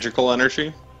it magical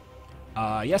energy?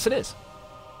 Yes, it is.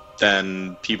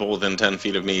 Then people within 10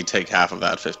 feet of me take half of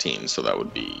that 15, so that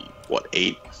would be, what,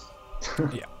 8?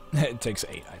 Yeah, it takes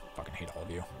 8. I fucking hate all of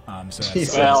you. So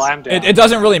Jesus. Well, I'm down. it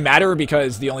doesn't really matter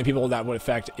because the only people that would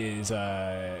affect is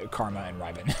Karma and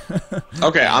Ryben.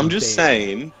 Okay, I'm just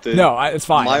saying that No, it's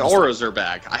fine. my I'm just- auras are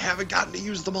back. I haven't gotten to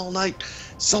use them all night.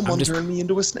 Someone just- turned me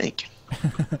into a snake.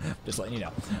 Just letting you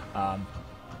know.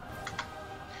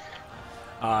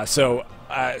 So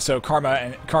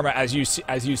Karma, as you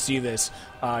see this,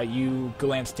 you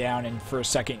glance down, and for a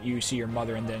second you see your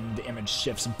mother, and then the image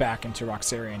shifts back into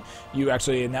Rocsarion. You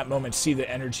actually, in that moment, see the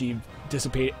energy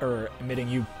dissipate or emitting.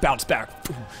 You bounce back,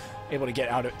 able to get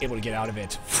out of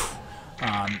it.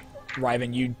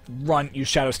 Ryven, you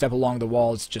shadow step along the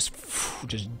walls, just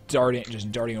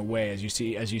darting away as you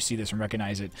see this and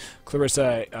recognize it.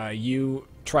 Clarissa, you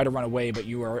try to run away, but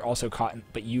you are caught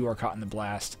in the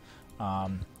blast.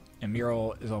 And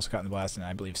Muriel is also caught in the blast, and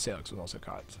I believe Salix was also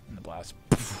caught in the blast.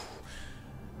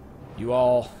 You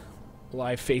all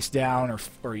lie face down,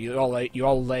 or you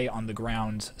all lay on the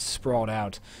ground, sprawled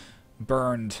out,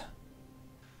 burned,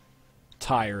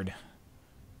 tired,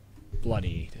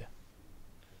 bloodied,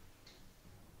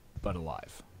 but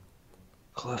alive.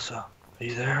 Clarissa, are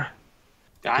you there?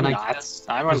 I'm Can I not. guess-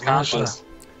 I'm unconscious.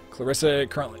 Clarissa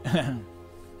currently.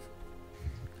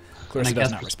 Clarissa does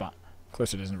guess- not respond.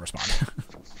 Clarissa doesn't respond.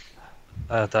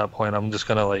 At that point, I'm just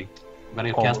gonna I'm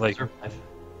gonna Oh, cast like- survive.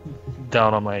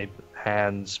 down on my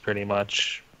hands, pretty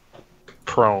much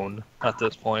prone at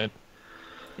this point.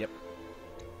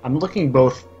 I'm looking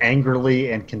both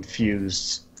angrily and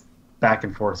confused back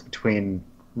and forth between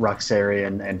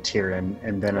Rocsarion and Tyrion,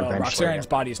 and then Well, eventually... Roxarian's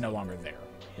body is no longer there.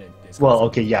 It is Well,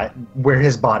 okay, yeah, where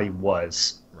his body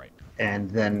was. right.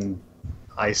 And then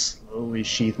I slowly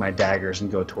sheath my daggers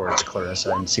and go towards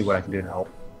Clarissa and see what I can do to help.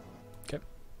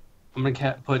 I'm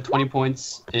gonna put 20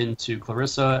 points into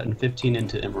Clarissa and 15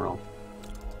 into Emerald.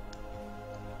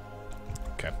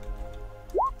 Okay.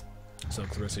 So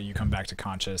Clarissa, you come back to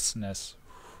consciousness,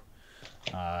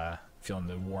 feeling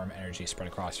the warm energy spread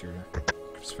across your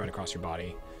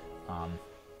body.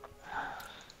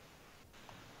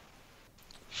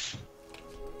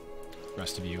 The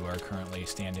rest of you are currently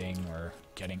standing or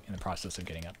getting in the process of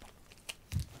getting up.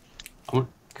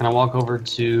 Can I walk over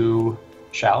to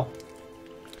Shao?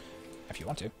 If you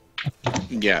want to.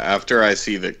 Yeah, after I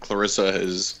see that Clarissa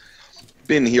has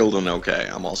been healed and okay,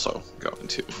 I'm also going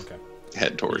to Okay.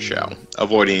 head towards Shao,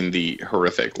 avoiding the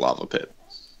horrific lava pit.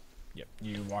 Yep.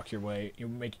 You walk your way. You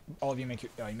make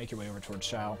your way over towards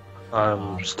Shao.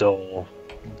 I'm still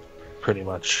pretty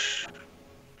much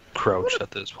crouched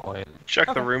at this point.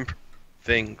 Check the room for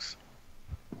things.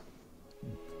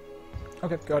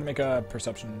 Okay. Go ahead and make a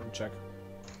perception check.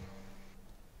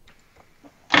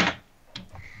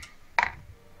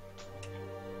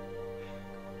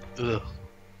 Ugh.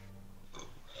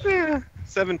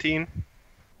 17.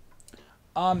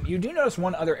 You do notice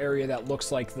one other area that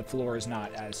looks like the floor is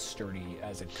not as sturdy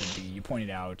as it could be. You point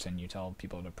it out, and you tell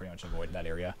people to pretty much avoid that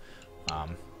area. Oh,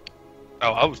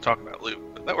 I was talking about loot,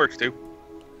 but that works too.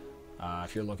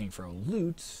 If you're looking for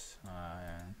loot,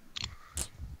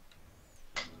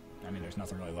 I mean, there's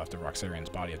nothing really left of Roxarion's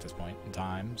body at this point in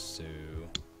time, so...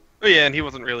 Oh yeah, and he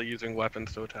wasn't really using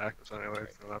weapons to attack us anyway,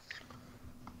 so that's...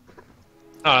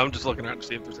 I'm just looking around to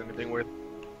see if there's anything worth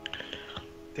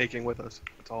taking with us,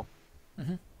 that's all.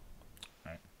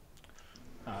 Alright.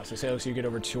 So Salix, you get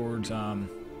over towards,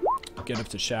 get up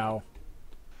to Shao.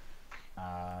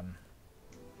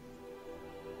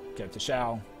 Get up to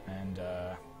Shao, and,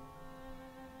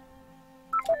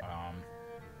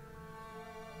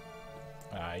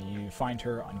 you find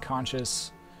her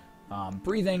unconscious,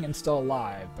 breathing and still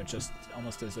alive, but just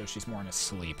almost as though she's more in a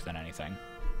sleep than anything.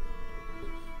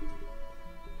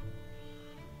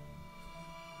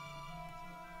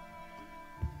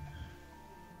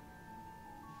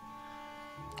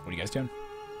 What are you guys doing?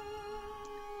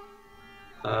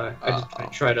 I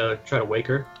just try to wake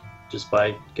her, just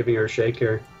by giving her a shake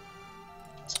or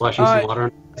splashing some water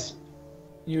on her eyes.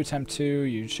 You attempt to,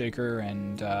 you shake her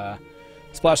and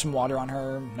splash some water on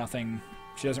her. Nothing.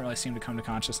 She doesn't really seem to come to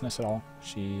consciousness at all.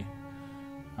 She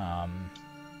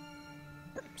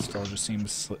still just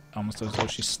seems almost as though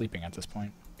she's sleeping at this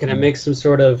point. Can I make some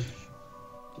sort of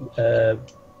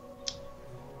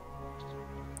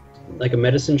like a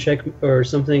medicine check or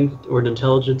something, or an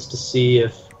intelligence to see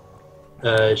if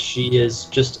she is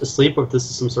just asleep or if this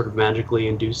is some sort of magically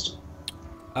induced?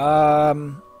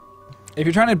 If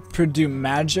you're trying to do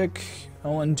magic,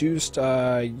 Well, induced,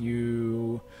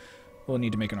 you will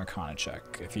need to make an Arcana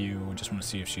check. If you just want to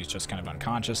see if she's just kind of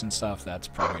unconscious and stuff, that's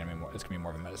probably gonna be more. It's gonna be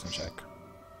more of a medicine check.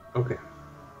 Okay.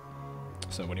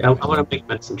 So what do you? I want to make a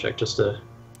medicine check just to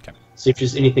Okay. see if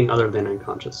she's anything other than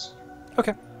unconscious.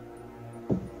 Okay.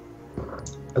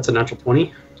 That's a natural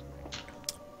 20.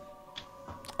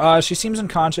 She seems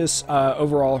unconscious.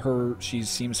 Overall, she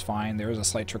seems fine. There is a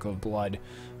slight trickle of blood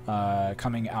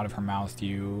coming out of her mouth.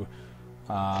 You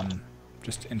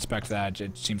just inspect that.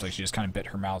 It seems like she just kind of bit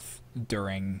her mouth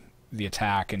during the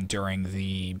attack and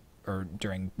during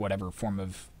whatever form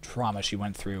of trauma she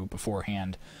went through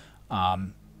beforehand.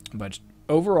 But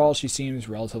overall, she seems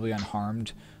relatively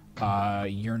unharmed.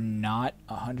 You're not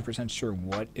 100% sure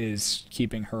what is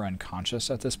keeping her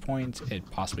unconscious at this point. It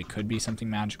possibly could be something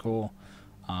magical.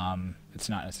 It's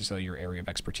not necessarily your area of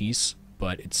expertise,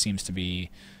 but it seems to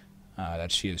be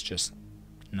that she is just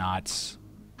not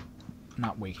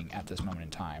waking at this moment in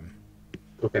time.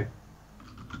 Okay.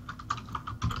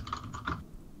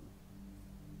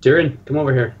 Tyrion, come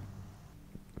over here.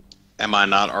 Am I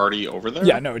not already over there?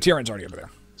 Yeah, no, Tyrion's already over there.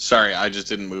 Sorry, I just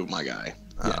didn't move my guy.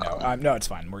 Yeah, no, it's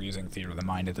fine. We're using Theater of the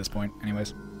Mind at this point,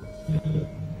 anyways.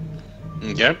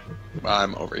 Okay.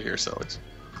 I'm over here, so it's...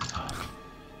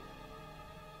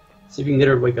 See if you can get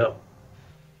her to wake up.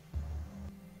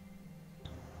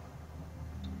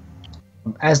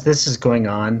 As this is going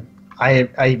on,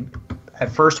 I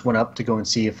at first went up to go and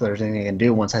see if there's anything I can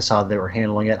do. Once I saw they were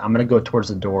handling it, I'm going to go towards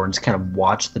the door and just kind of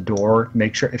watch the door,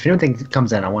 make sure if anything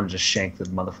comes in, I want to just shank the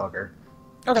motherfucker.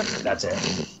 Okay. That's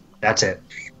it. That's it.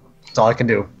 That's all I can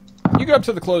do. You go up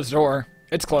to the closed door.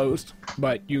 It's closed,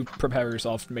 but you prepare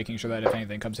yourself, making sure that if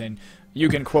anything comes in, you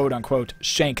can quote-unquote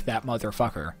shank that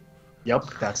motherfucker. Yep,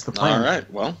 that's the plan. All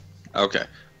right, well, okay.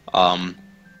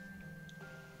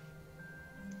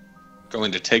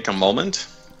 Going to take a moment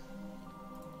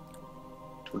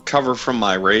to recover from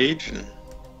my rage and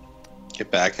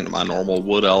get back into my normal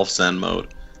wood elf zen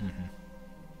mode.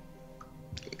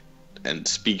 And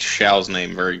speak Xiao's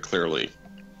name very clearly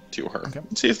to her. Okay.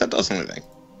 And see if that does anything.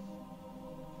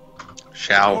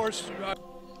 Xiao,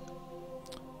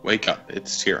 wake up.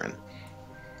 It's Tyrion.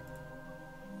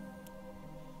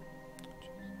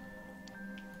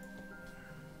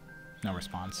 No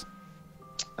response.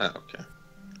 Oh, okay.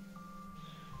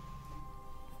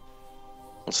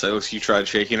 Well, Salix, you tried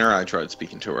shaking her. I tried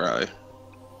speaking to her. I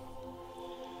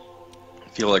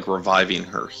feel like reviving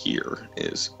her here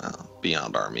is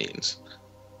beyond our means.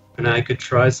 And I could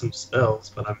try some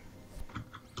spells, but I'm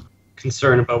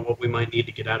concerned about what we might need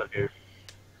to get out of here.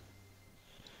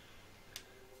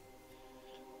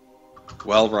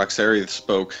 Well, Roxarion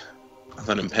spoke of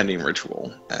an impending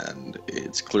ritual, and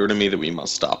it's clear to me that we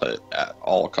must stop it at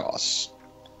all costs.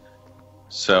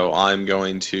 So I'm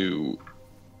going to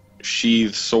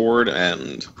sheathe sword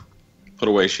and put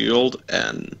away shield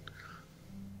and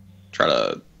try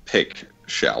to pick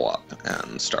Xiao up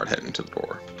and start heading to the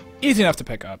door. Easy enough to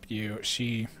pick up.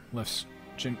 She lifts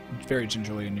very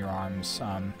gingerly in your arms,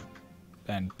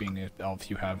 and being an elf,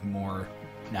 you have more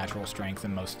natural strength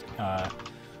than most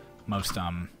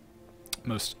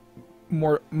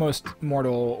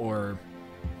mortal or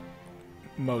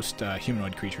most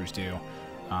humanoid creatures do.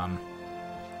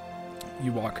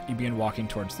 You begin walking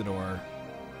towards the door.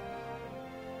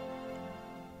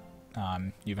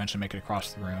 You eventually make it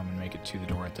across the room and make it to the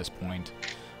door at this point.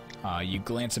 You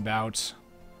glance about.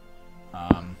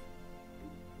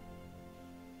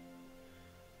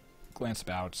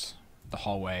 The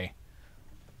hallway.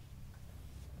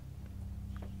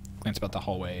 Glance about the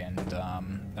hallway, and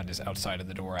that is outside of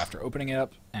the door after opening it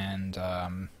up, and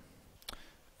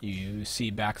you see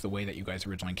back the way that you guys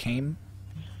originally came.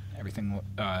 Everything,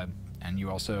 and you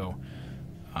also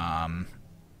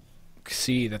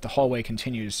see that the hallway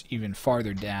continues even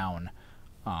farther down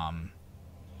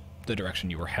the direction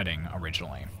you were heading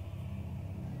originally.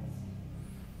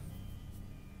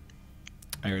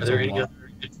 Are there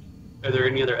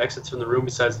any other exits from the room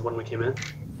besides the one we came in?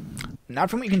 Not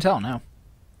from what you can tell, no.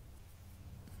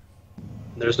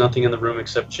 There's nothing in the room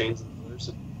except chains and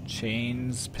pillars.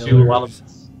 Chains, Two pillars.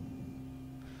 elements.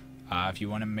 If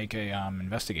you want to make a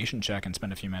investigation check and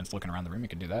spend a few minutes looking around the room, you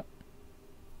can do that.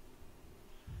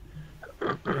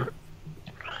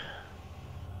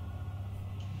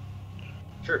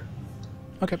 Sure.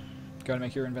 Okay. Go ahead and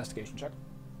make your investigation check.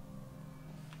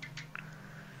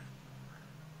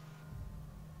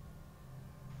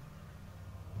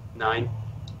 Nine.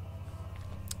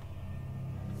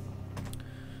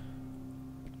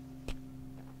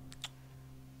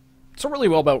 It's a really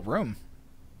well-built room.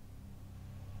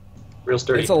 Real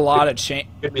sturdy. It's a lot of chain.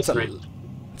 Give me It's three.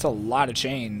 a lot of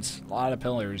chains, a lot of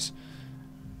pillars.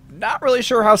 Not really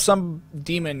sure how some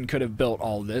demon could have built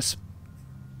all this.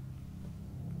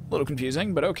 A little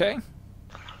confusing, but okay.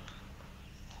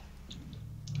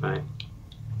 Alright.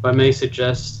 If I may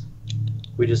suggest,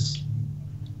 we just...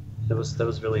 That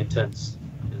was really intense.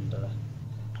 And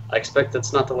I expect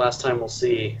that's not the last time we'll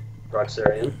see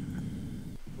Rocsarion.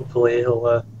 Hopefully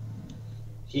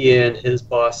he and his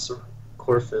boss,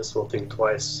 Corvus, will think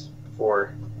twice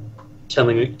before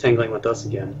tangling with us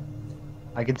again.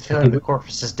 I get the feeling the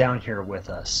Corvus is down here with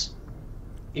us.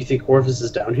 You think Corvus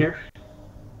is down here?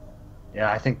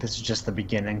 Yeah, I think this is just the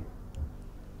beginning.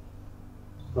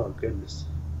 Oh, goodness.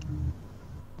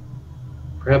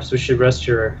 Perhaps we should rest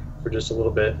here for just a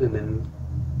little bit and then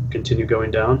continue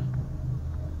going down.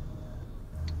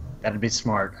 That'd be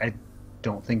smart. I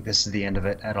don't think this is the end of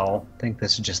it at all. I think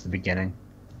this is just the beginning.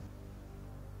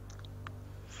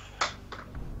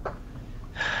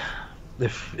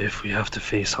 If we have to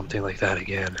face something like that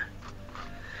again,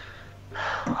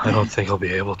 I don't think I'll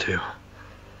be able to.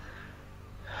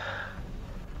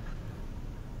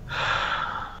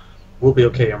 We'll be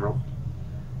okay, Emerald.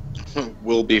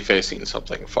 We'll be facing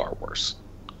something far worse.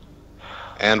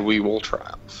 And we will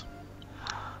triumph.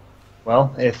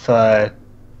 Well, if I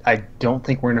don't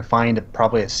think we're going to find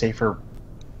probably a safer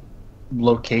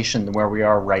location than where we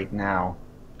are right now.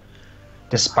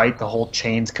 Despite the whole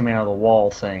chains coming out of the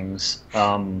wall things.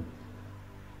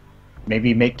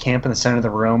 Maybe make camp in the center of the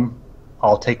room.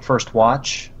 I'll take first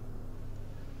watch.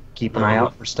 Keep an eye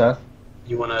out for stuff.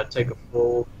 You want to take a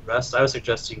full rest? I was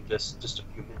suggesting just a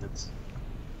few minutes.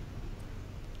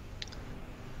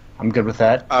 I'm good with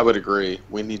that. I would agree.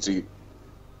 We need to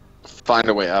find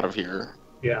a way out of here.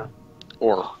 Yeah.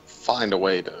 Or find a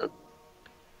way to...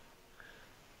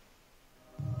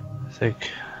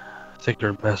 I think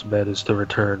our best bet is to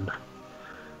return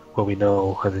what we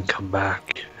know and then come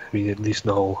back. We at least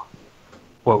know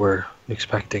what we're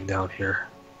expecting down here.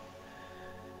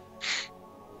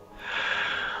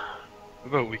 How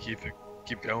about we keep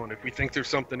going? If we think there's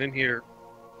something in here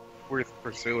worth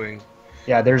pursuing.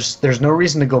 Yeah, there's no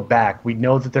reason to go back. We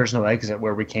know that there's no exit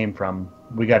where we came from.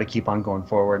 We got to keep on going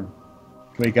forward.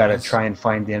 We got to try and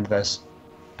find the end of this.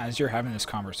 As you're having this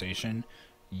conversation,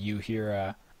 you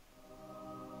hear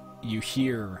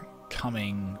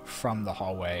coming from the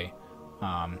hallway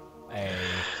a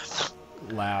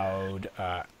loud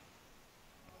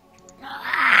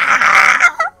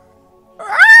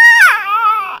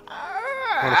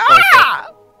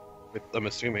With, I'm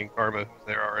assuming Karma is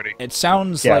there already. It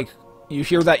sounds like you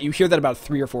hear that about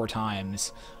 3 or 4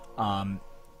 times,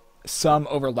 some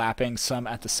overlapping, some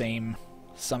at the same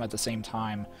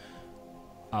time,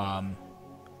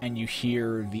 and you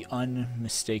hear the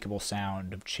unmistakable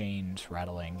sound of chains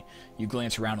rattling. You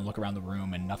glance around and look around the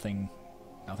room, and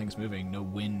nothing's moving. No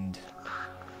wind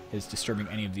is disturbing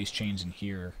any of these chains in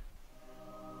here.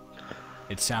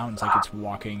 It sounds like it's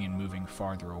walking and moving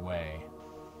farther away.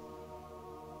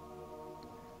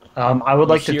 I would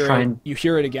like to try and... You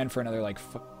hear it again for another,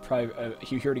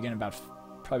 you hear it again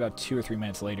probably about 2 or 3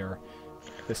 minutes later,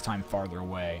 this time farther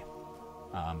away,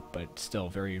 but still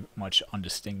very much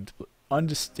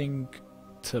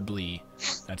undistinctably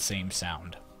that same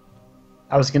sound.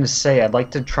 I was going to say, I'd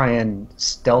like to try and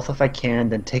stealth if I can,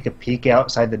 then take a peek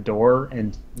outside the door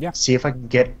and see if I can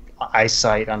get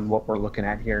eyesight on what we're looking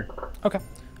at here. Okay.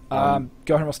 Go ahead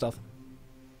and roll stealth.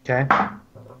 Okay.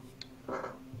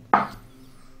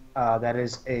 That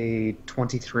is a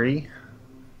 23.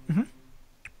 Mm-hmm.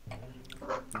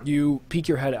 You peek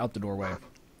your head out the doorway,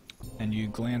 and you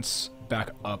glance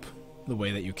back up the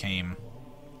way that you came,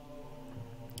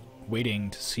 waiting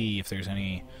to see if there's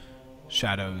any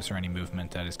shadows or any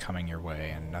movement that is coming your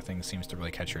way, and nothing seems to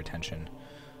really catch your attention.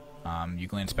 You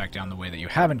glance back down the way that you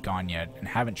haven't gone yet and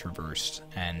haven't traversed,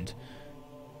 and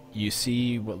you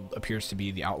see what appears to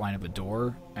be the outline of a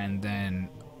door, and then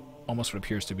almost what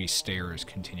appears to be stairs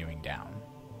continuing down.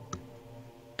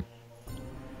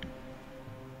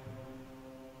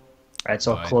 Alright,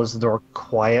 so I'll close the door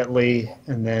quietly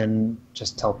and then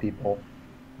just tell people,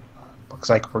 looks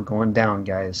like we're going down,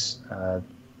 guys.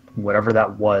 Whatever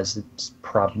that was, it's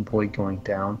probably going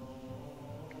down.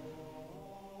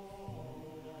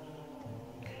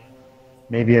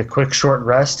 Maybe a quick short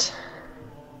rest,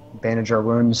 bandage our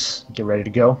wounds, get ready to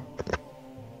go.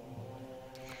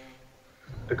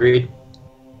 Agreed.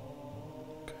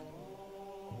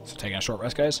 So taking a short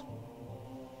rest, guys?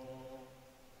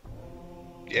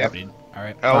 Yeah.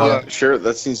 Alright. Sure,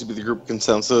 that seems to be the group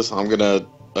consensus. I'm going to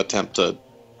attempt to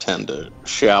tend to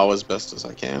Xiao as best as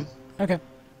I can. Okay.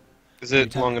 Is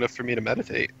it long enough for me to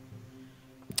meditate?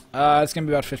 It's going to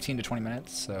be about 15 to 20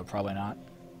 minutes, so probably not.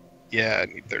 Yeah, I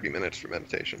need 30 minutes for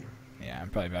meditation. Yeah,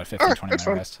 probably about a 15, 20 minute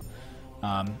rest.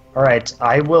 All right,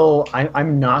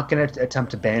 I'm not going to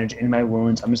attempt to bandage any of my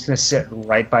wounds. I'm just going to sit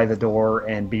right by the door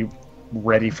and be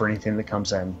ready for anything that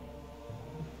comes in.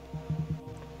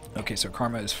 Okay, so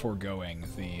Karma is foregoing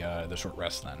the short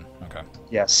rest then. Okay.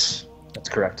 Yes, that's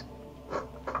correct.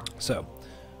 So,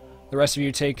 the rest of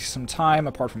you take some time,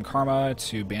 apart from Karma,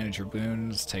 to bandage your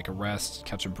wounds, take a rest,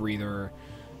 catch a breather,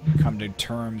 come to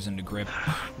terms and to grip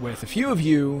with a few of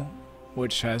you,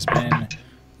 which has been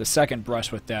the second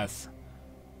brush with death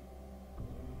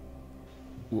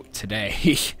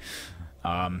today.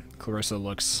 Clarissa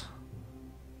looks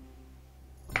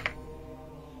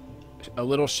a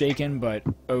little shaken, but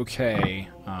okay.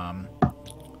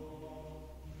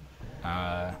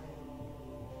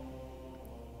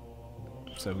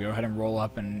 So go ahead and roll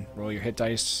up and roll your hit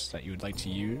dice that you would like to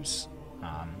use.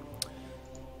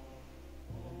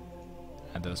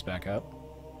 Add those back up.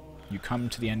 You come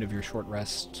to the end of your short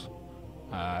rest.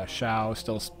 Xiao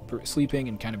still sleeping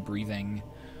and kind of breathing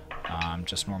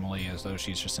just normally, as though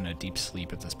she's just in a deep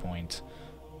sleep at this point.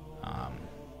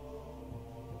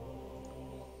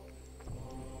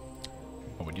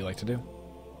 What would you like to do?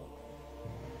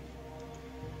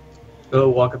 Go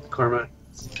walk up to Karma.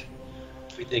 What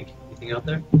do you think? Anything out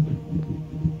there?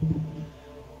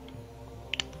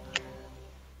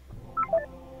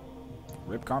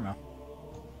 Rip Karma.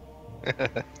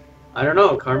 I don't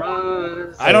know,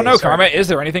 Karma. I don't know, sorry. Karma. Is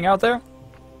there anything out there?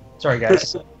 Sorry,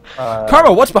 guys.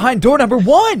 Karma, what's behind door number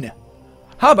 1?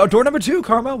 How about door number 2,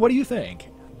 Karma? What do you think?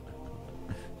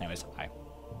 Anyways, hi.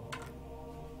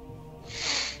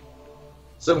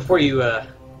 So before you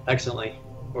accidentally,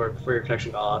 or before your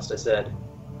connection got lost, I said,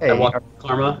 Hey, I walked up to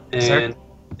Karma, and sir?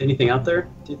 anything out there,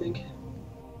 do you think?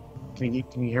 Can you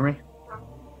hear me?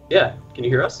 Yeah, can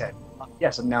you hear us? Okay.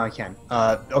 Yes, now I can.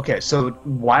 Okay, so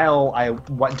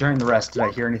during the rest, did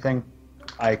I hear anything?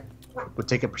 I would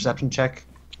take a perception check.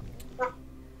 Go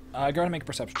ahead and make a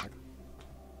perception check.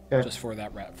 Okay. Just for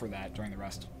that during the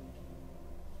rest.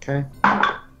 Okay.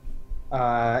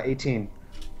 18.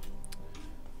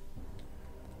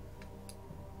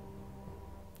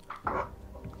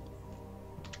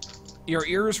 Your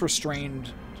ears were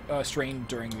strained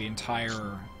during the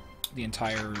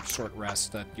entire short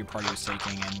rest that your party was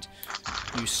taking, and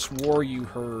you swore you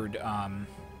heard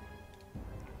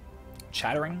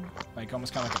chattering, like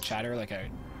almost kind of like a chatter, like a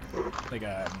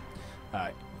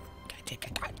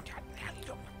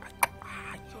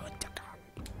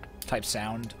type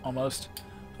sound almost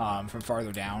from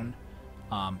farther down,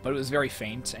 but it was very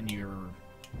faint, and it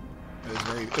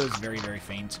was very, very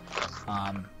faint.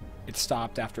 It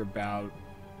stopped after probably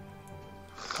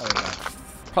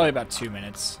about 2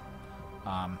 minutes,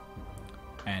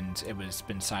 and it was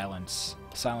been silent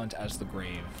as the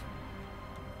grave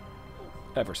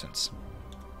ever since.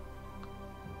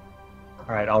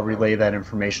 All right, I'll relay that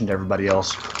information to everybody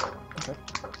else. Okay.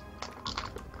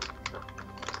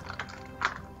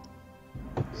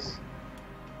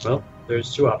 Well,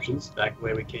 there's two options. Back the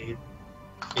way we came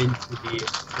into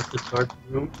the dark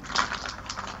room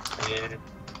and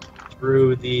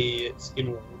through the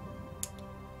skin wall.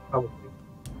 Probably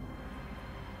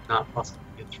not possible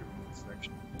to get through this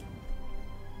direction.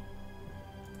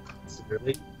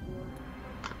 Severely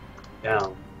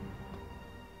down.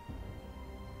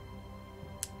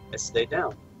 I stay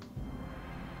down.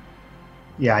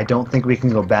 Yeah, I don't think we can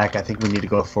go back. I think we need to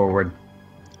go forward.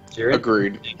 Jared,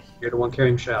 Agreed. you're the one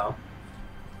carrying Xiao.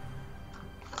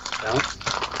 Down?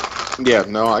 Yeah,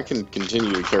 no, I can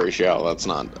continue to carry Xiao. That's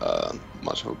not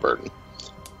much of a burden.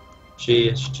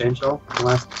 She changed all in the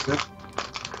last minute?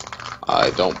 I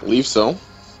don't believe so.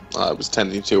 I was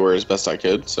tending to her as best I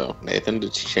could, so Nathan,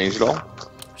 did she change at all?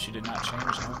 She did not change,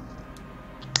 no.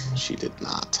 She did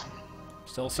not.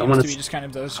 Still seems to be just kind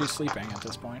of though she's sleeping at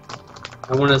this point.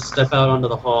 I want to step out onto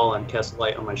the hall and cast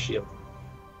light on my shield.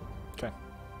 Okay.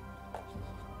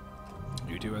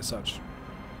 You do as such.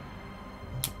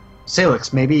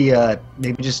 Salix, maybe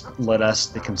just let us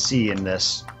that can see in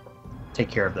this take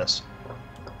care of this.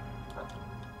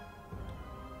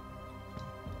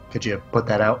 Could you put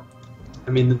that out? I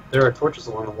mean, there are torches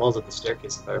along the walls of the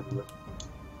staircase, if I remember.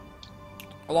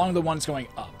 Along the ones going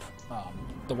up,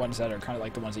 the ones that are kind of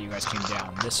like the ones that you guys came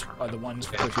down. This are the ones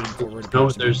proceeding forward. No,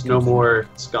 there's no more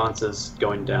sconces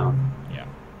going down. Yeah.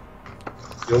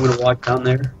 You want me to walk down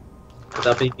there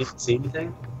without being able to see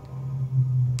anything?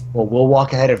 Well, we'll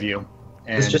walk ahead of you.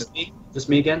 And It's just me? Just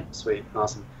me again? Sweet,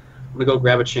 awesome. I'm gonna go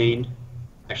grab a chain.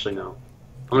 Actually, no.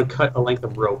 I'm gonna cut a length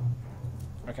of rope.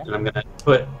 Okay. And I'm gonna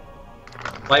put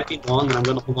 5 feet long, and I'm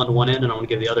gonna hold on to one end, and I'm gonna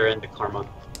give the other end to Karma.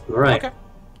 Alright. Okay.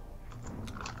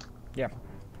 Yeah.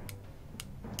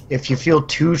 If you feel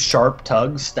two sharp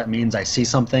tugs, that means I see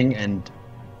something, and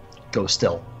go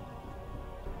still.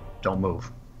 Don't move.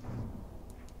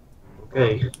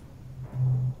 Okay.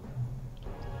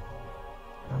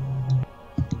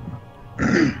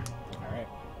 Alright.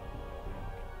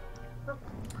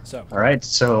 So. Alright,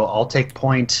 so I'll take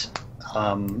point.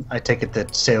 I take it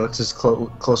that Salix is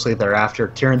closely thereafter.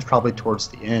 Tyrion's probably towards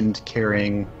the end,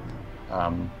 carrying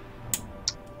our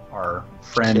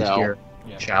friend Chow. here,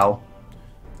 Yep. Chow.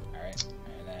 Alright.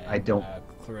 And then I don't-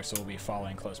 Clarissa will be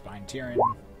following close behind Tyrion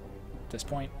at this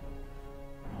point.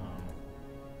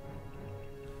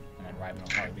 And then Ryben will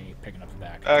probably be picking up the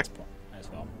back at this point as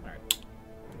well. Alright.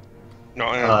 No,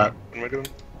 what am I doing?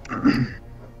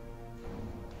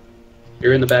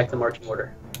 You're in the back of the marching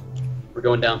order. We're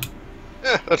going down.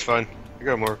 Yeah, that's fine. I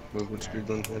got more movement speed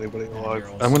than anybody alive.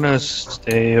 I'm gonna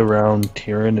stay around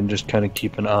Tyrion and just kind of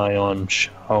keep an eye on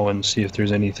Shao and see if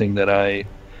there's anything that I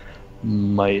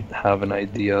might have an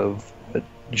idea of that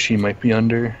she might be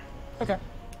under. Okay.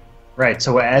 Right,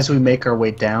 so as we make our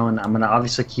way down, I'm going to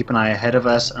obviously keep an eye ahead of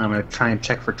us, and I'm going to try and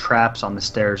check for traps on the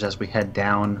stairs as we head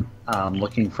down,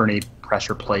 looking for any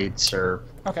pressure plates or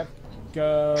Okay.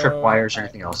 Go. tripwires or Alright.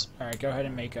 anything else. Alright, go ahead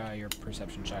and make your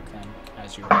perception check then,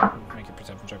 as you make your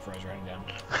perception check for as you're heading down.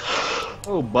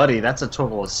 Oh, buddy, that's a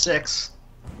total of 6.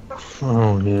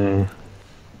 Oh yeah.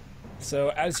 So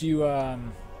as you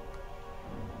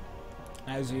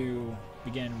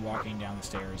begin walking down the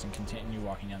stairs and continue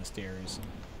walking down the stairs,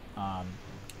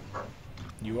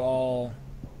 you all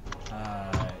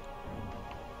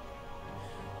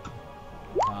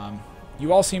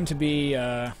seem to be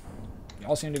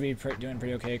doing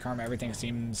pretty okay. Karma, everything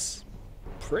seems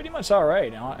pretty much all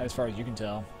right as far as you can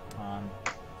tell.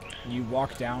 You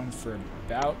walk down for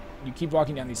about. You keep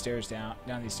walking down these stairs down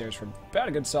these stairs for about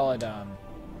a good solid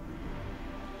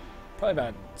probably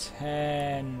about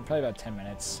 10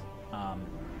 minutes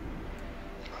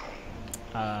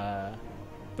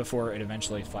before it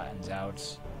eventually flattens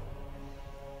out.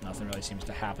 Nothing really seems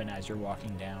to happen as you're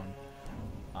walking down.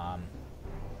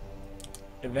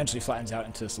 It eventually flattens out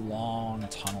into this long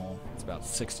tunnel. It's about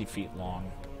 60 feet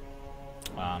long.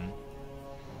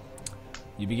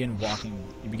 You begin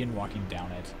walking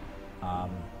down it,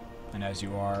 and as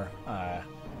you are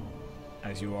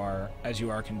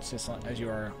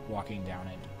walking down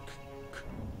it,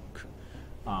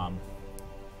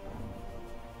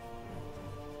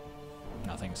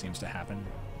 nothing seems to happen.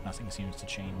 Nothing seems to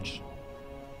change.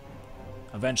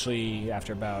 Eventually,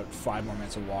 after about 5 more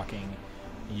minutes of walking,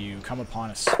 you come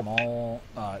upon a small.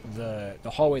 The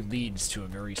hallway leads to a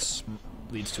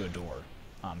door,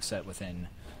 set within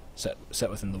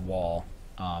the wall.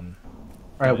 All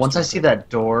right, once I see that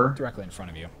door, directly in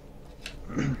front of you.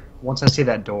 once I see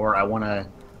that door, I want to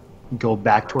go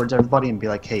back towards everybody and be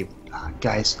like, "Hey,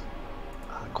 guys,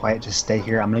 quiet, just stay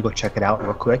here. I'm gonna go check it out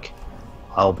real quick.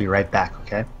 I'll be right back."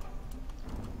 Okay.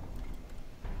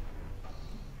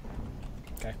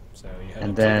 Okay, so you head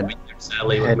And up to the then door.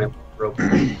 Sadly, Head- with my rope.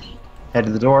 head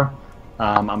to the door.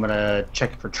 I'm gonna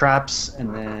check for traps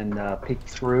and then peek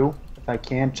through if I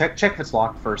can. Check if it's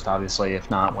locked first, obviously. If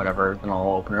not, whatever, then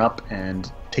I'll open it up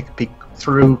and take a peek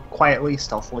through quietly,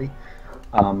 stealthily.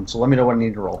 So let me know what I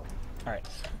need to roll. All right.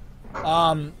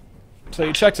 So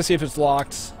you check to see if it's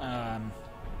locked. It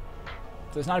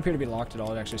does not appear to be locked at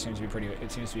all. It actually seems to be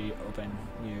It seems to be open.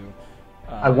 You.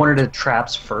 I wanted a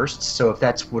traps first, so if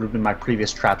that's would have been my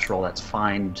previous traps roll, that's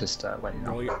fine. Just let you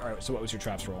know. All right. So what was your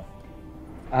traps roll?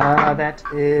 That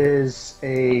is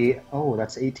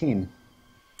that's 18.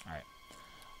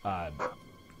 All right.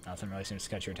 Nothing really seems to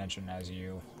catch your attention as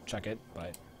you check it,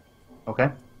 but Okay.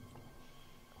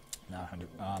 not 100.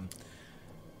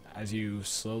 As you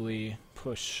slowly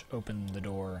push open the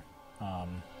door,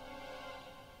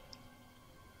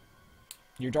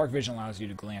 your dark vision allows you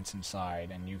to glance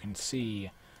inside, and you can see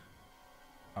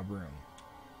a room.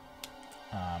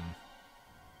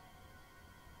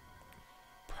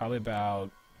 Probably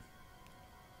about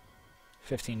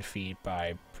 15 feet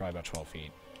by probably about 12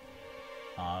 feet.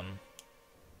 A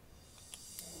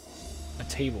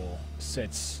table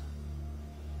sits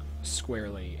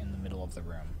squarely in the middle of the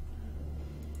room.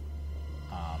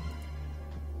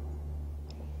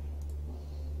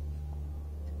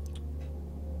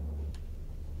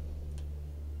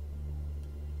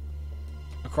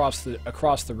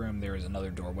 Across the room there is another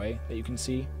doorway that you can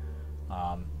see,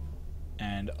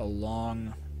 and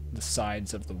along the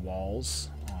sides of the walls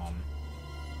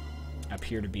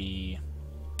appear to be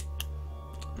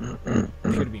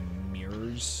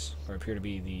mirrors, or appear to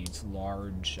be these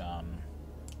large,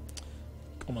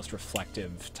 almost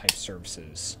reflective type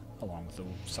surfaces along the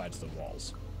sides of the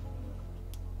walls.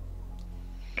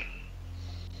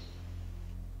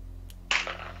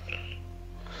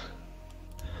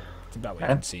 about what you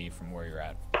Okay. can see from where you're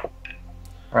at. All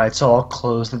right, so I'll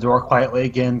close the door quietly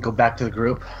again, go back to the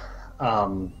group.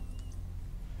 Um,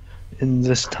 In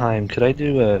this time, could I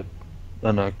do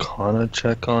an Arcana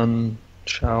check on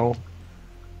Shao?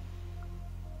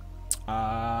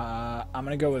 I'm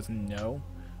gonna go with no,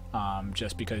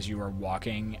 just because you are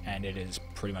walking and it is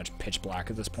pretty much pitch black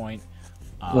at this point.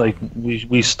 Like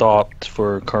we stopped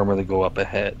for Karma to go up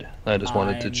ahead. I just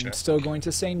wanted to I'm check. still going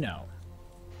to say no.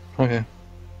 Okay.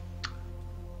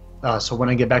 so when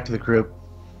I get back to the group,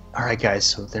 all right, guys.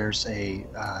 So there's a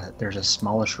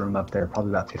smallish room up there,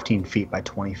 probably about 15 feet by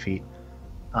 20 feet.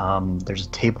 There's a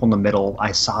table in the middle.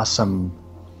 I saw some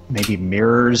maybe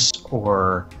mirrors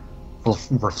or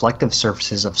reflective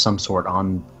surfaces of some sort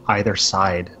on either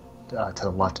side, to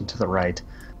the left and to the right.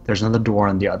 There's another door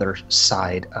on the other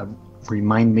side.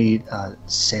 Remind me,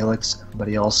 Salix,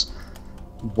 everybody else,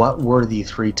 what were the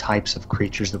 3 types of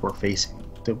creatures that we're facing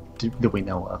that we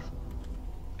know of?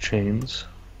 Chains,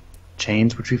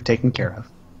 Chains, which we've taken care of.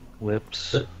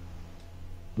 whips,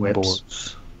 Whips.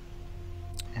 boards.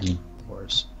 And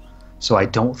doors. So I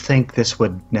don't think this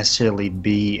would necessarily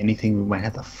be anything we might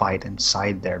have to fight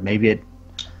inside there. Maybe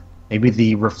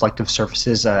the reflective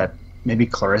surfaces. Maybe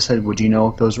Clarissa, would you know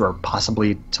if those were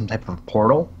possibly some type of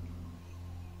portal?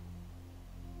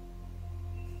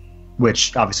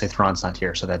 Which obviously Thrawn's not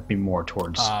here, so that'd be more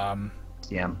towards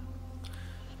DM.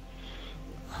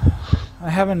 I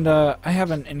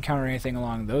haven't encountered anything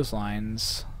along those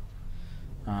lines.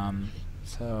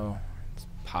 So it's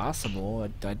possible.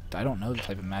 I don't know the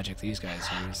type of magic these guys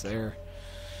use. They're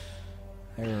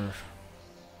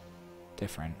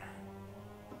different.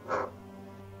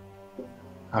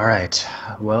 All right.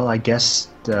 Well, I guess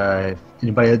if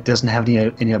anybody that doesn't have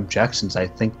any objections, I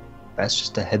think best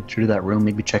just to head through that room,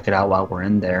 maybe check it out while we're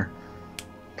in there.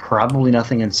 Probably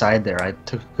nothing inside there. I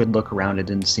took a good look around. I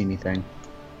didn't see anything.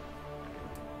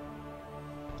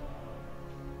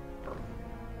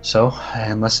 So,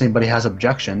 unless anybody has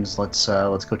objections, let's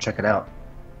go check it out.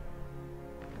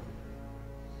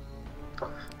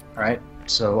 All right.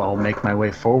 So I'll make my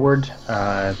way forward.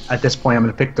 At this point, I'm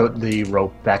going to pick the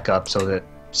rope back up so that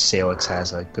Salix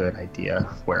has a good idea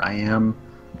of where I am,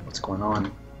 what's going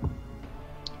on.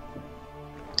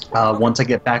 Once I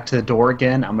get back to the door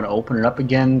again, I'm going to open it up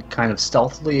again, kind of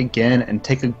stealthily again, and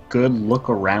take a good look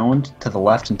around to the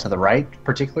left and to the right,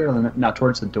 particularly not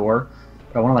towards the door.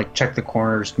 But I want to check the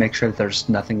corners, make sure that there's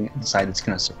nothing inside that's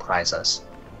going to surprise us.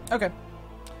 Okay.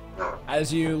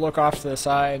 As you look off to the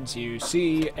sides, you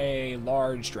see a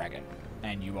large dragon,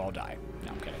 and you all die.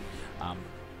 No, I'm kidding.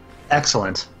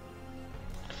 Excellent.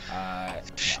 No.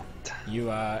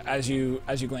 You as you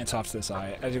glance off to the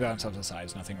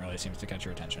sides, nothing really seems to catch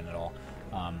your attention at all.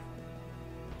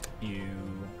 You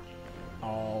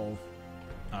all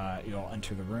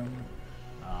enter the room,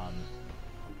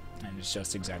 and it's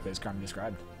just exactly as Carmen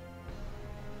described.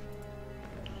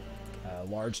 A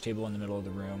large table in the middle of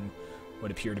the room,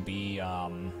 what appear to be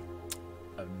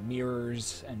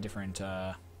mirrors and different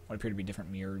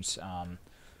mirrors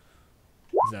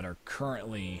that are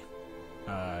currently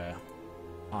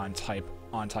on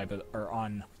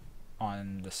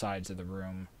the sides of the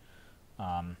room,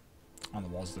 on the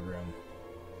walls of the room,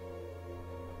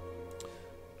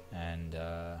 and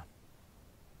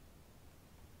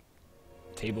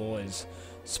table is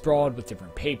sprawled with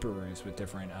different papers, with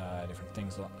different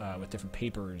things, with different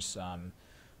papers,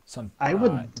 some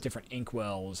different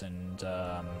inkwells and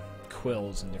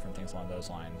quills and different things along those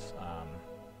lines.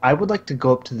 I would like to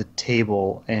go up to the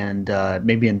table and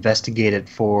maybe investigate it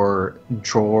for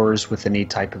drawers with any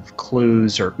type of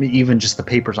clues, or even just the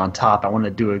papers on top. I want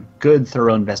to do a good,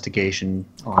 thorough investigation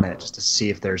on it, just to see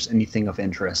if there's anything of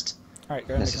interest. All right,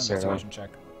 go ahead and make an investigation check.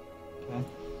 Okay.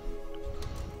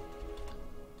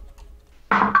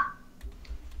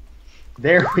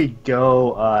 There we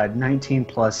go. 19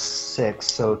 plus 6,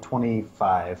 so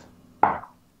 25.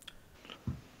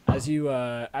 As you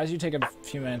take a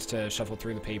few minutes to shuffle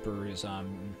through the papers,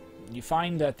 you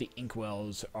find that the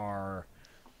inkwells are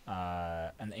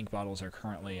and the ink bottles are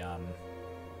currently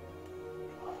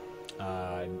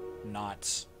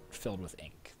not filled with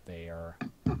ink. They are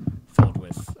filled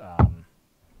with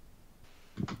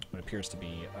what appears to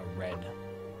be a red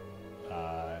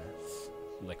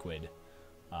liquid,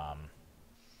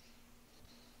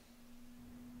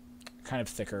 kind of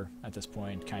thicker at this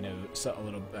point. Kind of a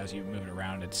little as you move it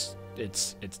around, it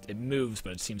moves,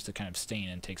 but it seems to kind of stain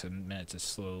and takes a minute to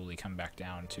slowly come back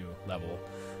down to level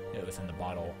within the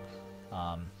bottle.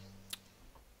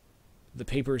 The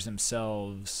papers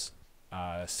themselves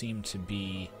seem to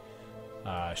be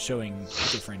showing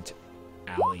different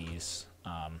alleys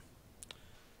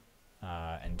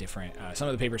and different. Some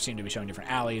of the papers seem to be showing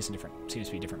different alleys and seems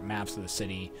to be different maps of the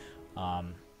city,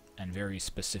 and very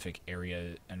specific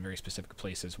areas and very specific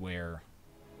places where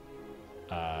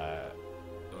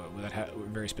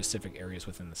very specific areas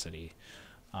within the city.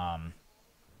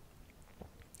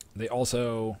 They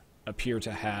also appear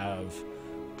to have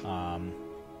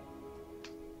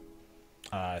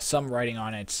some writing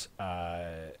on it.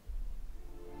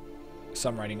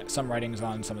 Some writings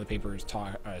on some of the papers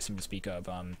seem to speak of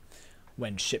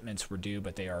when shipments were due,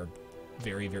 but they are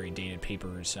very, very dated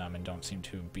papers and don't seem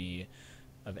to be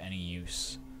of any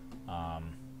use.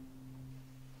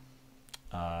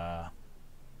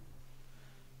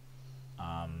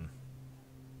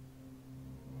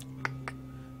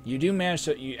 You do manage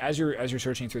to, as you're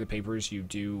searching through the papers, you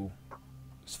do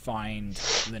find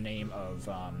the name of.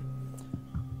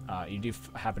 You do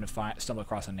happen to stumble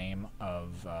across a name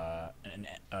of an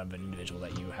individual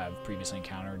that you have previously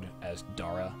encountered as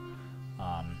Dara,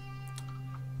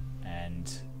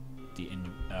 and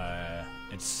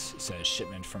it says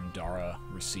shipment from Dara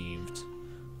received,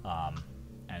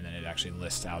 and then it actually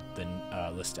lists out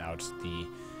the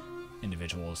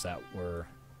individuals that were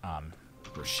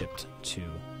shipped to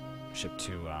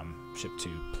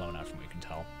Plona, from what you can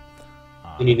tell.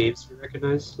 Any names you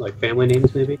recognize, like family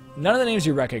names, maybe? None of the names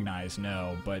you recognize,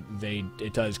 no, but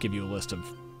it does give you a list of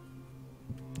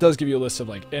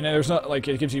like, and there's not like,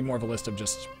 it gives you more of a list of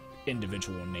just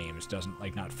individual names. Doesn't,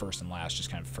 like, not first and last,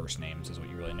 just kind of first names is what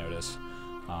you really notice.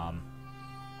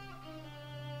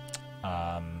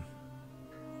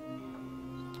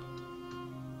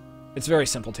 It's a very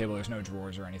simple table. There's no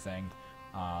drawers or anything.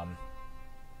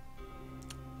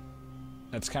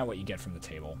 That's kind of what you get from the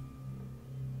table.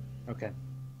 Okay.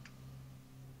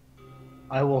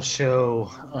 I will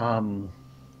show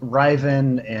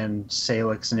Riven and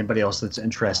Salix and anybody else that's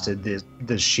interested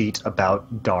the sheet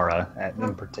about Dara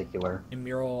in particular. And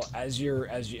Mural, as you're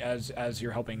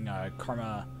helping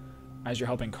Karma,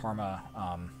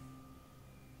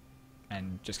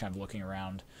 and just kind of looking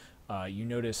around, you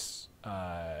notice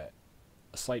a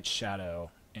slight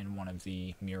shadow in one of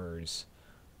the mirrors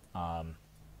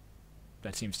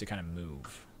that seems to kind of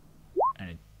move,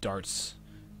 and it darts.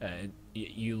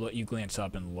 You glance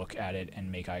up and look at it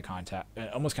and make eye contact.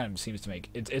 It almost kind of seems to make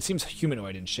it seems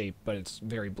humanoid in shape, but it's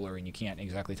very blurry and you can't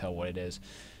exactly tell what it is.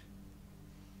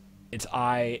 Its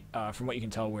eye, from what you can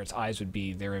tell where its eyes would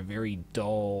be, they're a very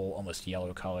dull, almost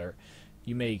yellow color.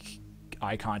 You make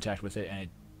eye contact with it, and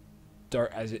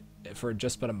it for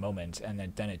just but a moment, and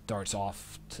then it darts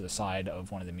off to the side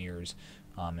of one of the mirrors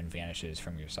and vanishes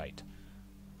from your sight.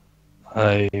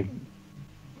 I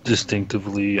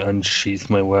distinctively unsheath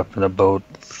my weapon about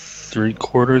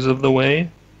 3/4 of the way.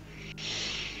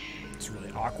 It's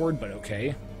really awkward, but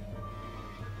okay.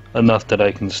 Enough that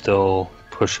I can still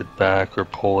push it back or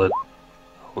pull it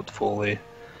out fully.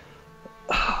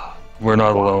 We're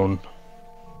not alone.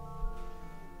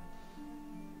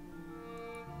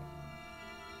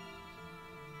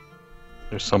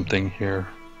 There's something here.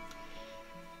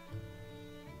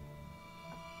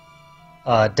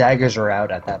 Daggers are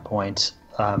out at that point.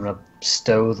 I'm going to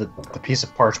stow the piece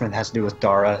of parchment that has to do with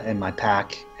Dara in my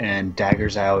pack, and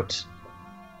daggers out.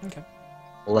 Okay.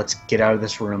 Well, let's get out of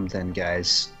this room then,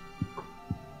 guys.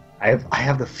 I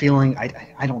have the feeling,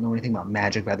 I don't know anything about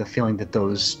magic, but I have the feeling that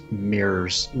those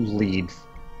mirrors lead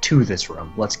to this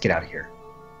room. Let's get out of here.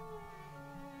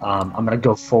 I'm going to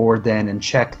go forward then and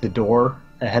check the door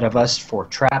ahead of us for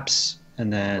traps,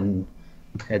 and then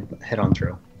head on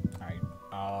through. Alright.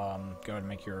 Go ahead and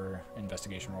make your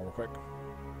investigation roll real quick.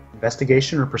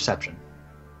 Investigation or perception?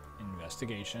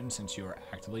 Investigation, since you are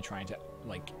actively trying to,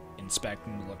 like, inspect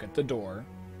and look at the door.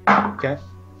 Okay.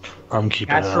 I'm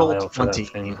keeping an eye Natural out for that 20.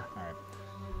 thing. Alright.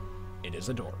 It is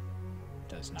a door.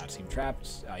 Does not seem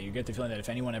trapped. You get the feeling that if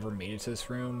anyone ever made it to this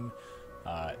room,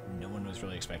 no one was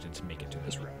really expected to make it to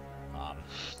this room.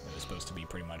 It was supposed to be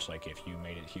pretty much like if you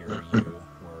made it here, you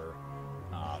were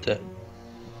Dead.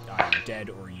 either dead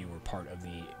or you were part of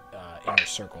the inner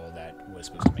circle that was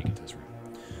supposed to make it to this room.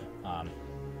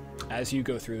 As you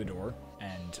go through the door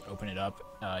and open it up,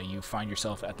 you find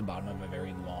yourself at the bottom of a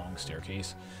very long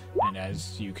staircase, and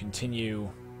as you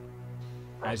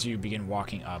begin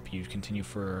walking up, you continue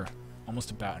for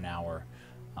almost about an hour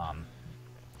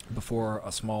before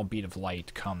a small bead of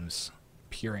light comes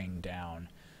peering down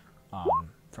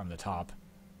from the top,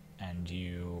 and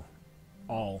you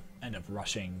all end up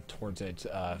rushing towards it.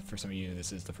 For some of you,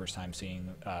 this is the first time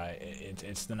seeing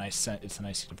it's the nice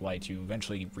seat of light. You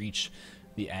eventually reach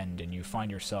the end, and you find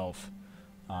yourself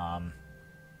at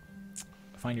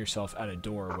a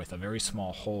door with a very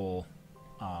small hole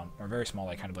or very small,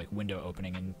 like kind of like window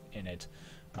opening in it,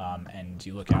 and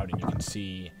you look out and you can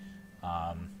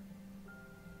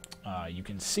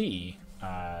see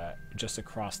just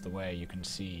across the way you can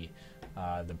see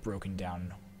the broken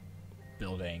down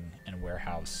building and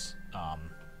warehouse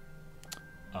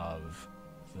of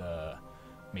the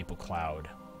Maple Cloud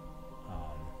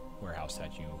warehouse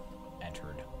that you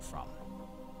entered from.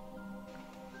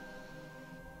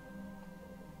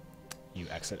 You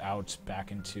exit out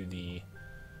back into the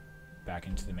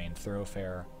main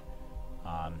thoroughfare,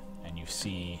 and you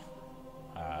see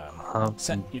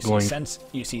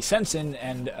Sensen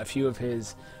and a few of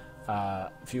his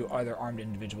few other armed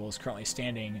individuals currently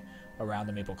standing around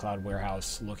the Maple Cloud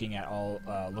warehouse, looking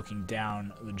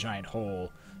down the giant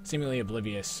hole, seemingly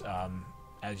oblivious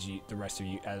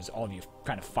as all of you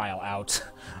kind of file out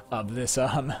of this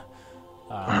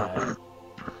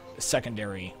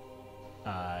secondary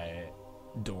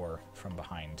door from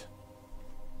behind.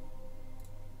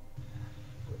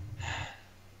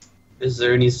 Is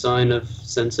there any sign of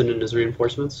Sensen and his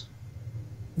reinforcements?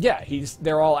 Yeah,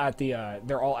 they're all at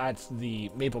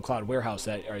the Maple Cloud warehouse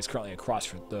that is currently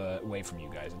across the way from you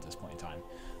guys at this point in time.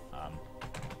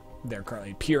 They're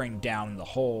currently peering down the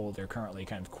hole. They're currently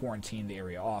kind of quarantined the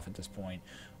area off at this point,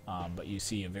 but you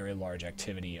see a very large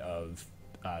activity of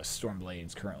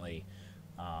Stormblades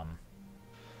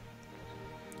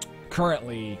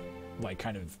currently like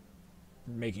kind of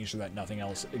making sure that nothing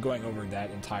else, going over that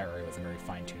entire area with a very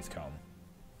fine-tooth comb.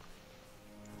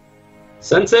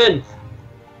 Sensen!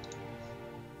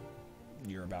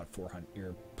 You're about 400.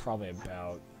 You're probably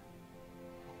about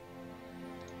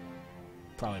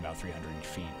 300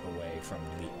 feet away from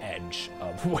the edge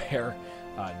of where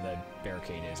the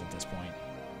barricade is at this point.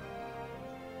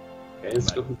 Okay,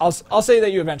 I'll say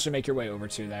that you eventually make your way over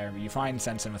to there. You find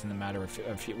Sensen within the matter of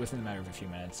a few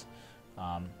minutes,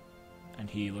 and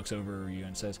he looks over you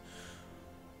and says,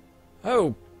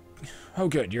 "Oh,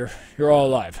 good. You're all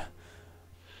alive.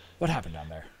 What happened down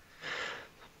there?"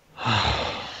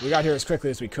 We got here as quickly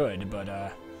as we could,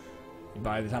 but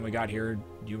by the time we got here,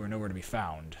 you were nowhere to be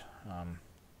found.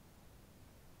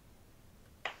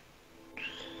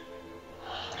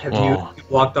 Have you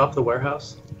blocked off the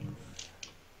warehouse?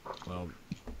 Well,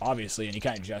 obviously, and he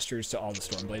kind of gestures to all the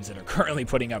Stormblades that are currently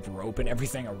putting up rope and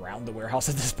everything around the warehouse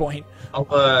at this point.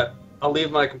 I'll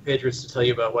leave my compatriots to tell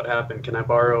you about what happened. Can I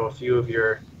borrow a few of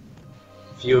your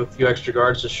few extra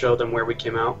guards to show them where we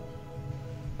came out?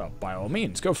 Oh, by all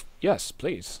means, go. Yes,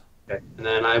 please. Okay, and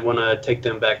then I want to take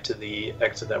them back to the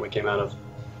exit that we came out of,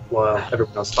 while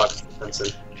everyone else talks to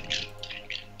Sensen.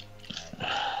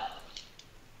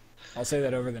 I'll say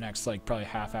that over the next, like, probably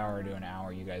half hour to an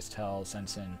hour, you guys tell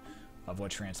Sensen of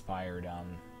what transpired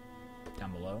down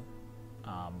below,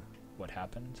 what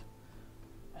happened,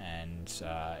 and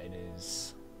it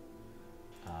is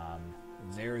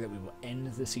there that we will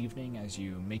end this evening as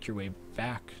you make your way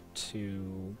back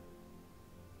to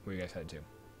where you guys head to.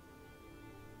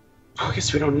 I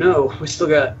guess we don't know. We still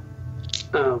got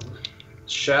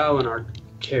Shao in our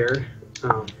care.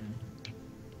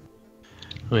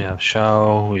 We have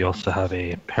Shao. We also have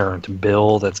a parent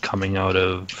Bill that's coming out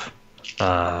of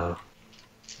the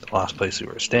last place we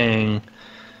were staying.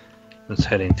 That's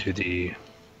heading to the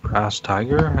Brass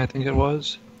Tiger, I think it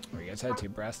was. Where you guys head to?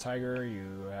 Brass Tiger.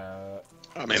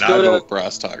 I mean, I vote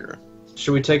Brass Tiger.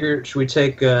 Should we take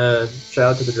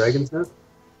Shao to the Dragon's Den?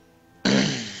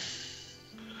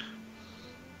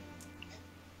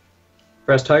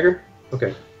 Brass Tiger?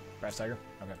 Okay. Brass Tiger?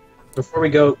 Okay. Before we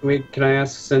go, can I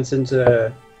ask Sensen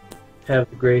to have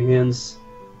the Grey Hands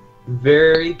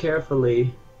very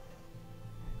carefully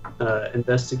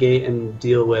investigate and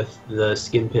deal with the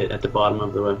skin pit at the bottom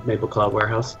of the Maple Cloud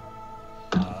warehouse?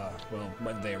 Well,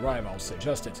 when they arrive, I'll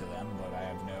suggest it to them, but I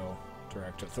have no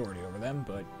direct authority over them,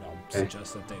 but I'll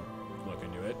suggest that they look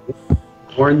into it.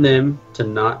 Warn them to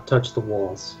not touch the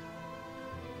walls.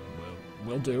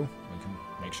 We'll do. We can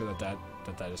make sure that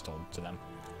is told to them.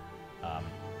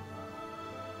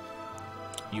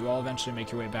 You all eventually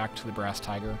make your way back to the Brass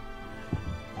Tiger.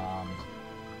 And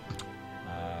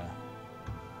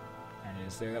it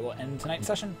is there that will end tonight's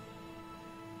session.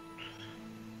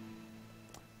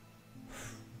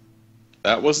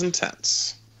 That was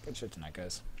intense. Good shit tonight,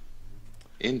 guys.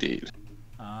 Indeed.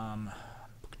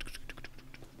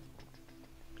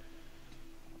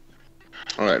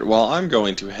 Alright, well, I'm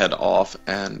going to head off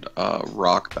and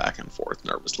rock back and forth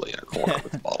nervously in a corner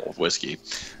with a bottle of whiskey.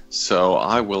 So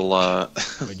I will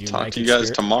talk to you guys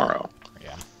tomorrow.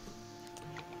 Yeah.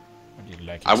 Would you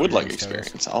like I would like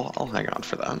experience experience. I'll hang on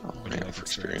for that. I'll hang on for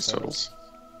experience totals.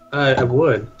 I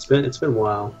would. It's been a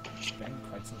while. It's been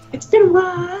quite some time. It's been a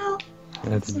while.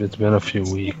 It's been a few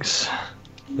weeks.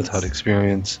 without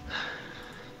experience.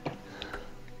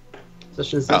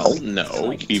 Session is Oh, this?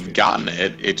 no, we've gotten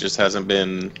it. It just hasn't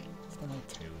been It's been like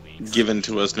 2 weeks. given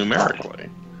to us numerically.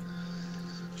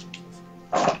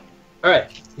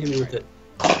 Alright, hit me with it.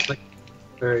 Like,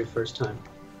 very first time.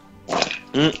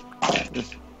 It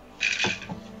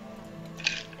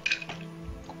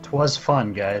was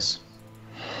fun, guys.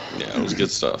 Yeah, it was good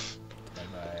stuff.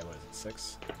 Divided by, what is it,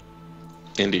 6?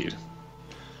 Indeed.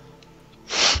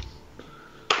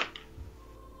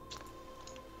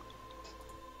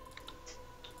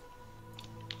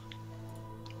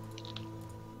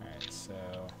 Alright, so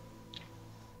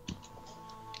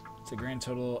it's a grand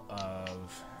total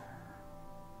of,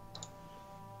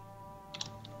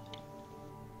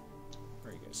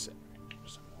 where are you guys sitting? Right,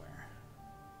 somewhere.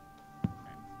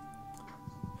 Alright.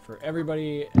 For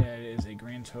everybody, it is a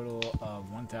grand total of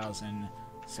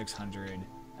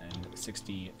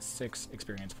 1,666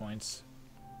 experience points.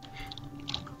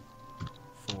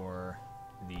 For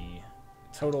the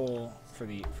total for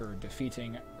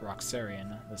defeating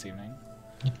Rocsarion this evening.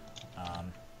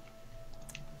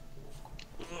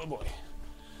 Oh boy.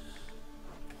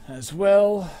 As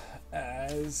well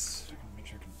as, make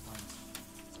sure I can find.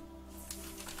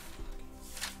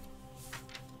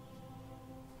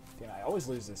 Damn, I always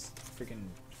lose this freaking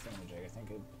thingamajig. I think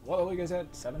what are you guys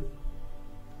at? 7?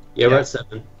 Yeah, we're at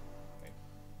 7.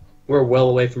 We're well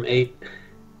away from 8.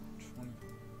 20.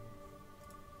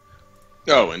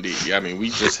 Oh, indeed. Yeah, I mean, we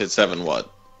just hit 7,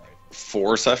 what, Right.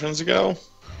 4 sessions ago? Yeah.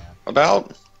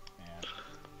 About? Yeah.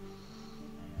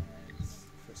 And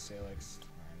for Salix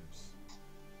times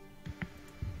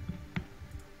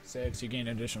 6, you gain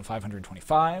an additional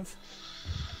 525.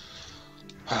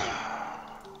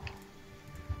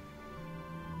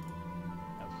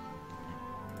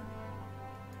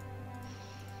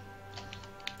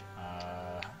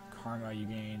 Karma, you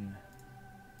gain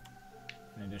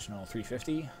an additional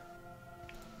 350.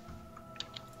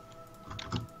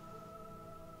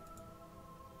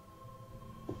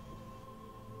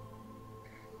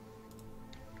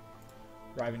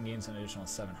 Riven gains an additional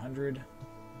 700.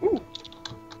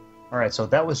 Alright, so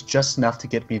that was just enough to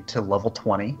get me to level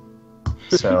 20.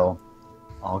 So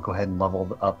I'll go ahead and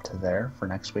level up to there for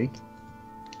next week.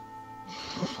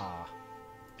 Ah.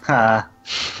 Ha!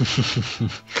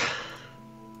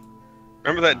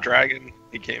 Remember that dragon?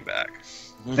 He came back.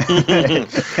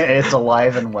 It's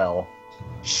alive and well.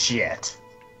 Shit.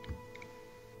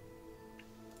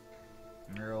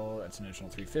 Mural, that's an additional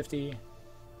 350.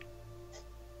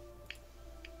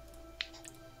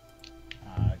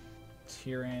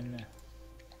 Tyrion.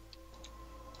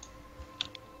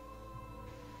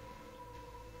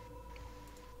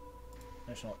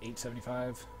 Additional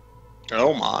 875.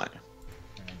 Oh, my.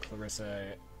 And then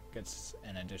Clarissa gets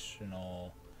an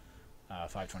additional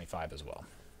 525 as well.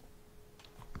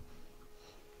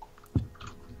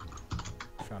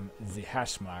 From the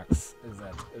hash marks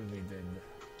that we did,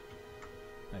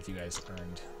 that you guys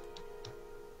earned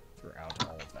throughout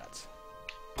all of that.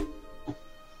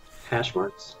 Hash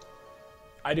marks?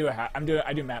 I do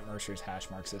Matt Mercer's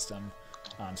hash mark system.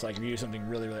 So like if you do something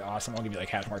really really awesome, I'll give you like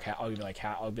hash mark. I'll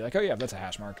be like, oh yeah, that's a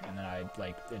hash mark, and then I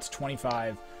like it's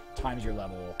 25 times your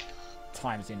level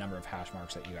times the number of hash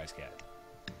marks that you guys get.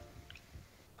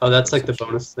 Oh, that's like the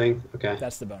bonus thing? Okay.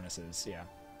 That's the bonuses, yeah.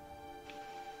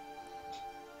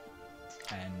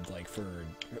 And like for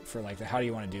like the how do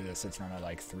you want to do this? It's normally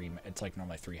like 3. It's like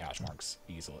normally 3 hash marks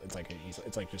easily. It's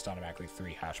like just automatically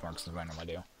 3 hash marks is what I normally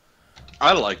do.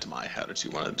 I liked my how did you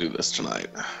want to do this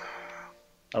tonight.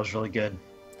 That was really good.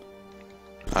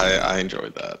 I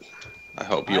enjoyed that. I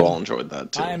hope you all enjoyed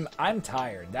that too. I'm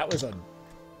tired. That was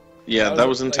that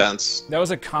was intense. That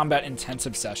was a combat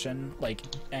intensive session. Like,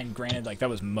 and granted, like that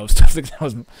was most of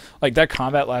the that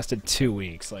combat lasted 2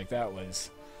 weeks. Like that was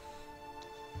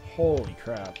holy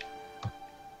crap.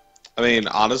 I mean,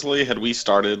 honestly, had we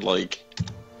started like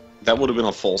that would have been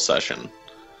a full session.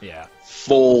 Yeah.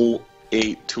 Full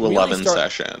 8 to 11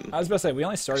 session. I was about to say we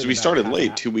only started. Because we started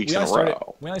late 2 weeks in a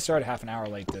row. We only started half an hour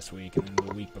late this week, and then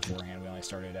the week beforehand we only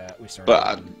started at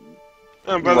But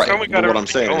by the time we got what I'm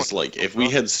saying going, is, like, if we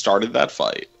had started that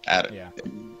fight at,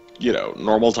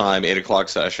 normal time, 8 o'clock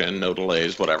session, no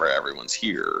delays, whatever, everyone's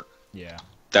here. Yeah.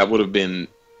 That would have been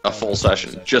a full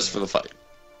session just for the fight.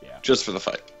 Yeah. Just for the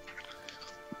fight.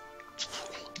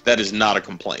 That is not a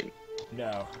complaint.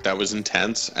 No. That was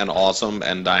intense and awesome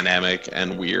and dynamic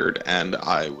and weird, and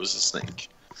I was a snake.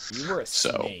 You were a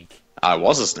snake. I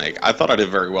was a snake. I thought I did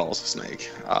very well as a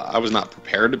snake. I was not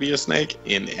prepared to be a snake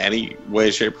in any way,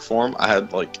 shape, or form. I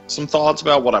had like some thoughts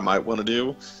about what I might want to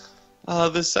do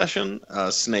this session.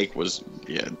 Snake was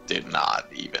did not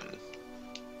even.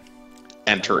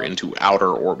 enter into outer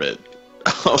orbit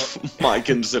of my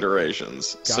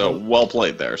considerations. So well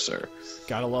played there, sir.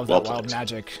 Gotta love Well that wild played.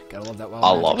 magic. Gotta love that wild I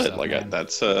magic love it. stuff, Like man.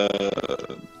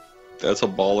 that's a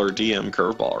baller DM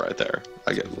curveball right there.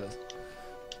 I get.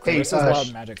 Hey, Clarissa's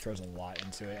wild magic throws a lot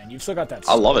into it, and you've still got that.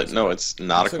 I love sword it. as No, well. it's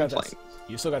not a You've still got complaint.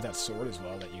 You still got that sword as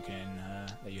well that you can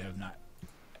that you have not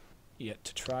yet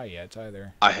to try yet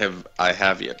either. I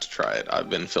have yet to try it. I've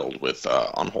been filled with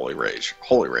unholy rage,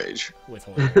 holy rage. With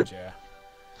Holy Rage, yeah.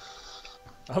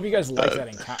 I hope you guys liked that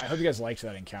encounter. I hope you guys liked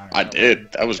that encounter. I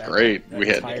did. That was great. that We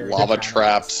had entire lava encounter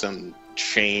traps and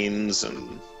chains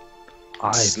and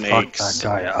I snakes. fucked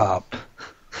that guy up.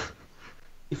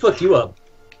 He fucked you up.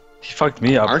 He fucked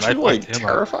me up. Aren't and you I like fucked him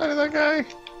up. terrified of that guy?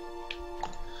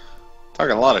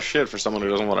 Talking a lot of shit for someone who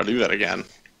doesn't want to do that again.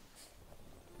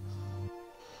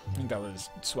 I think that was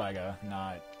Swagga,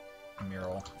 not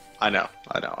Mural. I know.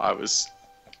 I was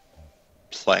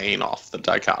playing off the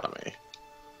dichotomy.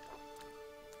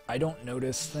 I don't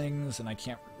notice things, and I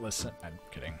can't listen. I'm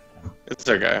kidding. It's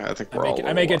okay. I think we're all.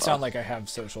 I make it sound like I have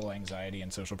social anxiety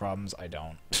and social problems. I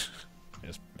don't. I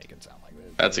just make it sound like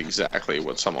that. That's exactly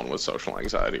what someone with social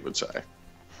anxiety would say.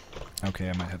 Okay,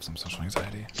 I might have some social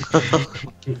anxiety.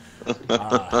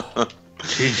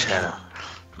 Jeez, Hannah.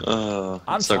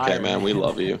 I'm It's okay, tired, man. We man.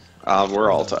 love you.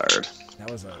 We're all tired. That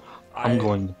was a. I'm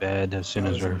going to bed as soon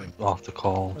that as was we're off the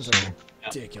call. That was So. a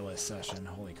ridiculous session.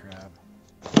 Holy crap.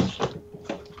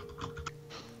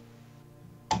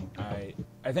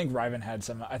 I think Riven had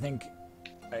some. I think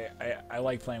I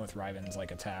like playing with Riven's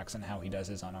like attacks and how he does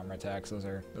his unarmored attacks. Those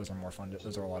are more fun.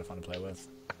 Those are a lot of fun to play with.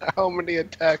 How many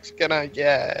attacks can I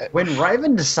get? When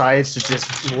Riven decides to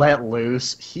just let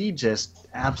loose, he just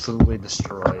absolutely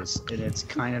destroys, and it's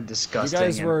kind of disgusting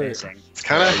guys and were- amazing. It's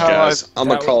kind of Alright, how guys, I'm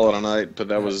that gonna call it a night, but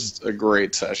that was a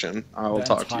great session. I will That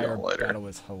talk to you entire all later. battle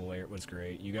was hilarious. Was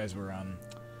great. You guys were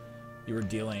you were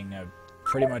dealing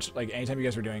pretty much like anytime you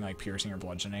guys were doing like piercing or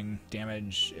bludgeoning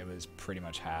damage, it was pretty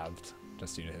much halved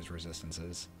just due to his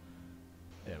resistances.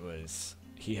 It was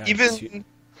he had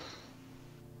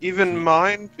even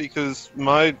mine, because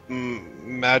my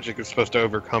magic is supposed to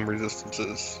overcome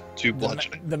resistances to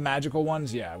bludgeoning. the magical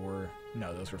ones, yeah,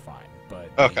 those were fine.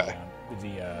 But Okay.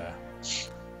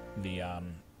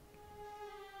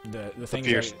 the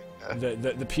things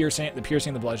piercing, the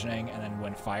piercing, the bludgeoning, and then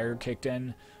when fire kicked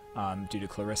in, due to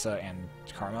Clarissa and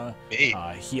Karma, Me.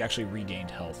 he actually regained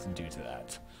health due to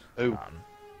that. Oh.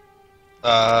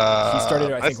 He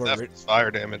started, I my think, staff does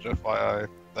fire damage. FYI, that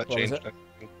What was changed it? everything.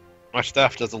 My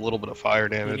staff does a little bit of fire You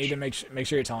damage. need to make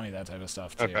sure you're telling me that type of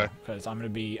stuff too, Okay. because I'm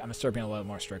gonna start being a little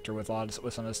more stricter with some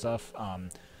of this stuff.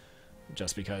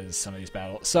 Just because some of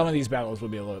these battles will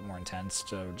be a little bit more intense.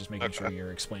 So just making sure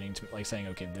you're explaining to like saying,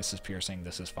 okay, this is piercing,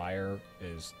 this is fire,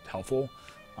 is helpful,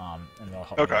 and they'll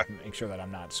help me make sure that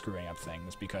I'm not screwing up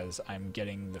things, because I'm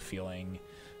getting the feeling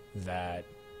that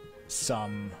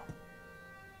some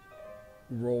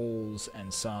rolls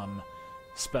and some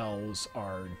spells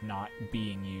are not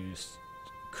being used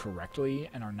correctly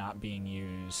and are not being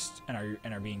used and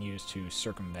are being used to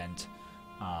circumvent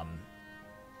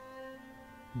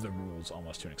the rules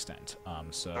almost to an extent.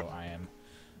 So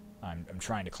I'm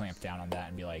trying to clamp down on that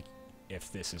and be like,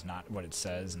 if this is not what it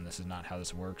says and this is not how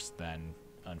this works, then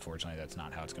unfortunately that's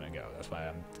not how it's going to go. That's why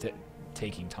I'm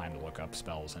taking time to look up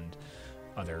spells and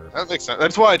other. That makes sense.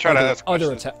 That's why I try to ask other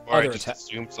questions before I other just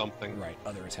assume something. Right,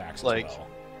 other attacks Like- as well.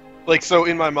 Like, so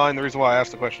in my mind, the reason why I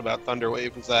asked the question about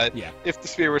Thunderwave is that Yeah. if the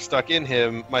spear was stuck in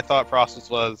him, my thought process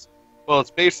was, well, it's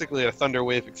basically a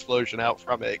Thunderwave explosion out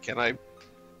from it. Can I,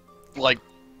 like,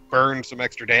 burn some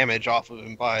extra damage off of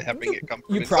him by having it come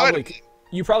from You inside of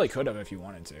me? probably could have if you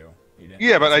wanted to. You didn't.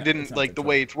 Yeah, but It's I not- didn't, it's not like, the truth.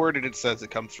 way it's worded, it says it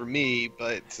comes from me,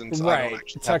 but since I Right. don't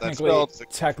actually have that Technically, spell, it's like-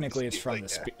 technically it's from like, the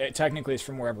spear. Technically, it's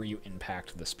from wherever you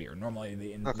impact the spear. Normally,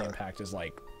 the impact is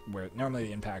like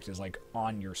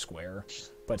on your square,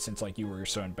 but since like you were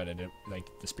so embedded, like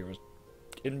the spear was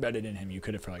embedded in him, you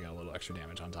could have probably got a little extra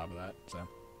damage on top of that. So,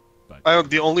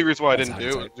 The only reason why I That's didn't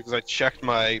how do it's it is because I checked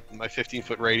my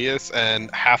 15-foot radius,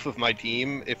 and half of my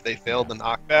team, if they failed the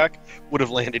knockback, would have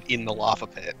landed in the lava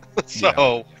pit.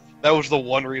 So that was the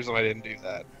one reason I didn't do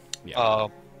that. yeah.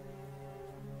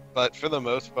 But for the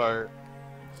most part,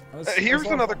 That was a here's lot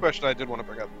of another fun. question I did want to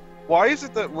bring up. Why is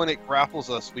it that when it grapples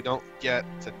us, we don't get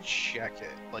to check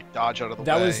it, like dodge out of the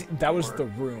way? That was or- the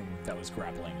room that was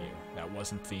grappling you. That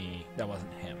wasn't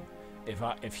him.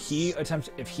 If he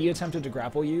attempted to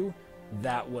grapple you,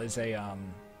 that was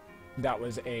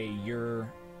a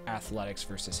your athletics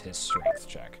versus his strength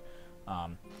check.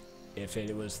 If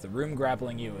it was the room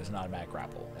grappling you, it was an automatic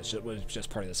grapple. It was just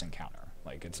part of this encounter.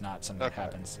 Like, it's not something that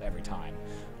happens every time.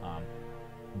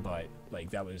 But like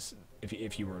that was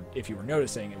if you were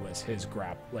noticing, it was his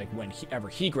like whenever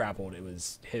he grappled, it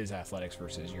was his athletics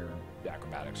versus your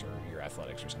acrobatics or your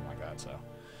athletics or something like that. So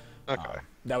Okay.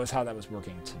 that was how that was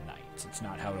working tonight. It's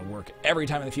not how it'll work every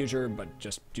time in the future, but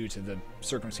just due to the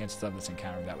circumstances of this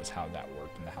encounter, that was how that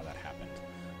worked and how that happened.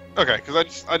 Okay,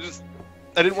 because I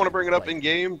didn't want to bring it up in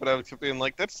game, but I was being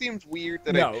like, that seems weird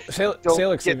that No, I don't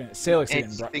Salix get even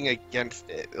brought, anything against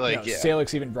it. Like, no, yeah.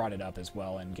 Salix even brought it up as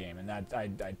well in game, and that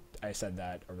I said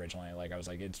that originally. Like I was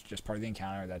like, it's just part of the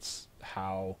encounter. That's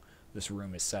how this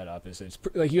room is set up. It's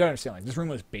like you gotta understand. Like this room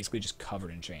was basically just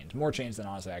covered in chains, more chains than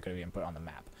honestly I could have even put on the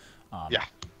map. Yeah.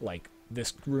 Like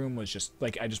this room was just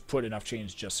like I just put enough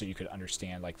chains just so you could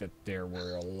understand like that there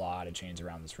were a lot of chains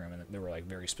around this room, and there were like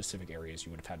very specific areas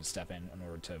you would have had to step in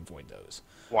order to avoid those.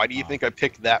 Why do you think I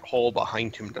picked that hole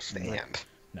behind him to stand?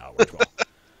 No, it worked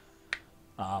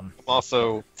well. I'm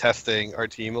also testing our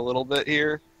team a little bit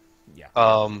here. Yeah.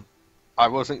 I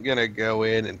wasn't gonna go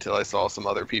in until I saw some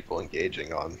other people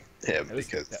engaging on him It was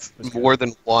because good. more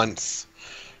than once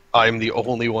I'm the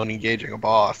only one engaging a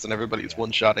boss, and everybody's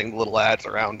one-shotting little ads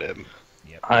around him.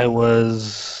 Yep. I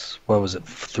was, what was it,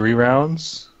 3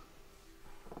 rounds?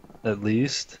 At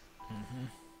least?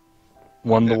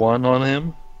 1-to-1 on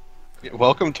him?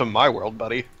 Welcome to my world,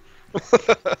 buddy.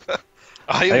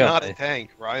 I am I got not a it. tank.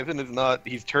 Riven is not.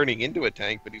 He's turning into a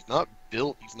tank, but he's not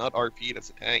built. He's not RP'd as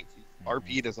a tank. He's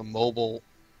RP'd as a mobile,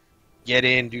 get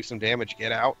in, do some damage,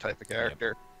 get out type of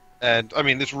character. And I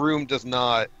mean, this room does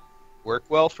not work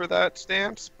well for that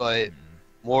stance, but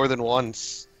more than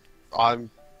once,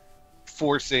 I'm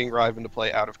forcing Riven to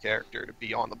play out of character to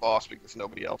be on the boss because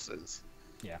nobody else is.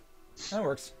 Yeah, that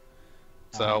works.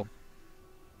 So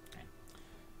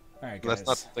All right, guys. that's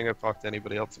not something I've talked to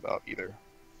anybody else about either.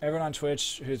 Everyone on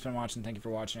Twitch who's been watching, thank you for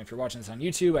watching. If you're watching this on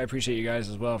YouTube, I appreciate you guys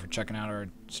as well for checking out our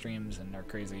streams and our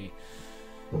crazy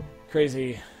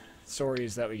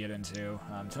stories that we get into.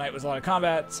 Tonight was a lot of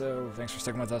combat, so thanks for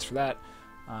sticking with us for that.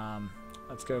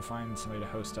 Let's go find somebody to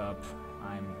host up.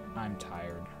 I'm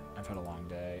tired. I've had a long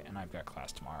day, and I've got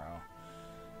class tomorrow.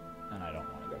 And I don't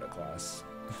want to go to class.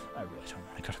 I really don't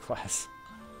want to go to class.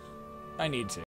 I need to.